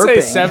you I would say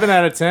burping. 7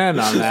 out of 10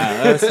 on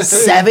that. That's,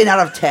 7 out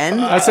of 10.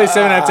 I'd say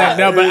 7 out of 10.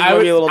 No, but Might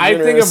be a little I think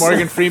of generous.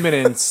 Morgan Freeman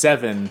in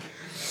 7.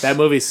 That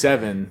movie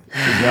 7.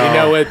 You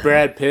know, with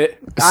Brad Pitt.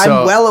 I'm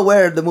So- well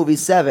aware of the movie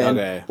 7.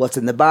 Okay. What's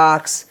in the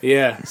box?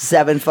 Yeah.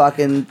 7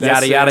 fucking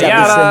Yada it. yada That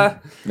was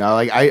yada. No,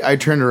 like I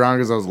turned around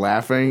because I was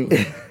laughing,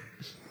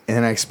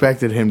 and I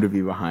expected him to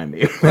be behind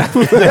me.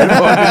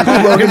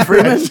 Morgan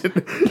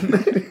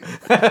Freeman.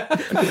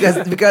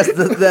 because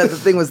the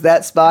thing was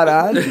that spot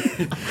on.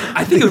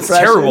 I think it's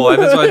terrible.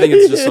 That's why I think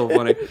it's just so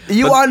funny.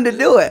 You wanted to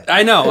do it.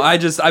 I know.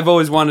 I've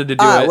always wanted to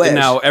do I it, wish. and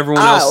now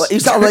everyone I else.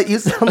 wish. You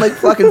sound like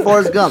fucking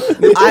Forrest Gump.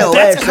 I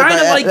That's wish. kind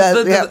of like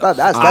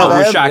that's I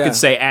wish I Yeah. could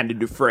say Andy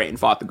Dufresne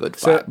fought the good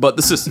fight, but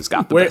the sisters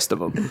got the Where- best of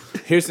them.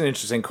 Here's an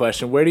interesting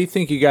question. Where do you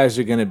think you guys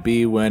are going to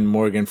be when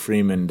Morgan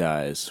Freeman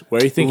dies? Where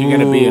do you think you're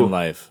going to be in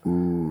life?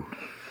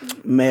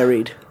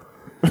 married.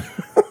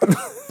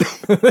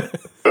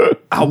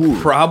 I'll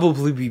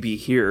probably be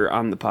here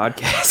on the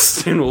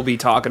podcast, and we'll be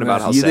talking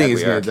about how you sad think he's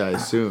we gonna are. die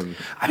soon?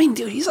 I mean,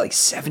 dude, he's like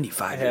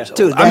 75 years old.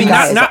 Dude, I mean,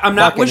 that guy is I'm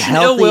not fucking wishing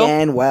ill healthy will.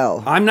 and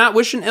well. I'm not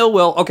wishing ill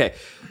will. Okay,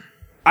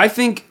 I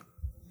think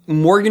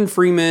Morgan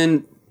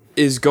Freeman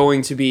is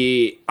going to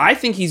be. I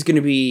think he's going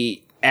to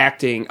be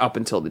acting up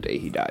until the day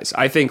he dies.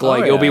 I think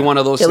like it'll be yeah. one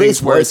of those At things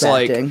least where it's voice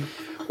like, acting.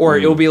 or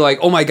it'll be like,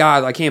 oh my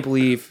god, I can't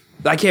believe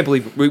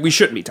we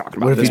shouldn't be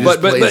talking about if this, he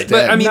just but plays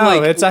dead? I mean No,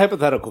 like it's a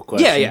hypothetical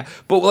question. yeah,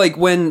 but like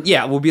when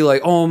we'll be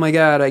like, oh my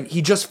god,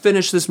 he just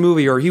finished this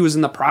movie, or he was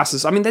in the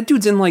process. I mean, that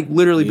dude's in like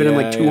literally been in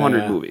like Yeah, 200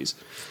 yeah. movies.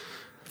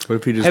 What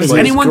if he just Has plays?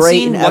 anyone great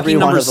seen in Lucky every one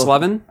Number of them.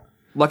 11?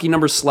 Lucky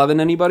Number 11,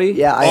 anybody?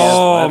 Yeah, I have.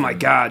 Oh my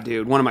god,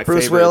 dude, one of my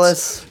Bruce favorites.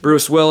 Willis.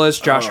 Bruce Willis,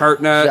 Josh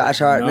Hartnett. Josh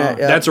Hartnett.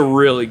 Yeah. That's a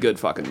really good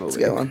fucking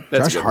movie. a good one.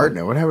 That's Josh a good one.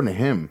 Hartnett? What happened to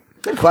him?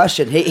 Good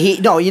question.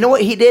 No, you know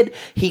what he did?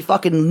 He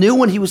fucking knew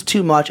when he was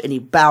too much, and he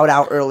bowed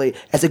out early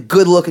as a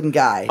good-looking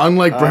guy.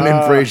 Unlike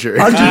Brendan Fraser.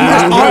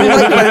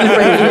 Unlike Brendan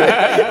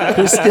Fraser,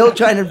 who's still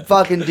trying to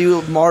fucking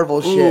do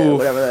Marvel shit,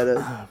 whatever that is.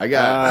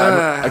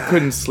 I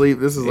couldn't sleep.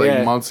 This is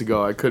like months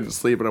ago. I couldn't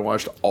sleep, and I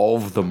watched all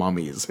of the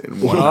Mummies in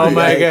one night. Oh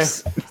my god!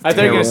 I thought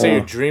you were gonna say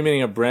you're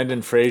dreaming of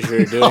Brendan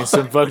Fraser doing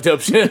some fucked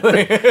up shit.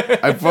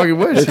 I fucking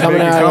wish. They're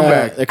coming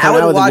out. They're I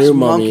coming out would with a watch new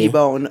Monkey Mummy.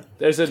 Bone.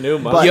 There's a new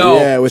Mummy. Yo,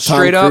 Yeah, with Tom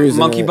straight up Cruise in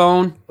Monkey it.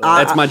 Bone.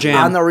 That's my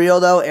jam. On the real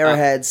though,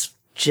 Airhead's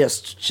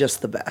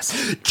just the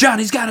best.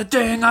 Johnny's got a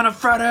thing on a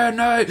Friday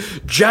night.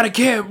 Johnny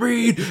can't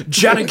read.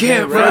 Johnny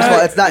can't First of all,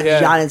 write. it's not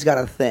Johnny's got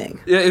a thing.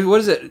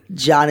 What is it?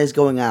 John is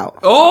going out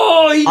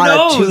Oh, he on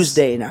knows. a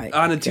Tuesday night.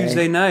 On a okay?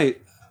 Tuesday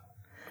night.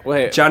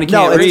 Wait, Johnny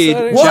No, can't it's-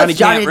 read. what's Johnny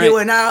Johnny can't write.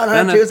 doing out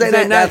on a Tuesday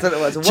night? That's what it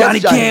was. What's Johnny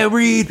Johnny? can't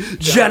read.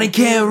 Johnny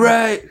can't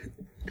write.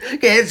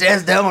 Kids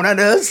just don't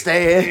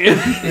understand.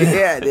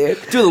 Yeah,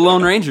 dude. Dude, the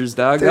Lone Rangers,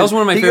 dog. That was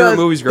one of my favorite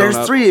movies growing There's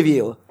up. 3 of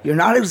you. You're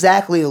not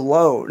exactly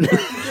alone.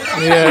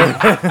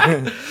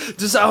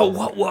 Just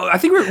I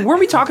think weren't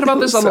we talking about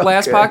this on the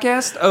last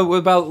podcast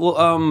about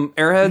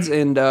Airheads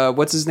and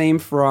what's his name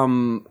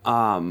from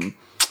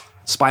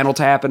Spinal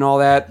Tap and all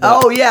that.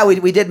 Oh yeah,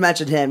 we did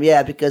mention him.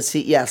 Yeah, because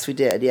yes, we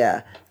did.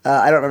 Yeah,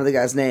 I don't remember the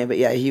guy's name, but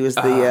yeah, he was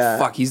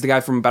the he's the guy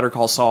from Better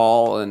Call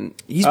Saul, and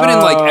he's been in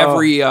like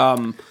every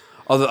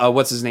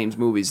what's his name's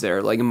movies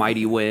there, like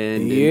Mighty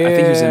Wind. And I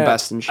think he was in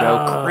Best in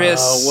Show.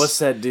 Chris, what's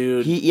that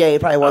dude? he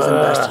probably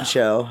wasn't Best in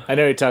Show. I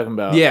know what you're talking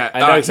about. Yeah, I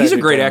know exactly he's a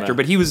what great you're actor, talking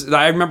but he was.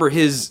 I remember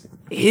his.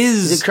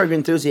 He's in Curb Your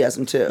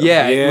Enthusiasm too.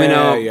 Yeah,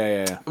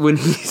 about. when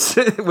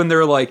when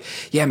they're like,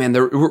 yeah, man,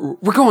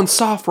 we're going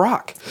soft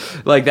rock,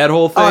 like that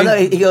whole thing. Oh no,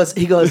 he goes.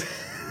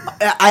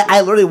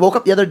 I literally woke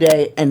up the other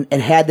day and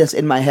had this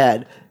in my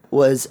head.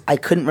 I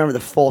couldn't remember the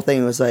full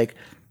thing. It was like,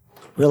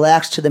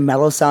 relax to the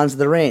mellow sounds of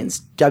the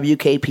rains.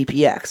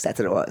 WKPPX. That's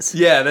what it was.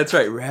 Yeah, that's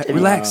right.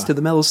 Relax to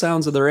the mellow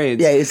sounds of the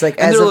rains. Yeah, it's like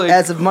And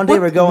as of Monday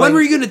we're going. When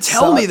were you going to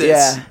tell me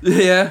this?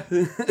 Yeah.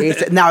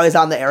 Now he's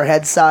on the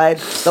Airhead side,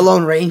 the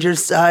Lone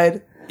Rangers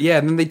side. Yeah,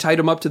 and then they tied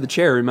him up to the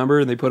chair, remember?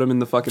 And they put him in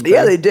the fucking Yeah,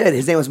 thing. they did.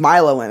 His name was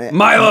Milo in it.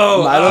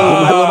 Milo!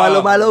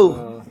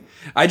 Milo.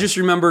 I just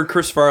remember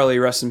Chris Farley,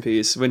 rest in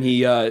peace, when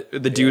he,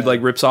 the dude, like,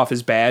 rips off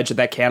his badge at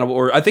that cannibal,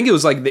 or I think it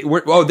was like, they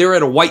were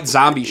at a white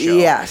zombie show.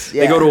 Yes,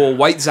 yeah. They go to a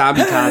white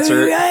zombie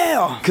concert.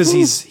 Because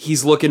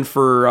he's looking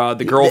for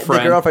the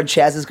girlfriend. The girlfriend,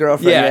 Chaz's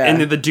girlfriend. Yeah, Yeah,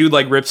 and then the dude,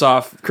 like, rips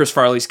off Chris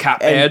Farley's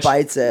cop and badge.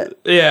 bites it.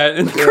 Yeah,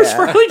 and Chris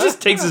Farley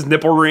just takes his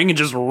nipple ring and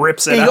just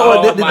rips it The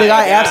out.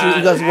 guy asks him,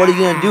 he goes, "What are you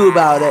going to do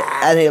about it?"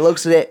 And he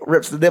looks at it,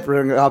 rips the nipple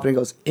ring off, and he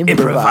goes,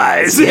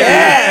 "Improvise."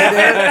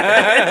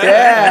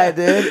 Yeah,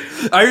 dude.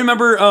 I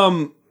remember,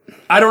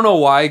 I don't know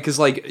why, because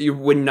like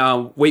when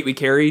Wait We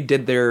Carry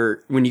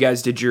when you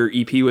guys did your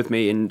EP with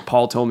me, and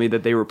Paul told me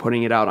that they were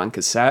putting it out on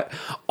cassette.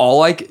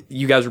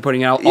 You guys were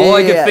putting out. All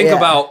I could think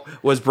about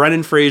was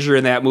Brendan Fraser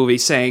in that movie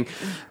saying,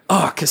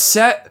 "Oh,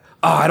 cassette.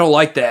 Oh, I don't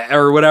like that,"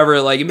 or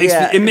whatever. Like it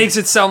makes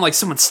it sound like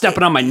someone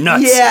stepping on my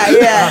nuts.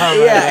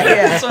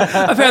 Yeah. So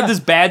I've had this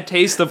bad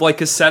taste of like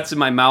cassettes in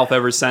my mouth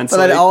ever since. But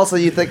then also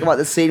you think about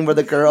the scene where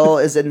the girl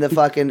is in the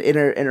fucking in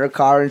her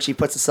car and she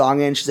puts a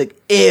song in. She's like,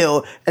 "Ew,"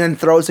 and then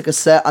throws a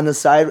cassette on the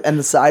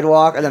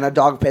sidewalk, and then a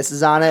dog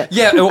pisses on it.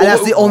 Yeah, and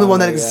that's the only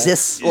one that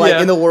exists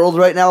in the world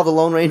right now. The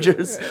Lone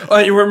Rangers.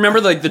 You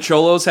remember like the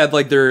Cholos had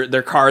like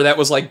their car that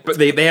was like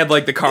they had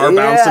like the car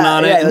bouncing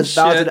on it. Yeah, it and was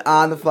bouncing shit.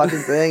 on the fucking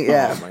thing.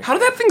 Yeah. How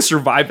did that thing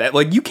survive that?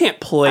 Like you can't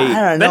play. I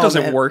don't know, that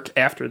doesn't man. work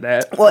after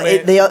that. Well,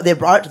 they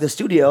brought it to the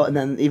studio, and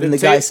then even the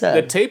guy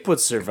said the tape would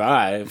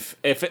survive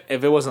if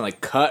it wasn't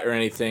like cut or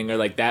anything or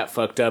like that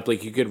fucked up.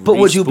 Like you could. But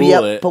would you be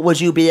able? it. But would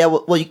you be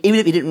able? Well, even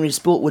if you didn't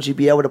respool it, would you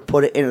be able to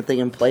put it in a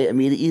thing and play it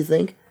immediately? You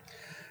think?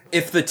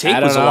 If the tape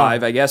don't was know.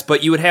 alive, I guess,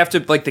 but you would have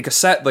to like the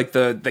cassette, like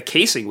the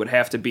casing would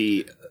have to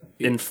be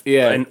in.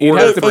 Yeah, you'd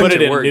have to put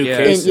it in new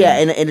case.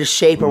 In a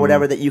shape or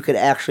whatever that you could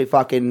actually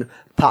fucking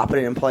pop it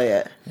in and play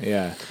it.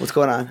 Yeah. What's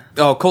going on?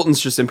 Oh, Colton's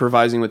just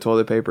improvising with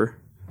toilet paper.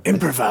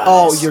 Improvise.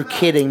 Oh, you're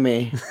kidding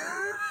me.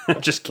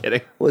 Just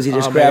kidding. Was he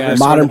just Oh, grabbing man. a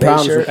Modern Bay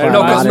problems shirt? require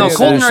No, modern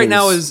Colton right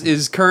solutions. now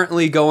is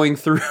currently going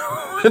through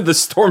the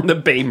Storm the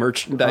Bay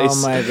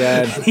merchandise. Oh my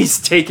god. He's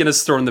taking a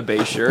Storm the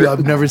Bay shirt. Yeah,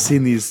 I've never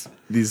seen these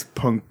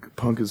punk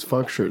as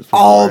fuck shirts before.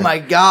 Oh my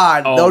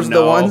god, Oh, those are the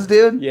no. ones,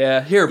 dude.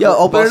 Yeah, here. Yo,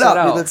 open bust it up.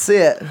 out. Let's see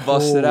it.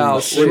 Bust it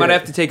out. We might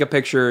have to take a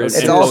picture. It's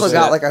and also post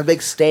got it. like a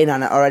big stain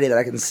on it already that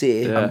I can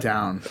see. Yeah. I'm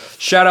down.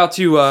 Shout out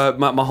to my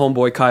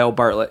homeboy Kyle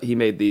Bartlett. He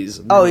made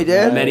these. Oh, he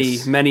did?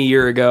 many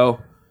year ago.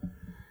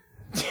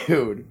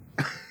 Dude.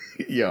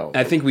 Yo.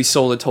 I think we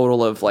sold a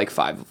total of like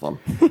 5 of them.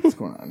 What's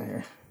going on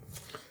here?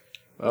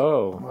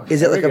 Oh.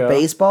 Is it Here like we a go.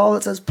 baseball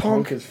that says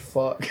punk? Punk as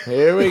fuck.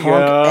 Here we Punk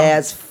go.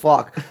 as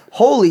fuck.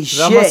 Holy It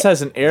shit. almost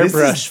has an is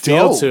airbrush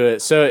feel dope. to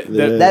it. So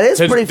That is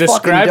pretty fucking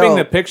describing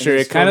the dope. picture,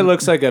 it kind of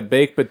looks like a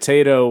baked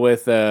potato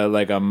with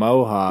like a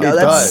mohawk. No,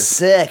 that's does.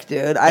 sick,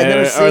 dude. I've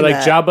never seen or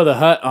like that. Jabba the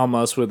Hutt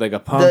almost with like a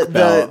punk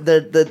belt.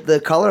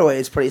 The colorway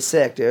is pretty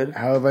sick, dude.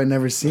 How have I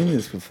never seen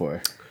this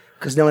before?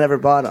 Because no one ever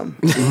bought them.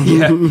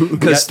 Yeah,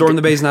 because Storm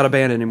the Bay is not a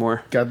band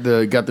anymore. Got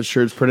the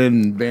shirts printed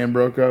and band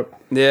broke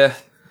up. Yeah,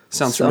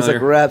 sounds familiar.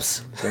 like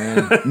Reps.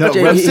 No,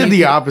 Reps did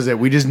the opposite.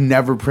 We just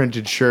never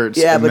printed shirts.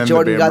 Yeah, and but then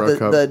Jordan got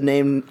broke up. the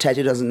name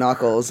tattooed on his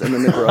knuckles, and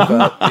then they broke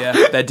up. Yeah,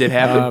 that did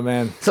happen. Oh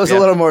man. So it's a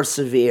little more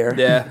severe.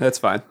 Yeah, that's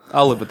fine.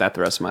 I'll live with that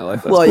the rest of my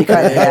life. That's Well, you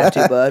kind of have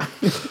to, bud.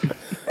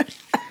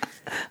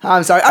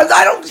 I'm sorry.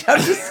 I'm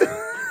just.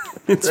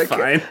 it's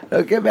fine.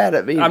 Don't get mad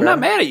at me. I'm bro. not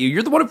mad at you.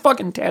 You're the one who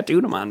fucking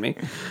tattooed them on me.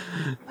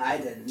 I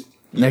didn't.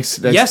 Next,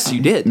 Yes,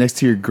 you did. Next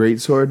to your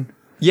greatsword,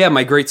 Yeah,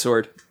 my great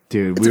sword.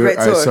 dude. It's a great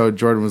sword. So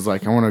Jordan was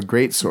like, "I want a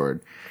greatsword."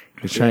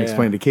 He was trying to Yeah.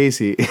 explain to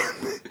Casey.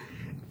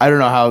 I don't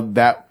know how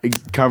that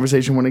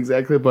conversation went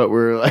exactly, but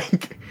we're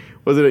like,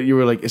 was it? You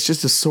were like, "It's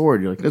just a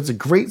sword." You're like, "That's a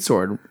great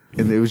sword,"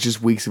 and it was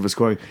just weeks of us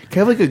going, "Can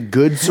I have like a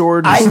good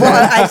sword?" I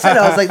said,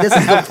 I was like, this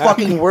is the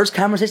fucking worst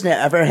conversation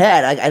I ever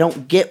had. I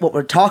don't get what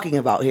we're talking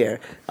about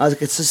here. I was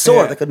like, it's a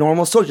sword, like a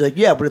normal sword. You're like,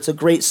 yeah, but it's a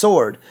great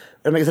sword.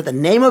 I'm like, is that the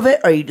name of it?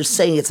 Or are you just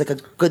saying it's like a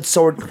good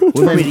sword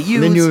for me to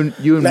use? And then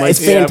you and Mike. It's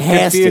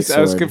fantastic. I was sword.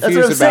 That's what confused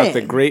I'm about the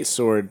saying. great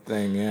sword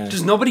thing. Yeah.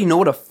 Does nobody know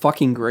what a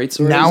fucking great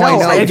sword Now is? I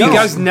know. Have you don't.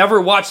 guys never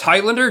watched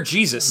Highlander?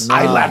 Jesus.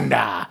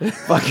 Highlander.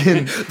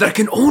 Fucking There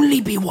can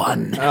only be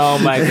one. Oh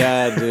my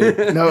god,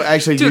 dude. no,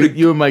 actually, Dude,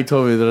 you and Mike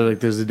told me that like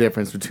there's a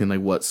difference between like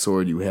what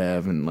sword you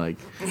have and like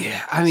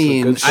Yeah, I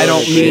mean, good I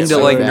don't sword. mean to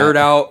Shit like like nerd that.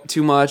 out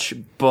too much,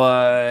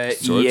 but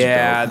Swords are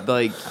yeah, dope.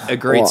 like a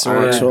great Well,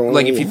 sword. actually-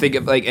 Like if you think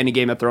of like any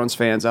Game of Thrones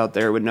fans out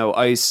there would know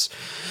Ice.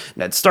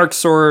 Ned Stark's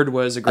sword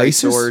was a great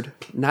ISIS? sword.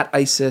 Not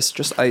ISIS,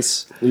 just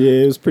Ice. Yeah,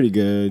 it was pretty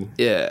good.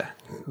 Yeah.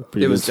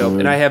 Pretty It was good dope. sword.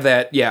 And I have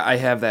that, yeah, I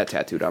have that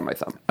tattooed on my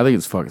thumb. I think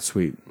it's fucking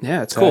sweet.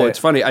 Yeah, it's cool. Tight. It's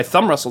funny. I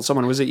thumb wrestled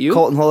someone. Was it you?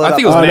 Colton, hold it I up.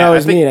 think it was Oh Matt. no, it I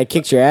was think, me. I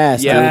kicked your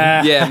ass.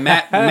 yeah, yeah.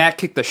 Matt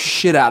kicked the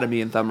shit out of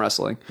me in thumb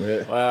wrestling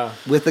Wow.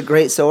 With the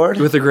great sword?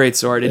 with a great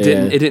sword. It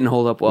didn't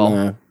hold up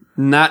well.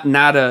 Nah.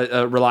 Not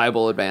a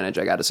reliable advantage,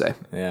 I got to say.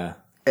 Yeah.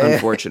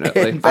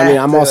 Unfortunately, I mean,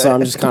 I'm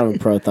just kind of a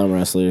pro thumb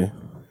wrestler.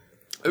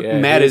 Yeah,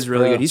 Matt he is is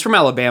really pro. good. He's from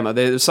Alabama.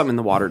 There's something in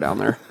the water down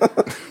there.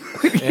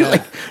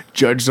 Yeah.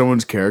 Judge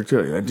someone's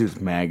character. Like, that dude's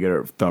maggot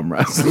or thumb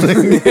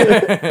wrestling.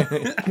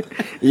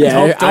 Yeah,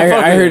 Don't fuck I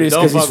with heard him. it's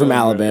Don't because he's fuck from with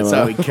him. Alabama. That's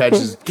how he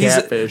catches He's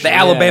catfish. the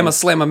Alabama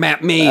Slammer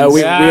Matt Means.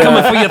 we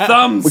coming for your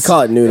thumbs. we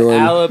call it noodling.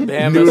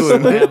 Alabama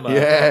Noodling. Slamma.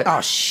 Yeah.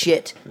 Oh,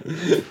 shit.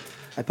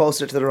 I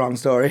posted it to the wrong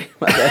story.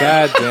 My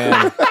bad.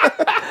 God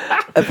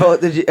damn.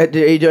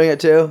 Are you doing it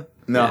too?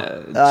 No.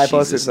 I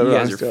posted Jesus, it to the you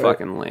wrong guys are story.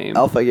 fucking lame.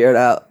 I'll figure it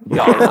out.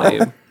 Y'all are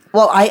lame.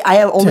 Well, I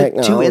have only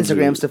two Technology.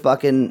 Instagrams to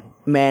fucking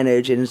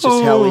manage, and it's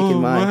just how we can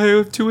I mine.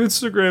 have 2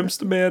 Instagrams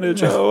to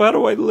manage. Oh, how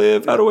do I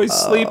live? How do I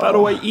sleep? How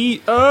do I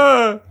eat?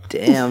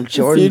 Damn,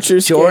 Jordan's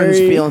Future's scary.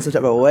 scary. Feeling some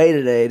type of way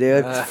today,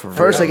 dude.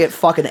 First, I get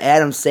fucking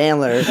Adam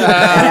Sandler, and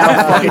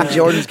now fucking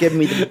Jordan's giving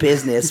me the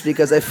business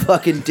because I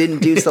fucking didn't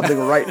do something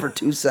right for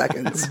 2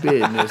 seconds.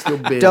 Business, go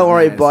business. Don't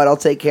worry, bud. I'll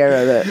take care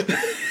of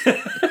it.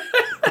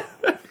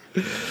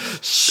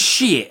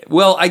 Shit.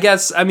 Well, I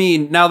guess, I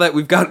mean, now that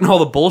we've gotten all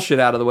the bullshit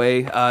out of the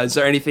way, is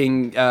there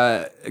anything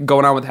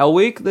going on with Hell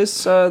Week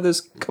this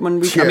coming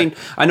week? Yeah. I mean,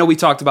 I know we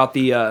talked about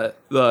the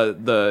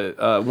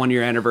 1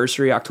 year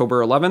anniversary,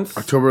 October 11th.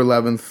 October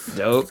 11th.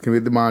 Dope. It's gonna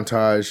be the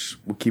montage.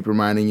 We'll keep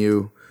reminding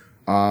you.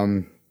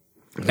 Any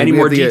we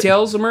more have to get-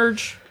 details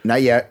emerge?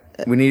 Not yet.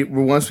 We need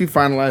once we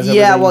finalize.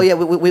 Yeah,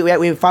 everything- well, yeah,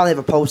 we finally have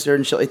a poster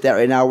and shit like that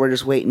right now. We're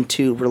just waiting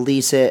to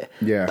release it.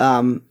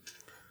 Yeah.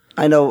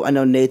 I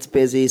know Nate's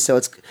busy, so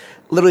it's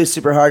literally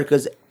super hard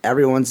because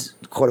everyone's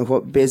quote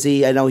unquote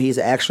busy. I know he's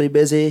actually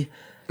busy,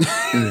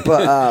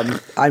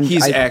 but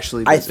He's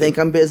actually I busy. think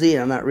I'm busy,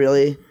 and I'm not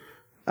really.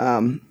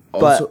 But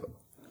Also-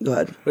 go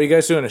ahead. Are you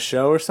guys doing a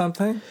show or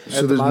something?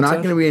 So there's not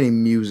going to be any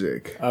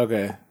music,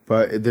 Okay.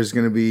 but there's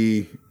going to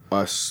be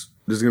us.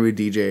 There's going to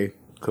be a DJ,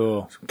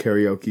 Cool.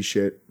 karaoke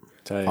shit.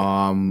 Tight.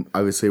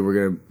 Obviously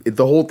we're gonna.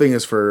 The whole thing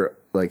is for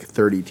like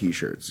 30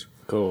 t-shirts,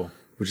 Cool.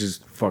 which is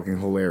fucking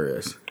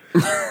hilarious.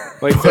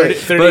 Like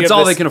 30 But it's of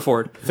all the- they can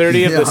afford.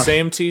 30 of Yeah. the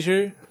same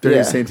t-shirt? 30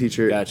 Yeah. the same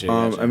t-shirt. Gotcha,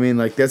 I mean,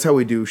 like that's how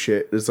we do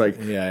shit. It's like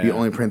Yeah, we yeah.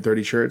 only print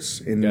 30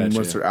 shirts, and Gotcha.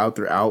 once they're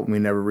out, and we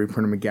never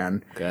reprint them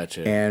again.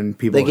 Gotcha. And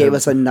people They gave have-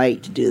 us a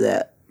night to do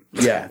that.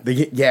 Yeah,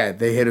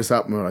 they hit us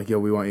up and we're like, "Yo,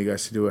 we want you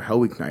guys to do a Hell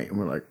Week night," and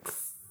we're like,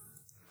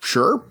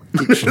 "Sure."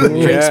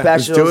 Drink Yeah,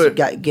 specials, let's do it.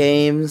 got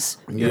games,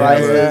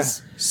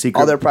 prizes,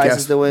 Secret other prizes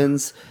guest- to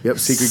wins. Yep,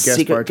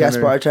 secret guest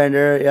guest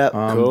bartender. Yep.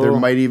 Cool. There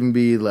might even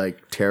be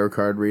like tarot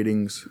card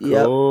readings.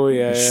 Yep. Oh,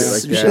 yeah. Shit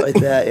like Some that. shit like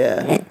that.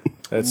 Yeah.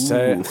 That's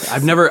tight.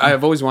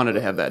 I've always wanted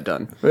to have that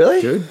done. Really?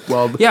 Dude,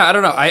 well, Yeah, I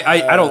don't know.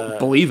 I don't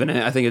believe in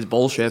it. I think it's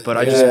bullshit, but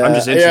I'm just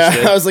interested.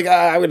 Yeah, I was like,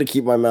 I'm gonna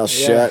keep my mouth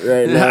shut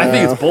right now. I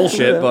think it's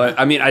bullshit, but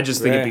I mean, I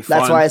just think it'd be fun.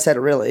 That's why I said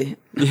really.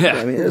 Yeah.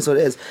 I mean, that's what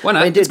it is. Why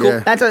not? I mean, dude, It's cool. Yeah.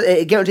 that's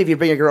a guarantee if you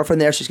bring your girlfriend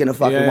there, she's gonna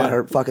fucking Yeah. want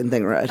her fucking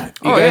thing read. You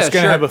Oh, guys yeah,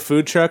 gonna sure. have a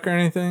food truck or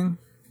anything?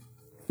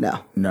 No.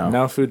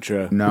 No food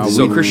truck. no,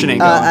 So we- Christian ain't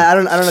going. I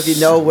don't know if you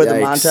know where the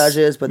Yikes. montage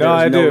is, but No,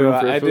 there's I no do. room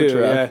for a I food do.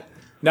 truck. Yeah.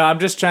 No, I'm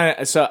just trying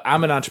to. So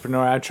I'm an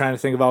entrepreneur. I'm trying to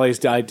think of all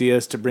these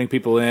ideas to bring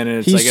people in, and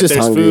it's He's like if just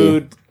there's hungry.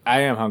 food,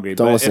 I am hungry.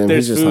 Don't But listen if to him,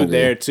 there's he's just food hungry.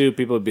 there too,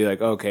 people would be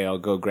like, okay, I'll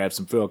go grab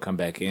some food. I'll come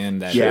back in.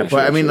 That Yeah, sure, but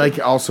I sure, mean, sure. like,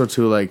 also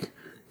too, like,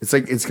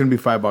 it's gonna be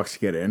 $5 to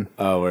get in.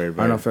 Oh, word, I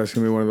don't know if that's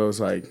gonna be one of those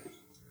like.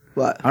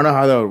 What? I don't know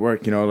how that would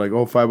work. You know, like,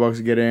 $5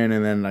 to get in,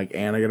 and then like,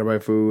 and I gotta buy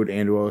food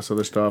and do all this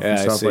other stuff and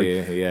Yeah, I stuff. Like,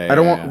 see. Yeah, I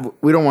don't yeah, want.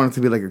 We don't want it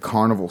to be like a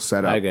carnival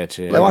setup. I get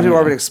you. I want to be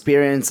more of an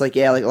experience. Like,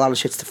 yeah, like a lot of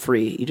shit's to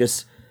free. You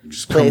just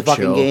play a come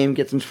fucking chill. game,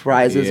 get some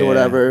prizes or Yeah.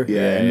 whatever.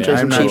 Yeah, and drink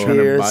I'm some not cheap trying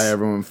beers. to buy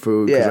everyone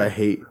food because Yeah. I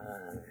hate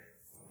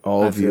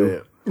all of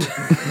you.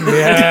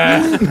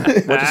 Yeah. What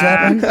just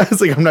happened? I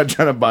was like, I'm not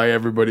trying to buy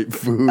everybody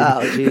food.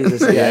 Oh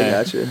Jesus! Yeah, I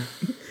got you.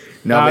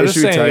 no, I'm but it just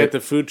should be saying, tight. let the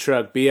food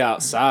truck be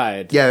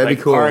outside. Yeah, that'd be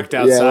like, cool. Parked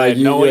Yeah, outside. like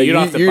No, you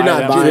don't have to you're buy not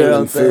them. buying Do their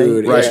them own thing.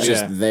 food. Right. It's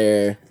just Yeah.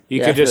 there. You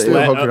Yeah, could just we'll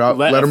let, hook it up,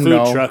 let let a 'em food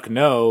know. truck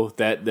know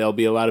that there'll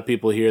be a lot of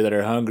people here that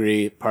are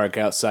hungry. Park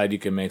outside. You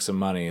can make some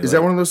money. Is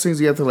that one of those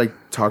things you have to like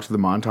talk to the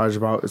montage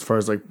about as far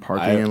as like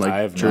parking I- and I like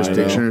have no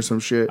jurisdiction idea. or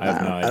some shit? I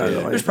have no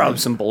idea. There's probably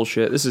some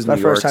bullshit. This is My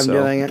New York, first time so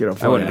doing it. Get a I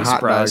fucking wouldn't be hot dog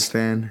surprised.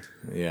 stand.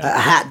 A Yeah.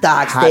 hot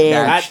dog Hot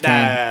stand.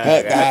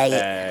 dog. Hot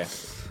dog.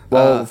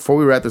 Well, before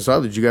we wrap this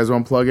up, did you guys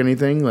want to plug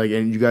anything? Like,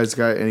 and you guys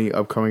got any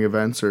upcoming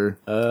events or?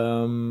 I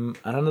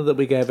don't know that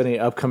we have any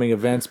upcoming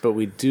events, but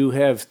we do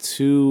have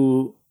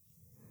 2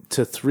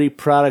 to 3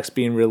 products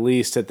being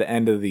released at the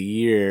end of the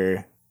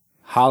year.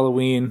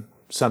 Halloween,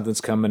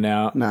 something's coming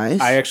out. Nice.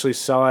 I actually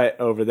saw it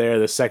over there,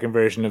 the second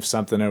version of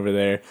something over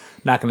there.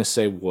 Not going to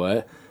say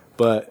what,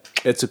 but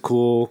it's a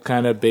cool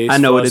kind of bass. I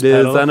know what fuzz it is.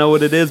 pedal. I know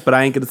what it is, but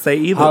I ain't gonna say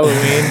either. Halloween.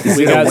 Is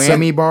we it a got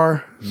some. whammy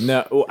bar?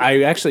 No,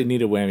 I actually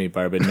need a whammy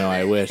bar, but no,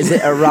 I wish. Is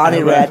it a Ronnie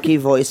Radke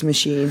voice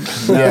machine?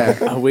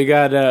 Yeah. We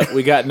got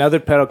another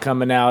pedal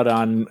coming out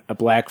on a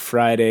Black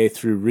Friday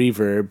through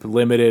Reverb,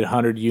 limited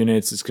 100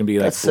 units. It's gonna be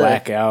like That's sick.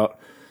 blackout.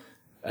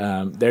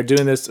 They're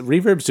doing this.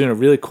 Reverb's doing a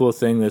really cool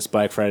thing this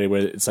Black Friday,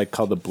 where it's like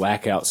called the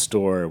Blackout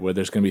Store, where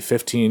there's gonna be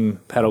 15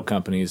 pedal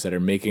companies that are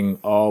making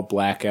all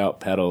blackout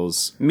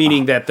pedals.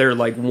 Meaning that they're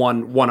like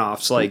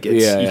one-offs. Like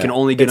it's, Yeah, you yeah. can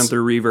only get them It's-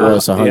 through Oh, Reverb.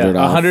 it's 100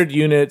 off. 100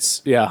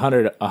 units. Yeah,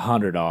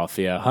 100 off.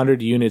 Yeah,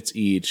 100 units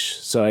each.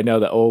 So I know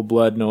that Old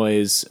Blood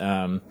Noise,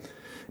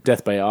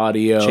 Death by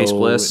Audio,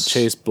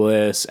 Chase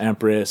Bliss,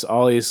 Empress,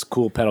 all these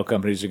cool pedal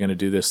companies are going to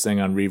do this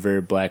thing on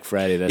Reverb Black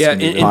Friday. That's Yeah, gonna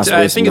be and really Possibly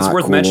I some think it's not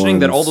worth cool mentioning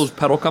that ones. all those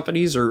pedal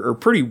companies are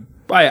pretty.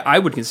 I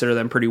would consider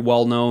them pretty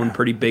well known,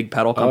 pretty big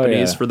pedal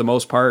companies yeah. for the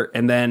most part.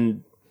 And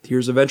then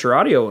here's Adventure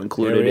Audio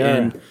included There we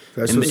are.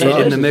 That's in what's the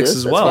up. mix That's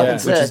as well, fucking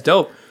which sick. is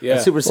dope. yeah.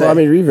 That's super sick. Well, I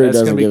mean, Reverb That's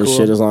doesn't gonna be give a cool.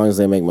 shit as long as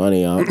they make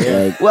money off.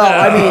 Like, well,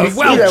 I mean,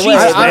 well, either way,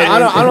 Jesus,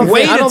 man. I don't Way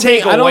think, to I don't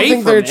take think, I don't away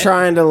think from they're it.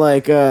 trying to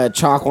like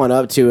chalk one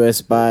up to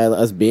us by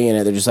us being in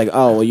it. They're just like,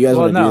 oh, well, you guys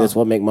Well, want to no. do this?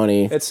 We'll make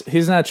money.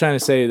 He's not trying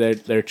to say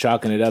that they're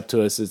chalking it up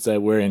to us. It's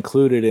that we're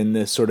included in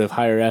this sort of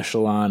higher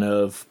echelon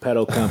of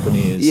pedal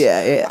companies.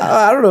 Yeah.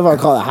 I don't know if I'll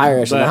call it higher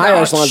echelon. But- higher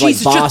Oh, echelon's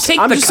Jesus, like just boss. take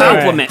I'm the just saying,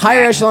 compliment.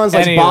 higher echelon's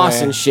like Anyway.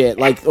 boss and shit,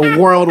 like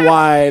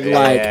worldwide,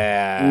 like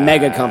Yeah.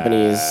 mega companies.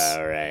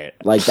 All right.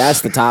 Like that's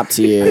the top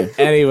tier.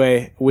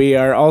 Anyway, we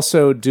are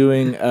also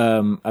doing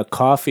a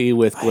coffee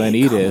with Glen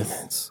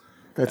Edith.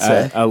 That's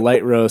it. A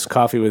light roast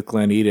coffee with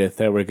Glen Edith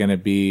that we're going to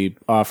be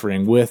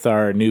offering with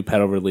our new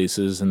pedal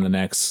releases in the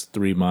next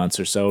 3 months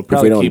or so. We'll If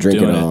probably we don't keep drink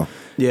doing it all.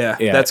 Yeah,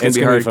 Yeah, that's gonna it's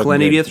be gonna be hard. fucking Glen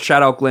good. Edith,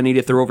 shout out Glen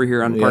Edith. They're over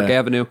here on Park Yeah.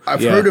 Avenue.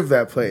 I've Yeah. heard of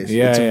that place.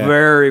 Yeah, It's yeah. a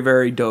very,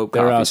 very dope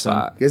They're coffee awesome.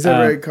 spot. You guys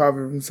ever had coffee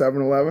from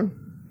 7-Eleven?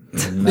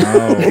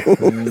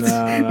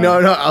 No.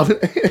 No.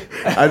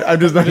 I'm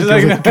just not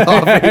drinking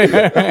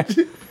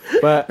coffee.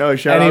 But No,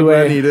 shout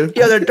anyway, out Glen Edith.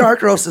 Yo, their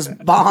dark roast is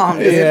bomb,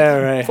 dude. Yeah,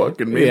 right.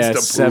 Fucking means yeah, to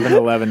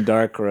 7-Eleven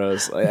dark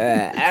roast. Like,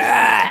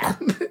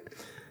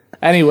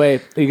 Anyway,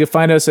 you can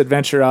find us at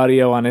Adventure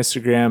Audio on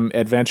Instagram,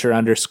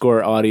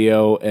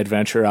 adventure_audio,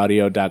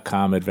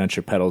 adventureaudio.com,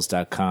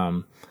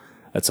 adventurepedals.com.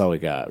 That's all we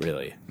got,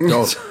 really.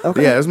 Oh,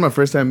 yeah, this is my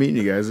first time meeting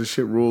you guys. This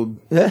shit ruled.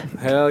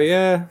 Hell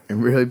yeah.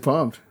 I'm really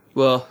pumped.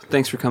 Well,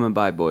 thanks for coming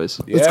by,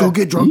 boys. Let's go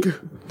get drunk.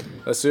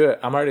 Let's do it.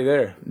 I'm already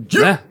there.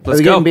 Yeah, Are let's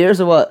we go. getting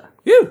beers or what?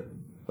 You.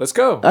 Let's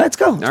go. All right, let's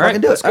go. Let's right,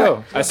 fucking do it. Let's All go.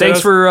 right. I said Thanks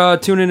us- for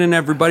tuning in,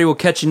 everybody. We'll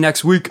catch you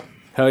next week.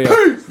 Hell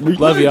yeah.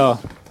 Love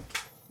y'all.